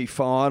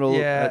semi-final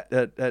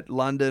at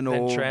London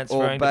or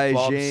transferring to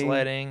Beijing.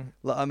 bobsledding.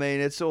 I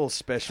mean, it's all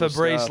special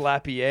Fabrice stuff.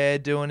 Lapierre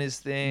doing his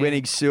thing.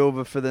 Winning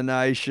silver for the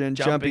nation.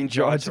 Jumping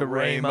Giants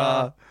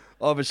Arima.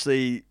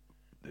 Obviously,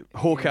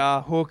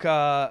 Hooker.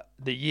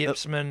 The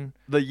Yipsman.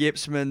 The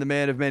Yipsman, the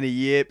man of many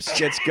yips,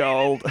 gets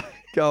gold.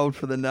 Gold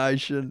for the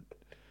nation.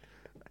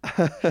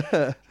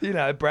 You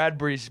know,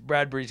 Bradbury's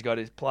got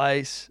his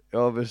place.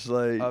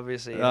 Obviously.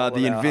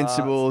 The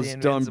Invincibles,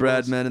 Don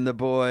Bradman and the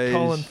boys.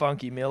 Colin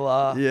Funky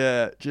Miller.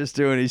 Yeah, just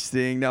doing his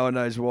thing. No one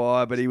knows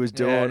why, but he was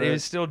doing it. He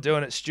was still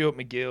doing it. Stuart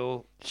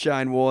McGill.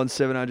 Shane Warne,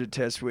 700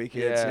 test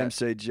wickets.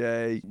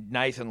 MCG.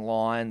 Nathan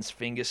Lyons,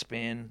 finger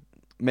spin.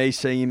 Me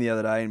seeing him the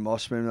other day in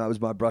Mossman, that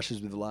was my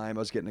brushes with Lame. I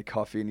was getting a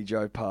coffee and he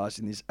drove past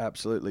in this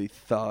absolutely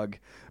thug,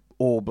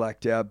 all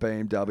blacked out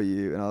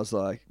BMW. And I was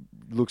like,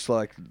 looks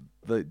like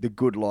the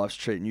good life's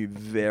treating you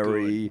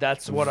very,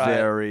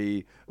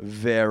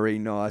 very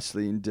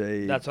nicely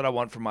indeed. That's what I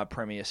want from my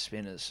premier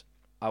spinners.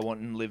 I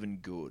want them living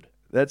good.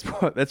 That's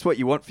what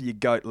you want for your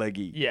goat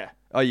leggy. Yeah.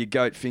 Oh, your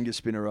goat finger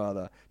spinner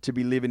rather. To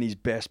be living his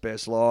best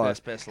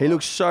life. Best He life.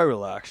 looks so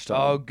relaxed. Tom.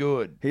 Oh,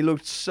 good. He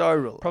looked so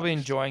relaxed. Probably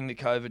enjoying the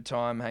COVID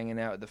time, hanging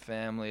out with the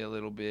family a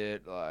little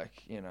bit, like,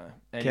 you know.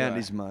 Anyway, Counting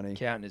his money.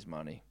 Counting his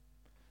money.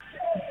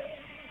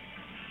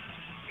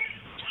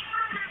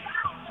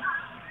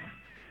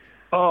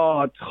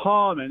 Oh,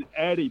 Tom and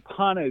Eddie,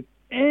 punters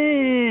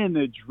and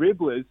the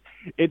dribblers.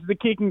 It's the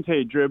kicking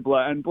tee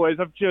dribbler. And, boys,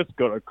 I've just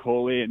got to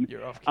call in.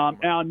 You're off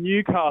our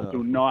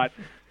Newcastle Knights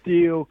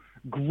still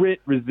grit,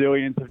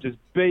 resilience have just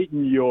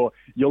beaten your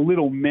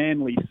little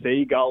Manly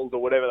Seagulls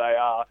or whatever they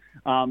are.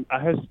 A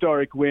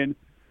historic win.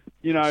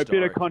 You know, a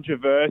bit of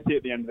controversy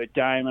at the end of the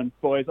game. And,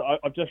 boys,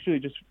 I've just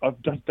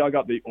dug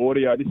up the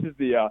audio. This is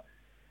the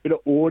bit of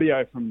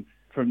audio from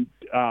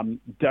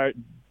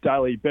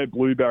Daly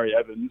Blueberry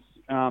Evans.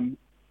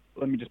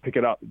 Let me just pick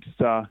it up.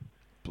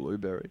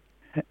 Blueberry.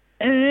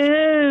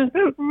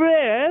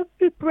 Ref,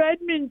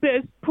 Bradman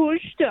best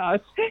pushed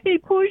us. He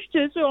pushed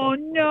us. Oh,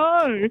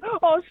 no.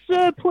 Oh,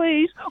 sir,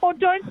 please. Oh,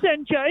 don't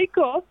send Jake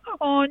off.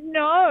 Oh,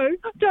 no.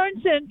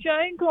 Don't send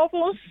Jake off.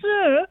 Oh,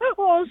 sir.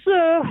 Oh,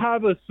 sir.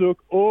 Have a sook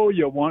all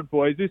you want,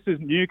 boys. This is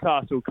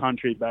Newcastle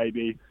country,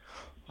 baby.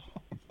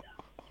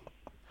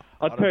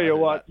 I'll tell you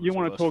what, you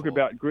want to talk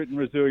about grit and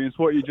resilience.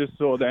 What you just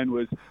saw then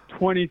was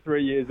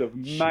 23 years of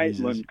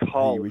Maitland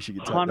coal,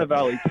 Hunter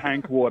Valley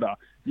tank water.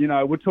 You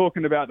know, we're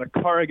talking about the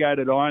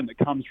corrugated iron that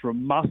comes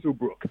from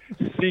Musselbrook,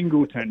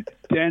 Singleton,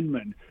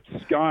 Denman,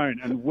 Scone,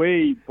 and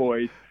we,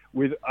 boys,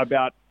 with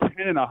about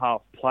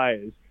 10.5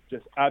 players,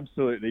 just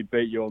absolutely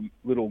beat your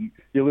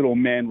little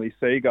Manly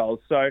Seagulls.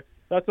 So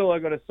that's all I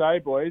got to say,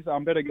 boys. I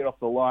better get off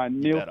the line.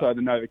 Neil's the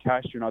Nova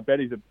Castrian. I bet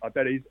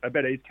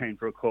he's keen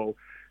for a call.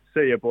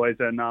 See you, boys,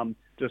 and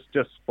just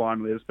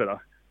finally, just better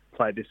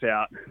play this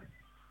out.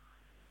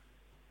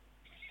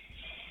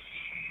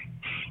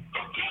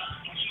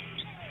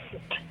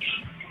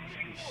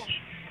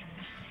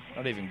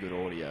 Not even good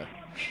audio.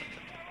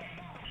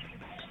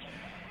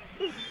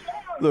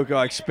 Look,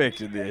 I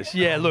expected this.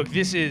 Yeah, look,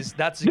 that's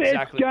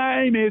exactly... This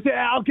game is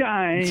our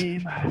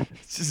game.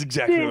 This is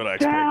exactly what I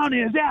expected. This town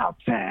is our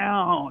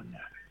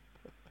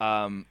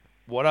town.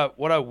 What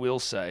I will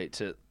say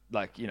to...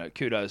 Like, you know,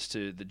 kudos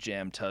to the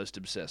jam toast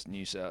obsessed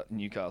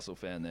Newcastle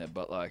fan there,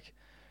 but like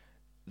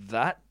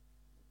that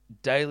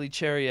Daly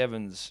Cherry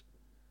Evans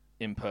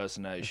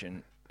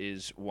impersonation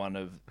is one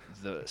of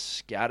the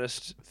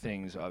scattest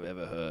things I've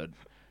ever heard.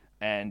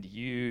 And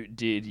you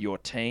did your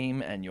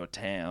team and your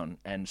town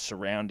and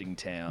surrounding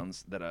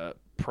towns that are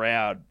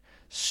proud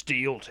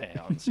steel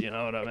towns, you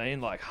know what I mean?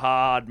 Like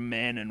hard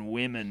men and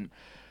women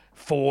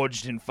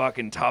forged in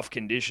fucking tough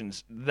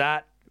conditions.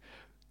 That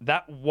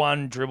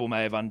one dribble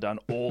may have undone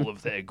all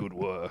of their good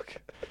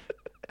work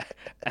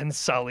and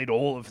sullied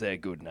all of their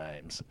good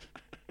names.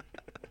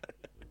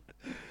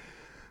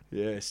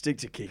 Yeah, stick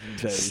to kicking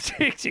tees.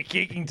 Stick to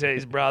kicking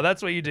tees, bro.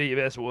 That's where you do your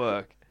best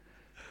work.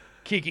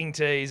 Kicking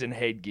tees and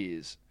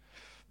headgears.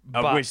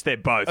 Of which they're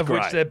both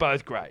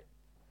great.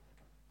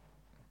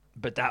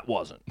 But that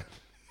wasn't.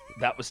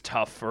 That was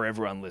tough for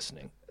everyone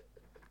listening.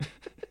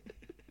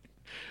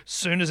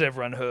 Soon as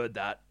everyone heard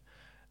that,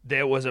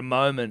 there was a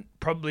moment,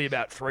 probably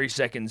about 3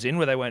 seconds in,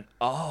 where they went,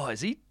 "Oh, is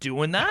he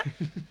doing that?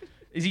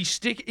 Is he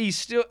He's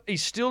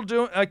still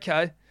doing?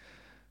 Okay,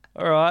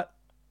 all right,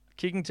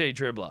 kicking tee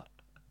dribbler."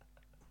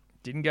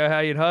 Didn't go how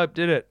you'd hoped,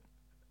 did it?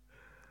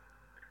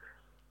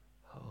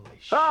 Holy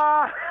shit.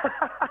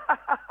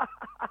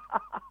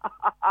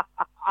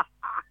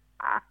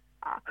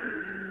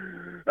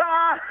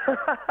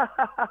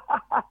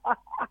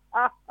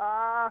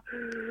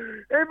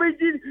 And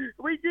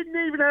we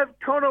didn't even have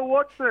Connor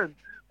Watson.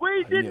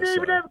 We didn't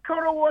even have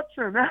Connor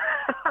Watson.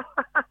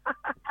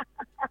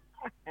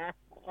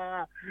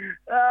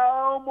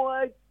 Oh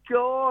my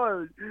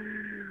God.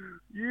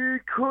 You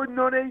could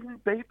not even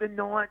beat the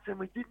Knights, and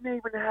we didn't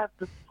even have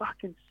the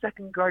fucking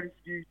second greatest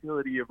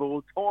utility of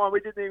all time. We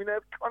didn't even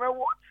have Connor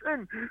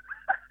Watson.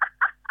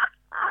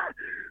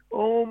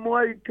 Oh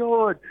my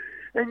God.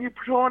 And you're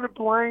trying to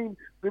blame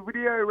the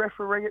video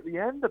referee at the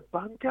end, the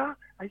bunker?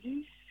 Are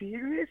you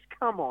serious?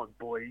 Come on,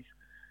 boys.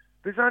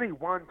 There's only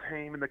one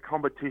team in the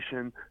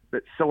competition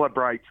that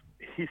celebrates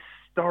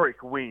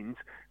historic wins,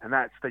 and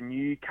that's the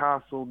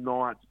Newcastle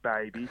Knights,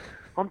 baby.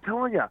 I'm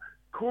telling you,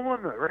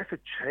 calling the ref a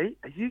cheat?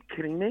 Are you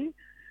kidding me?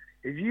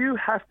 If you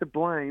have to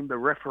blame the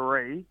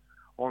referee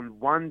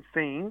on one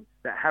thing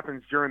that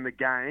happens during the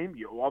game,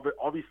 you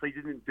obviously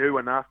didn't do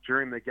enough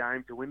during the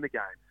game to win the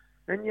game.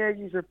 And yeah,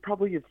 you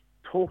probably have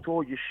talked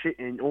all your shit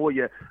and all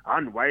your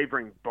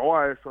unwavering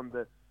bias on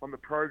the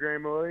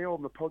program earlier,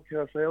 on the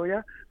podcast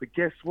earlier. But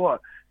guess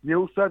what?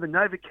 Nilso, the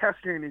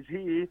Novocastrian is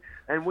here,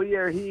 and we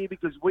are here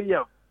because we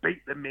have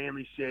beat the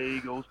Manly Sea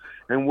Eagles,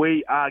 and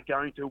we are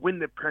going to win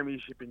the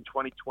premiership in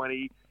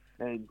 2020.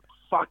 And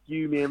fuck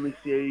you, Manly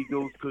Sea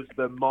Eagles, because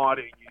the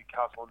mighty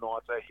Newcastle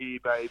Knights are here,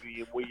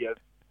 baby, and we have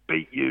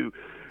beat you.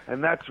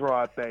 And that's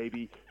right,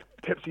 baby.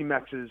 Pepsi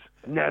Max's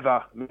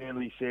never,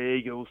 Manly Sea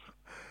Eagles.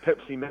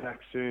 Pepsi Max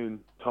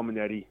soon, Tom and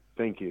Eddie.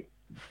 Thank you.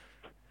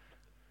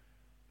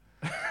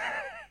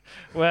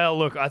 Well,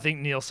 look, I think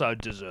Nilso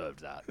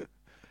deserved that.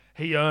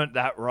 He earned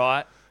that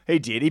right. He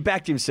did. He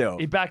backed himself.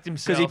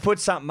 Because he put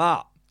something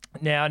up.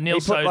 Now,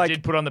 Nilso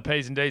did put on the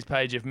P's and D's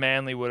page if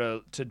Manly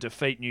were to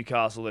defeat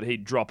Newcastle that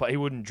he'd drop. He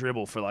wouldn't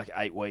dribble for like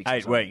 8 weeks.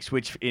 8 weeks,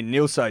 which in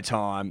Nilso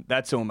time,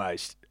 that's a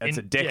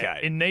decade. Yeah,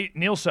 in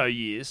Nilso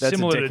years, That's a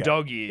similar to decade.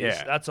 Dog years,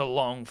 Yeah. that's a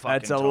long fucking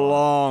That's a time.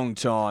 long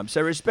time.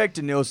 So respect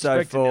to Nilso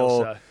Respect to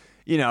for, Nilso.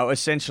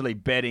 Essentially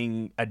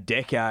betting a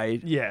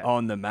decade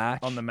on the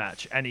match. On the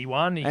match. And he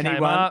won. He and came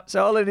he won. up.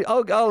 So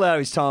I'll allow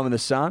his time in the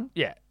sun.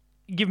 Yeah.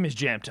 Give him his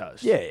jam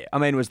toast. Yeah. I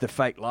mean, was the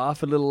fake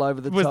laugh a little over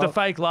the Was top? the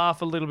fake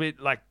laugh a little bit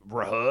like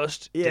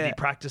rehearsed? Did Yeah. he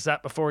practice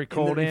that before he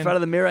called in front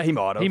of the mirror? He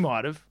might have. He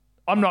might have.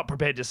 I'm not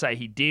prepared to say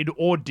he did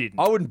or didn't.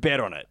 I wouldn't bet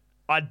on it.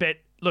 I'd bet,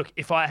 look,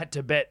 if I had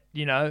to bet,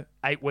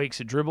 8 weeks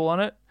of dribble on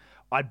it,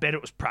 I'd bet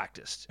it was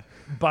practiced.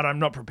 But I'm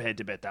not prepared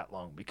to bet that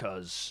long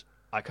because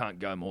I can't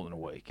go more than a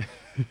week.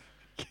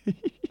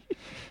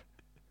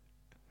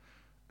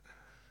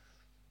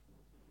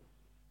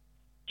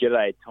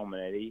 G'day, Tom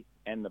and Eddie,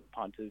 and the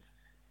punters,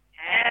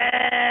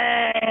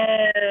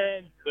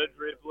 and the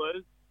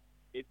dribblers.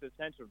 It's the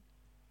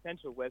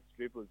Central West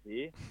dribblers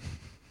here.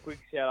 Quick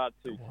shout out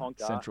to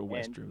Tonka Central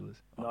West and dribblers.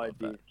 No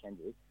Beers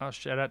Kendrick. Oh,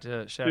 shout out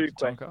to Two Tonka.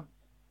 questions.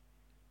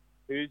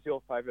 Who's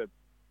your favourite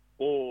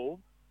bald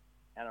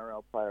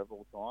NRL player of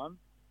all time?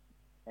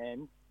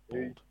 And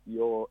who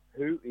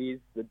is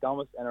the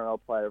dumbest NRL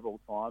player of all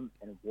time?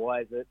 And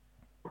why is it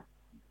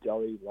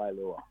Joey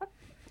Leilua?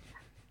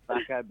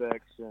 Bucko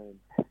Burke soon.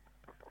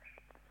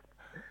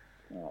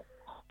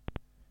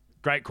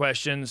 Great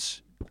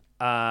questions.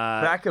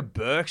 Back a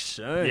Burke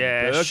soon.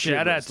 Yeah, Burke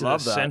shout out dribblers. to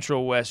Love the that.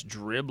 Central West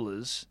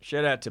dribblers.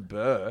 Shout out to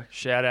Burke.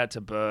 Shout out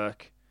to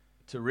Burke.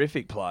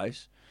 Terrific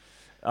place.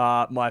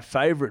 My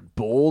favourite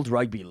bald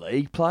rugby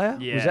league player?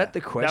 Yeah, Was that the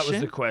question? That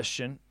was the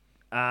question.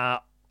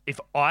 If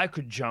I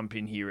could jump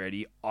in here,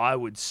 Eddie, I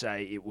would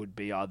say it would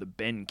be either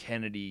Ben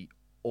Kennedy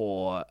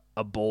or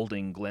a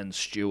balding Glenn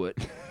Stewart.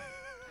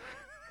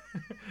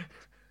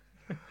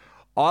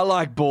 I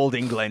like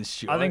balding Glenn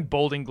Stewart. I think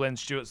balding Glenn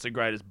Stewart's the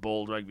greatest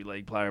bald rugby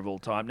league player of all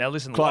time. Now,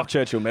 listen, Clive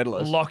Churchill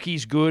medalist.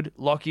 Lockie's good.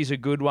 Lockie's a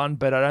good one,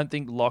 but I don't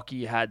think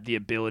Lockie had the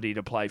ability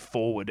to play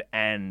forward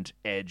and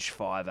edge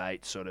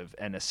 5'8" sort of,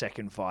 and a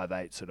second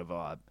 5'8" sort of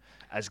vibe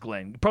as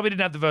Glenn. Probably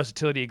didn't have the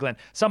versatility of Glenn.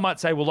 Some might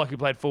say, well, Lockie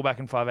played fullback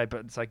and 5'8",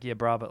 but it's like, yeah,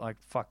 bruh, but like,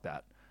 fuck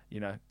that.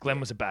 Glenn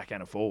was a back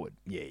and a forward.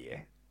 Yeah.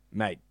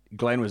 Mate,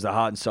 Glenn was the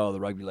heart and soul of the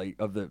rugby league,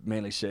 of the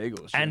Manly Sea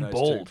Eagles. And those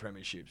bald. 2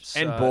 premierships. So,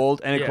 and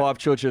bald, and yeah. a Clive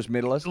Churchill's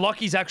medalist.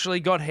 Lockie's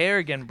actually got hair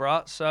again,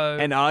 bruh, so...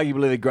 And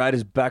arguably the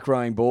greatest back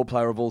rowing ball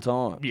player of all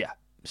time. Yeah.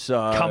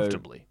 So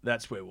Comfortably.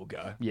 That's where we'll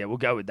go. Yeah, we'll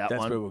go with that That's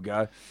one. where we'll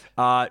go.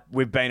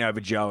 We've been over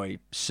Joey.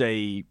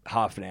 See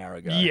half an hour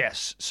ago.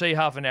 Yes. See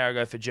half an hour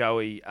ago for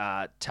Joey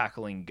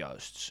tackling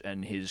ghosts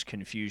and his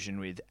confusion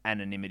with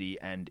anonymity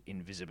and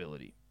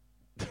invisibility.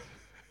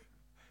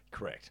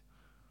 Correct.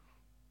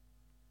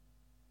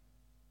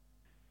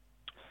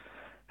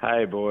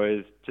 Hey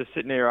boys, just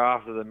sitting here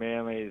after the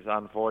Manly's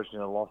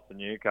unfortunately lost to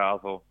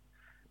Newcastle.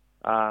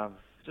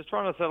 Just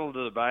trying to settle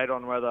the debate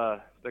on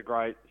whether the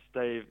great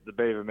Steve the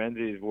Beaver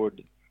Menzies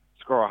would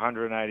score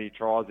 180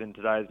 tries in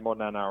today's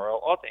modern NRL.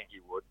 I think he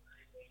would.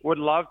 Would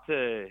love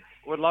to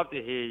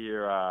hear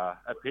your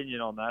opinion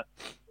on that.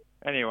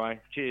 Anyway,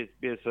 cheers.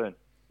 Be you soon.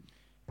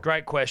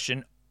 Great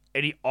question.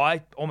 Eddie,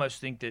 I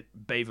almost think that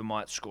Beaver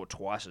might score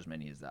twice as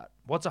many as that.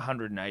 What's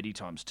 180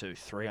 times 2?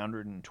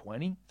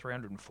 320?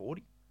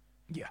 340?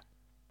 Yeah.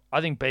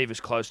 I think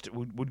Beaver's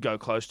would go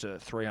close to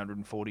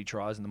 340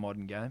 tries in the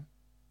modern game.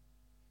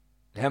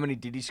 How many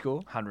did he score?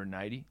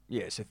 180.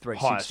 Yeah, so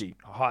 360.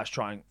 Highest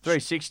trying.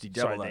 360,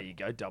 double Sorry, that. there you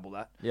go, double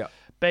that. Yeah.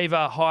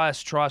 Beaver,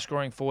 highest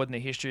try-scoring forward in the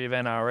history of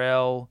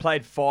NRL.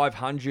 Played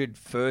 500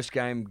 first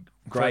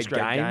grade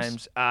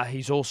games.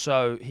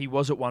 He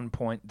was at one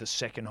point the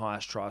second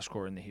highest try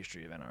scorer in the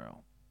history of NRL.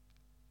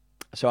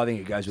 So I think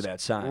it goes without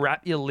saying.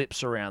 Wrap your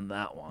lips around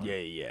that one.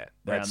 Yeah.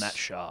 Around that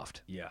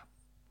shaft. Yeah.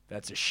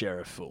 That's a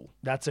sheriff full.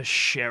 That's a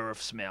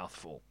sheriff's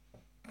mouthful.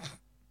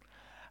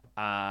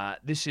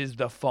 This is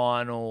the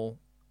final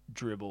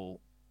dribble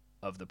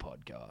of the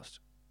podcast.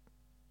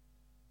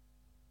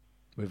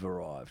 We've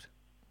arrived.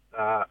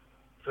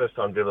 First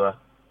time dribbler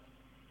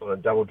on a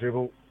double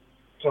dribble.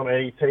 Tom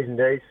Eddie, T's and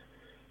D's.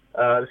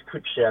 Just a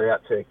quick shout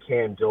out to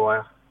Cam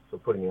Dyer for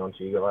putting me on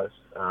to you guys.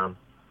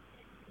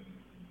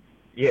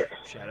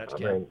 Shout out to I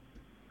Cam. mean,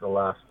 the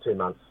last 2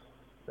 months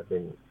have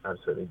been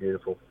absolutely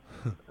beautiful.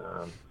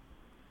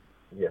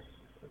 Yes,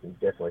 I can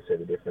definitely see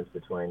the difference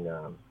between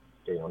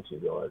getting onto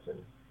you guys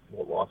and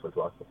what life was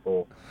like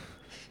before.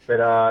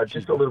 But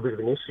just a little bit of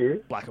an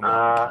issue. Black and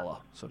white colour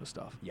sort of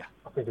stuff. Yeah.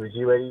 I think it was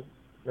you, Eddie,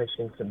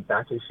 mentioning some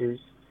back issues.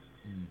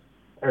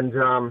 And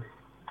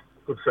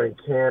good friend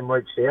Cam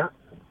reached out,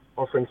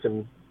 offering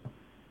some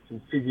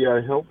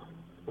physio help.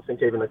 I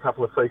think even a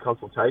couple of free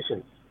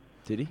consultations.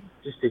 Did he?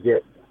 Just to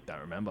get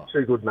Don't remember.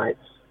 two good mates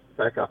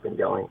back up and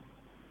going.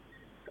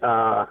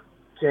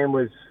 Cam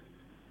was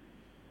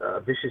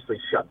viciously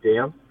shut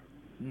down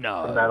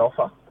from that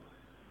offer.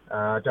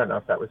 I don't know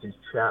if that was his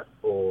chat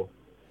or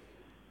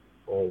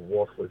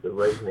what was the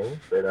reasoning,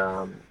 but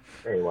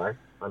anyway,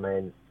 I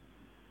mean,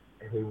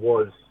 he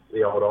was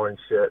the old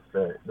orange shirt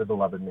for the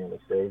beloved Manly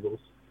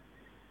Seagulls.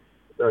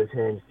 Those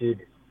hands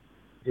did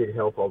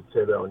help old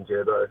Turbo and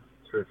Gerbo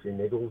through a few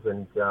niggles,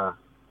 and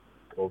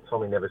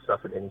Tommy never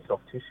suffered any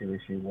soft tissue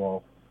issue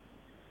while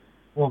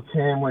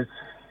Cam was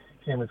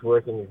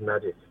working his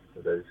magic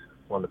with those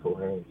wonderful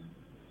hands.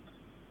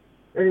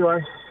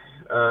 Anyway,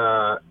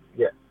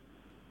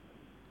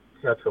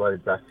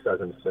 couch-related back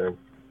spasm soon.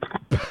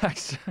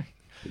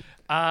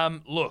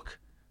 Look,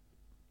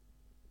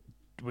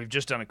 we've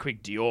just done a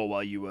quick Dior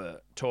while you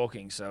were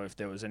talking, so if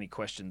there was any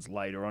questions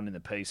later on in the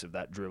piece of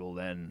that dribble,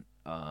 then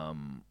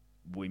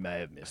we may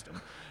have missed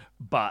them.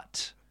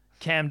 But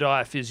Cam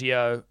Dyer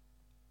Physio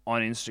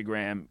on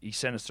Instagram, he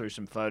sent us through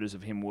some photos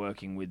of him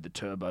working with the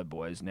Turbo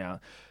Boys. Now,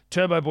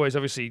 Turbo Boys,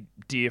 obviously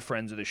dear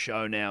friends of the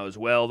show now as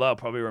well. They'll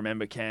probably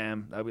remember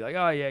Cam. They'll be like,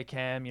 oh, yeah,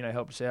 Cam,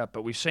 help us out.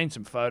 But we've seen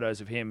some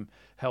photos of him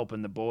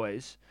helping the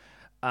boys.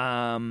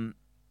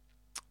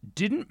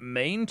 Didn't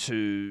mean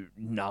to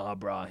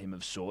nah-brah him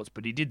of sorts,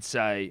 but he did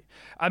say...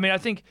 I mean, I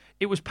think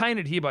it was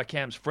painted here by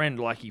Cam's friend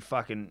like he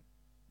fucking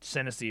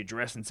sent us the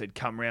address and said,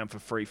 come round for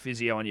free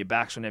physio on your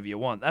backs whenever you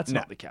want. That's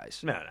not the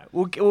case. No.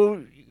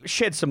 We'll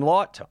shed some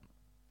light, Tom.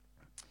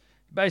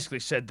 Basically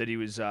said that he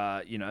was,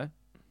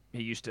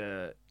 he used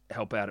to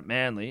help out at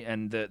Manly,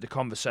 and the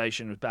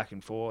conversation was back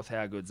and forth.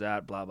 How good's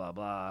that? Blah, blah,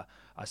 blah.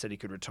 I said he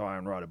could retire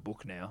and write a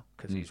book now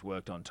because he's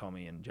worked on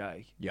Tommy and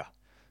Jake. Yeah.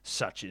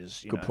 Such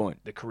as, Good point.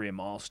 the career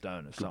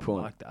milestone or something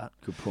point. like that.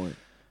 Good point.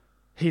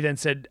 He then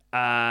said,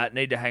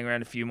 need to hang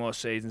around a few more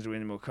seasons to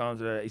win more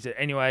comps. He said,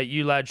 anyway,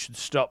 you lads should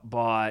stop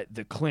by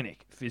the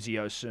clinic,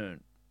 physio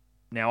soon.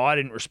 Now, I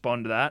didn't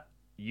respond to that.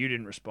 You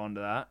didn't respond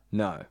to that.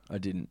 No, I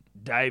didn't.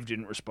 Dave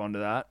didn't respond to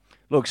that.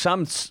 Look,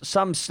 some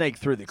sneak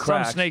through the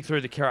cracks. Some sneak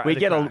through the cracks. We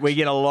get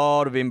a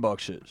lot of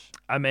inboxes.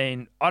 I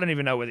mean, I don't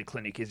even know where the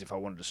clinic is if I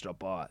wanted to stop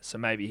by. So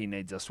maybe he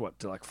needs us to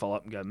follow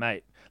up and go,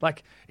 mate.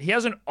 Like, he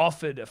hasn't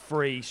offered a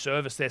free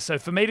service there. So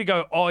for me to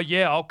go, oh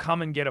yeah, I'll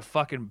come and get a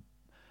fucking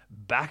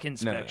back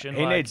inspection.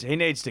 No. He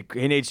needs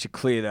to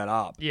clear that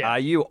up. Yeah. Are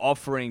you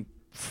offering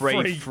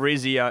free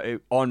physio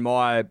on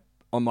my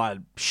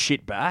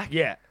shit back?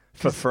 Yeah.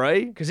 For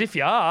free? Because if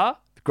you are,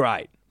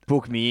 great.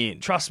 Book me in.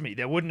 Trust me,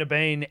 there wouldn't have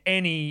been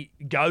any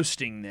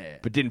ghosting there.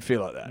 But didn't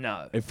feel like that.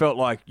 No. It felt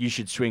like you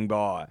should swing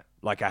by.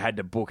 Like I had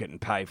to book it and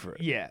pay for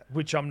it. Yeah,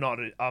 which I'm not.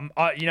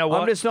 You know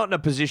what? I'm just not in a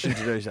position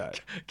to do so.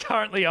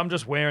 Currently, I'm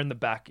just wearing the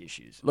back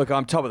issues. Look,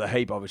 I'm top of the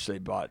heap, obviously,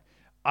 but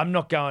I'm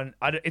not going.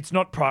 It's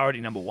not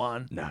priority number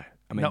one. No.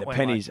 I mean,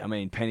 pennies have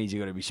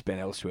got to be spent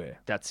elsewhere.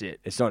 That's it.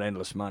 It's not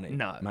endless money.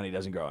 No. Money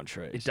doesn't grow on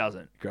trees. It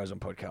doesn't. It grows on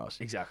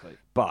podcasts. Exactly.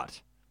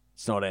 But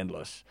it's not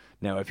endless.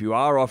 Now, if you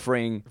are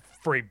offering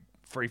free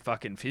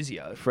fucking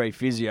physio. Free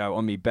physio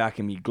on me back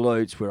and me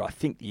glutes, where I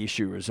think the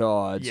issue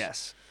resides.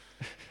 Yes.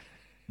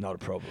 Not a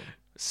problem.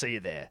 See you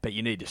there. But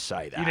you need to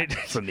say that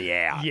from the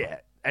out. Yeah.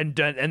 And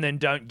then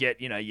don't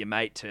get, your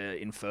mate to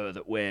infer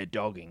that we're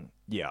dogging.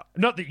 Yeah.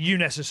 Not that you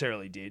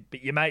necessarily did,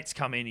 but your mate's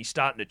come in, he's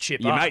starting to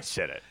chip us. Your mate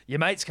said it. Your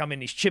mate's come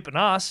in, he's chipping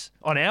us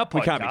on our podcast.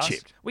 We can't be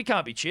chipped. We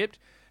can't be chipped.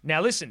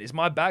 Now listen, is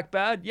my back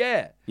bad?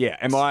 Yeah. Yeah.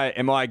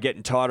 Am I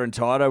getting tighter and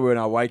tighter when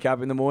I wake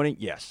up in the morning?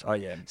 Yes, I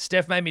am.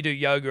 Steph made me do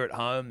yoga at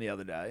home the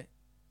other day,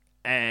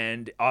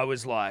 and I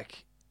was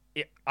like,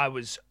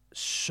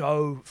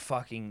 so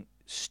fucking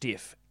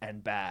stiff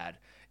and bad.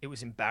 It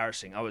was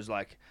embarrassing. I was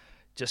like,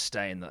 just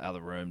stay in the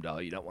other room,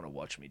 doll. You don't want to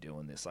watch me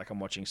doing this. Like I'm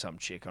watching some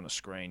chick on a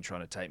screen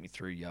trying to take me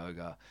through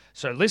yoga.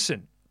 So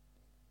listen,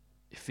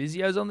 if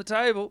physio's on the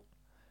table,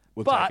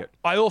 We'll but take it.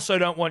 I also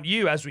don't want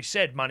you, as we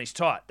said, money's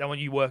tight. Don't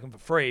want you working for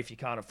free if you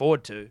can't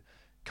afford to.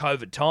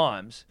 COVID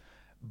times.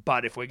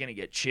 But if we're going to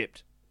get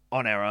chipped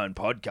on our own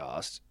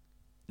podcast,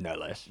 no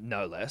less,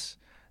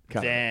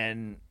 Can't.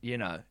 then,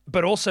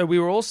 But also, we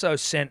were also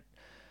sent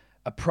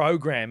a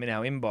program in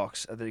our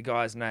inbox. The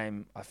guy's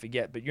name, I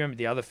forget, but you remember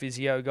the other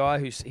physio guy?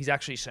 He's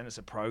actually sent us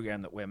a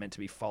program that we're meant to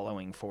be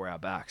following for our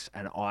backs.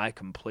 And I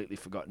completely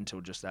forgot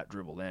until just that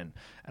dribble then.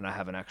 And we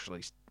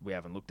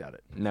haven't looked at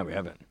it. No, we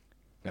haven't.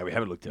 No, we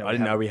haven't looked at it. I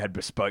didn't know we had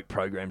bespoke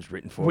programs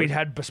written for it. We'd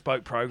had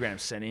bespoke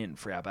programs sent in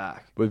for our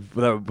back. Were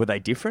they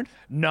different?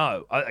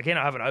 No. I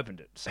haven't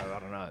opened it, so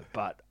I don't know.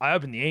 But I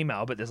opened the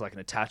email, but there's like an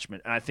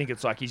attachment. And I think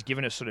it's like he's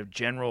given us sort of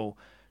general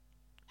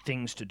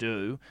things to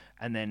do.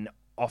 And then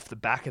off the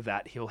back of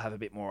that, he'll have a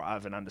bit more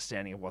of an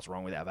understanding of what's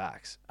wrong with our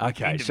backs.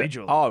 Okay.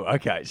 Individually.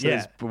 Okay. So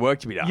there's work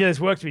to be done. Yeah, there's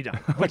work to be done,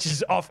 which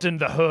is often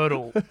the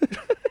hurdle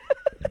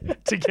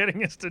to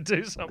getting us to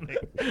do something.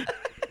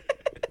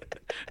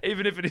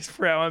 Even if it is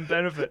for our own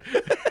benefit.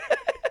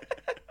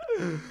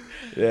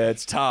 Yeah,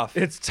 it's tough.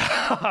 It's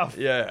tough.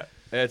 Yeah,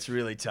 it's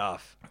really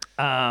tough.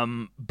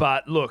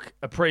 But look,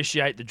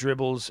 appreciate the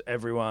dribbles,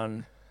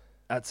 everyone.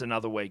 That's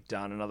another week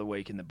done, another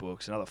week in the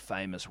books, another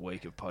famous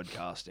week of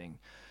podcasting.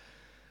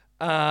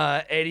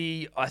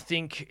 Eddie, I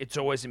think it's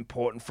always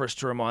important for us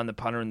to remind the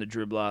punter and the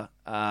dribbler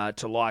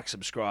to like,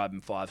 subscribe,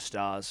 and 5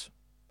 stars.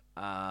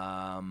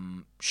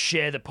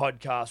 Share the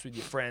podcast with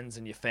your friends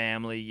and your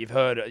family. You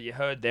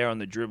heard there on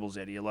the dribbles,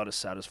 Eddie, a lot of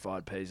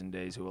satisfied P's and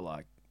D's who are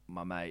like,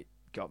 my mate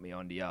got me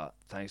onto ya.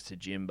 Thanks to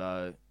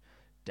Jimbo,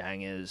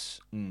 Dangers.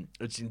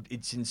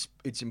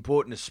 It's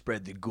important to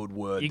spread the good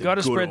word. You got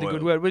to spread the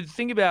good word. But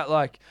think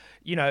about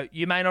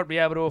you may not be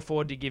able to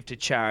afford to give to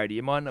charity.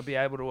 You might not be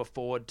able to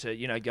afford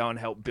to, go and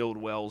help build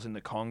wells in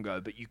the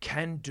Congo, but you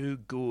can do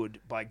good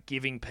by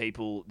giving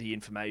people the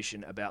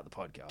information about the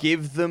podcast.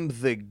 Give them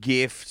the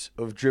gift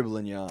of Dribble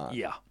and Yarn.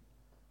 Yeah.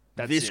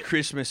 This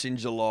Christmas in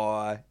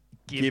July,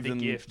 give them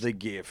the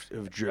gift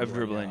of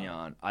Dribble and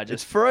Yarn.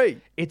 It's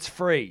free. It's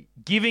free.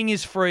 Giving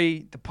is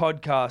free. The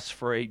podcast's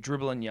free.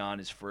 Dribble and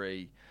Yarn is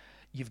free.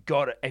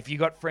 If you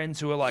got friends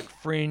who are like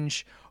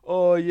fringe,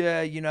 oh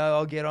yeah,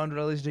 I'll get onto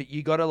it, listen to it.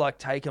 You got to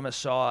take them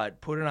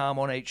aside, put an arm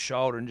on each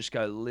shoulder and just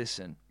go,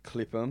 listen.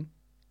 Clip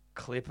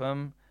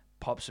them,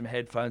 pop some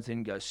headphones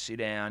in, go sit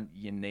down.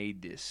 You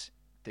need this.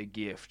 The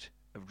gift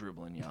of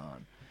Dribble and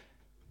Yarn.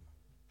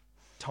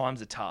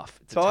 Times are tough.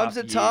 Times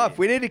are tough.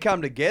 We need to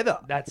come together.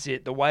 That's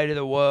it. The weight of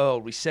the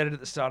world. We said it at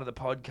the start of the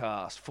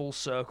podcast. Full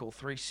circle,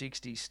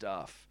 360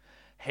 stuff.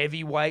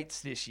 Heavy weights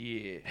this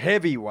year.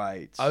 Heavy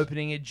weights.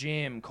 Opening a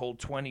gym called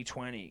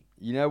 2020.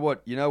 You know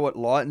what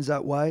lightens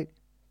that weight?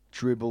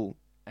 Dribble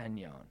and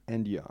Yarn.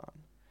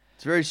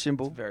 It's very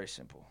simple. It's very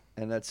simple.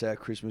 And that's our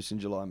Christmas in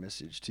July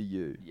message to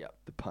you. Yep.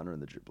 The punter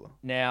and the dribbler.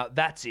 Now,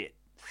 that's it.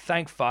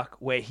 Thank fuck.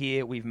 We're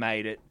here. We've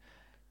made it.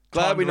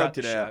 Glad we knocked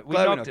it out. We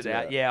knocked it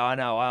out. Yeah, I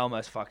know. I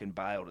almost fucking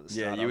bailed at the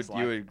start.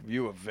 Yeah,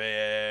 you were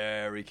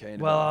very keen.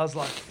 Well, I was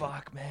like,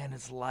 fuck, man,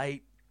 it's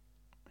late.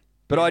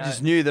 But I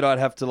just knew that I'd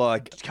have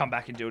to just come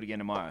back and do it again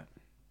tomorrow.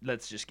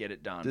 Let's just get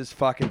it done. Just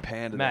fucking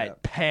pound it out.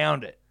 Mate,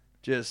 pound it.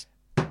 Just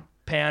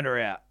pound her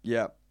out.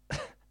 Yeah.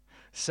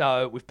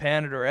 So we've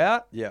pounded her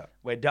out. Yeah.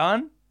 We're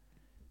done.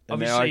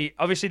 And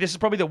Obviously, this is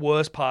probably the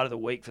worst part of the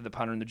week for the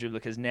punter and the dribbler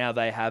because now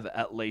they have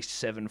at least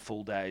 7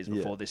 full days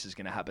before this is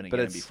going to happen again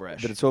and be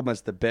fresh. But it's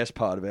almost the best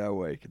part of our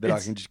week that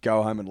I can just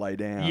go home and lay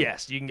down.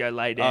 Yes, you can go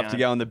lay down. After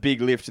going the big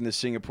lift in the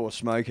Singapore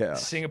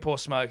Smokehouse. Singapore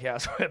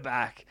Smokehouse, we're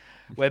back.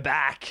 We're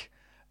back.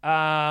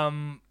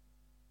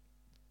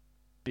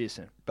 Beer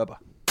soon. Bye-bye.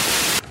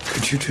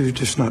 Could you two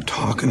just not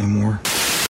talk anymore?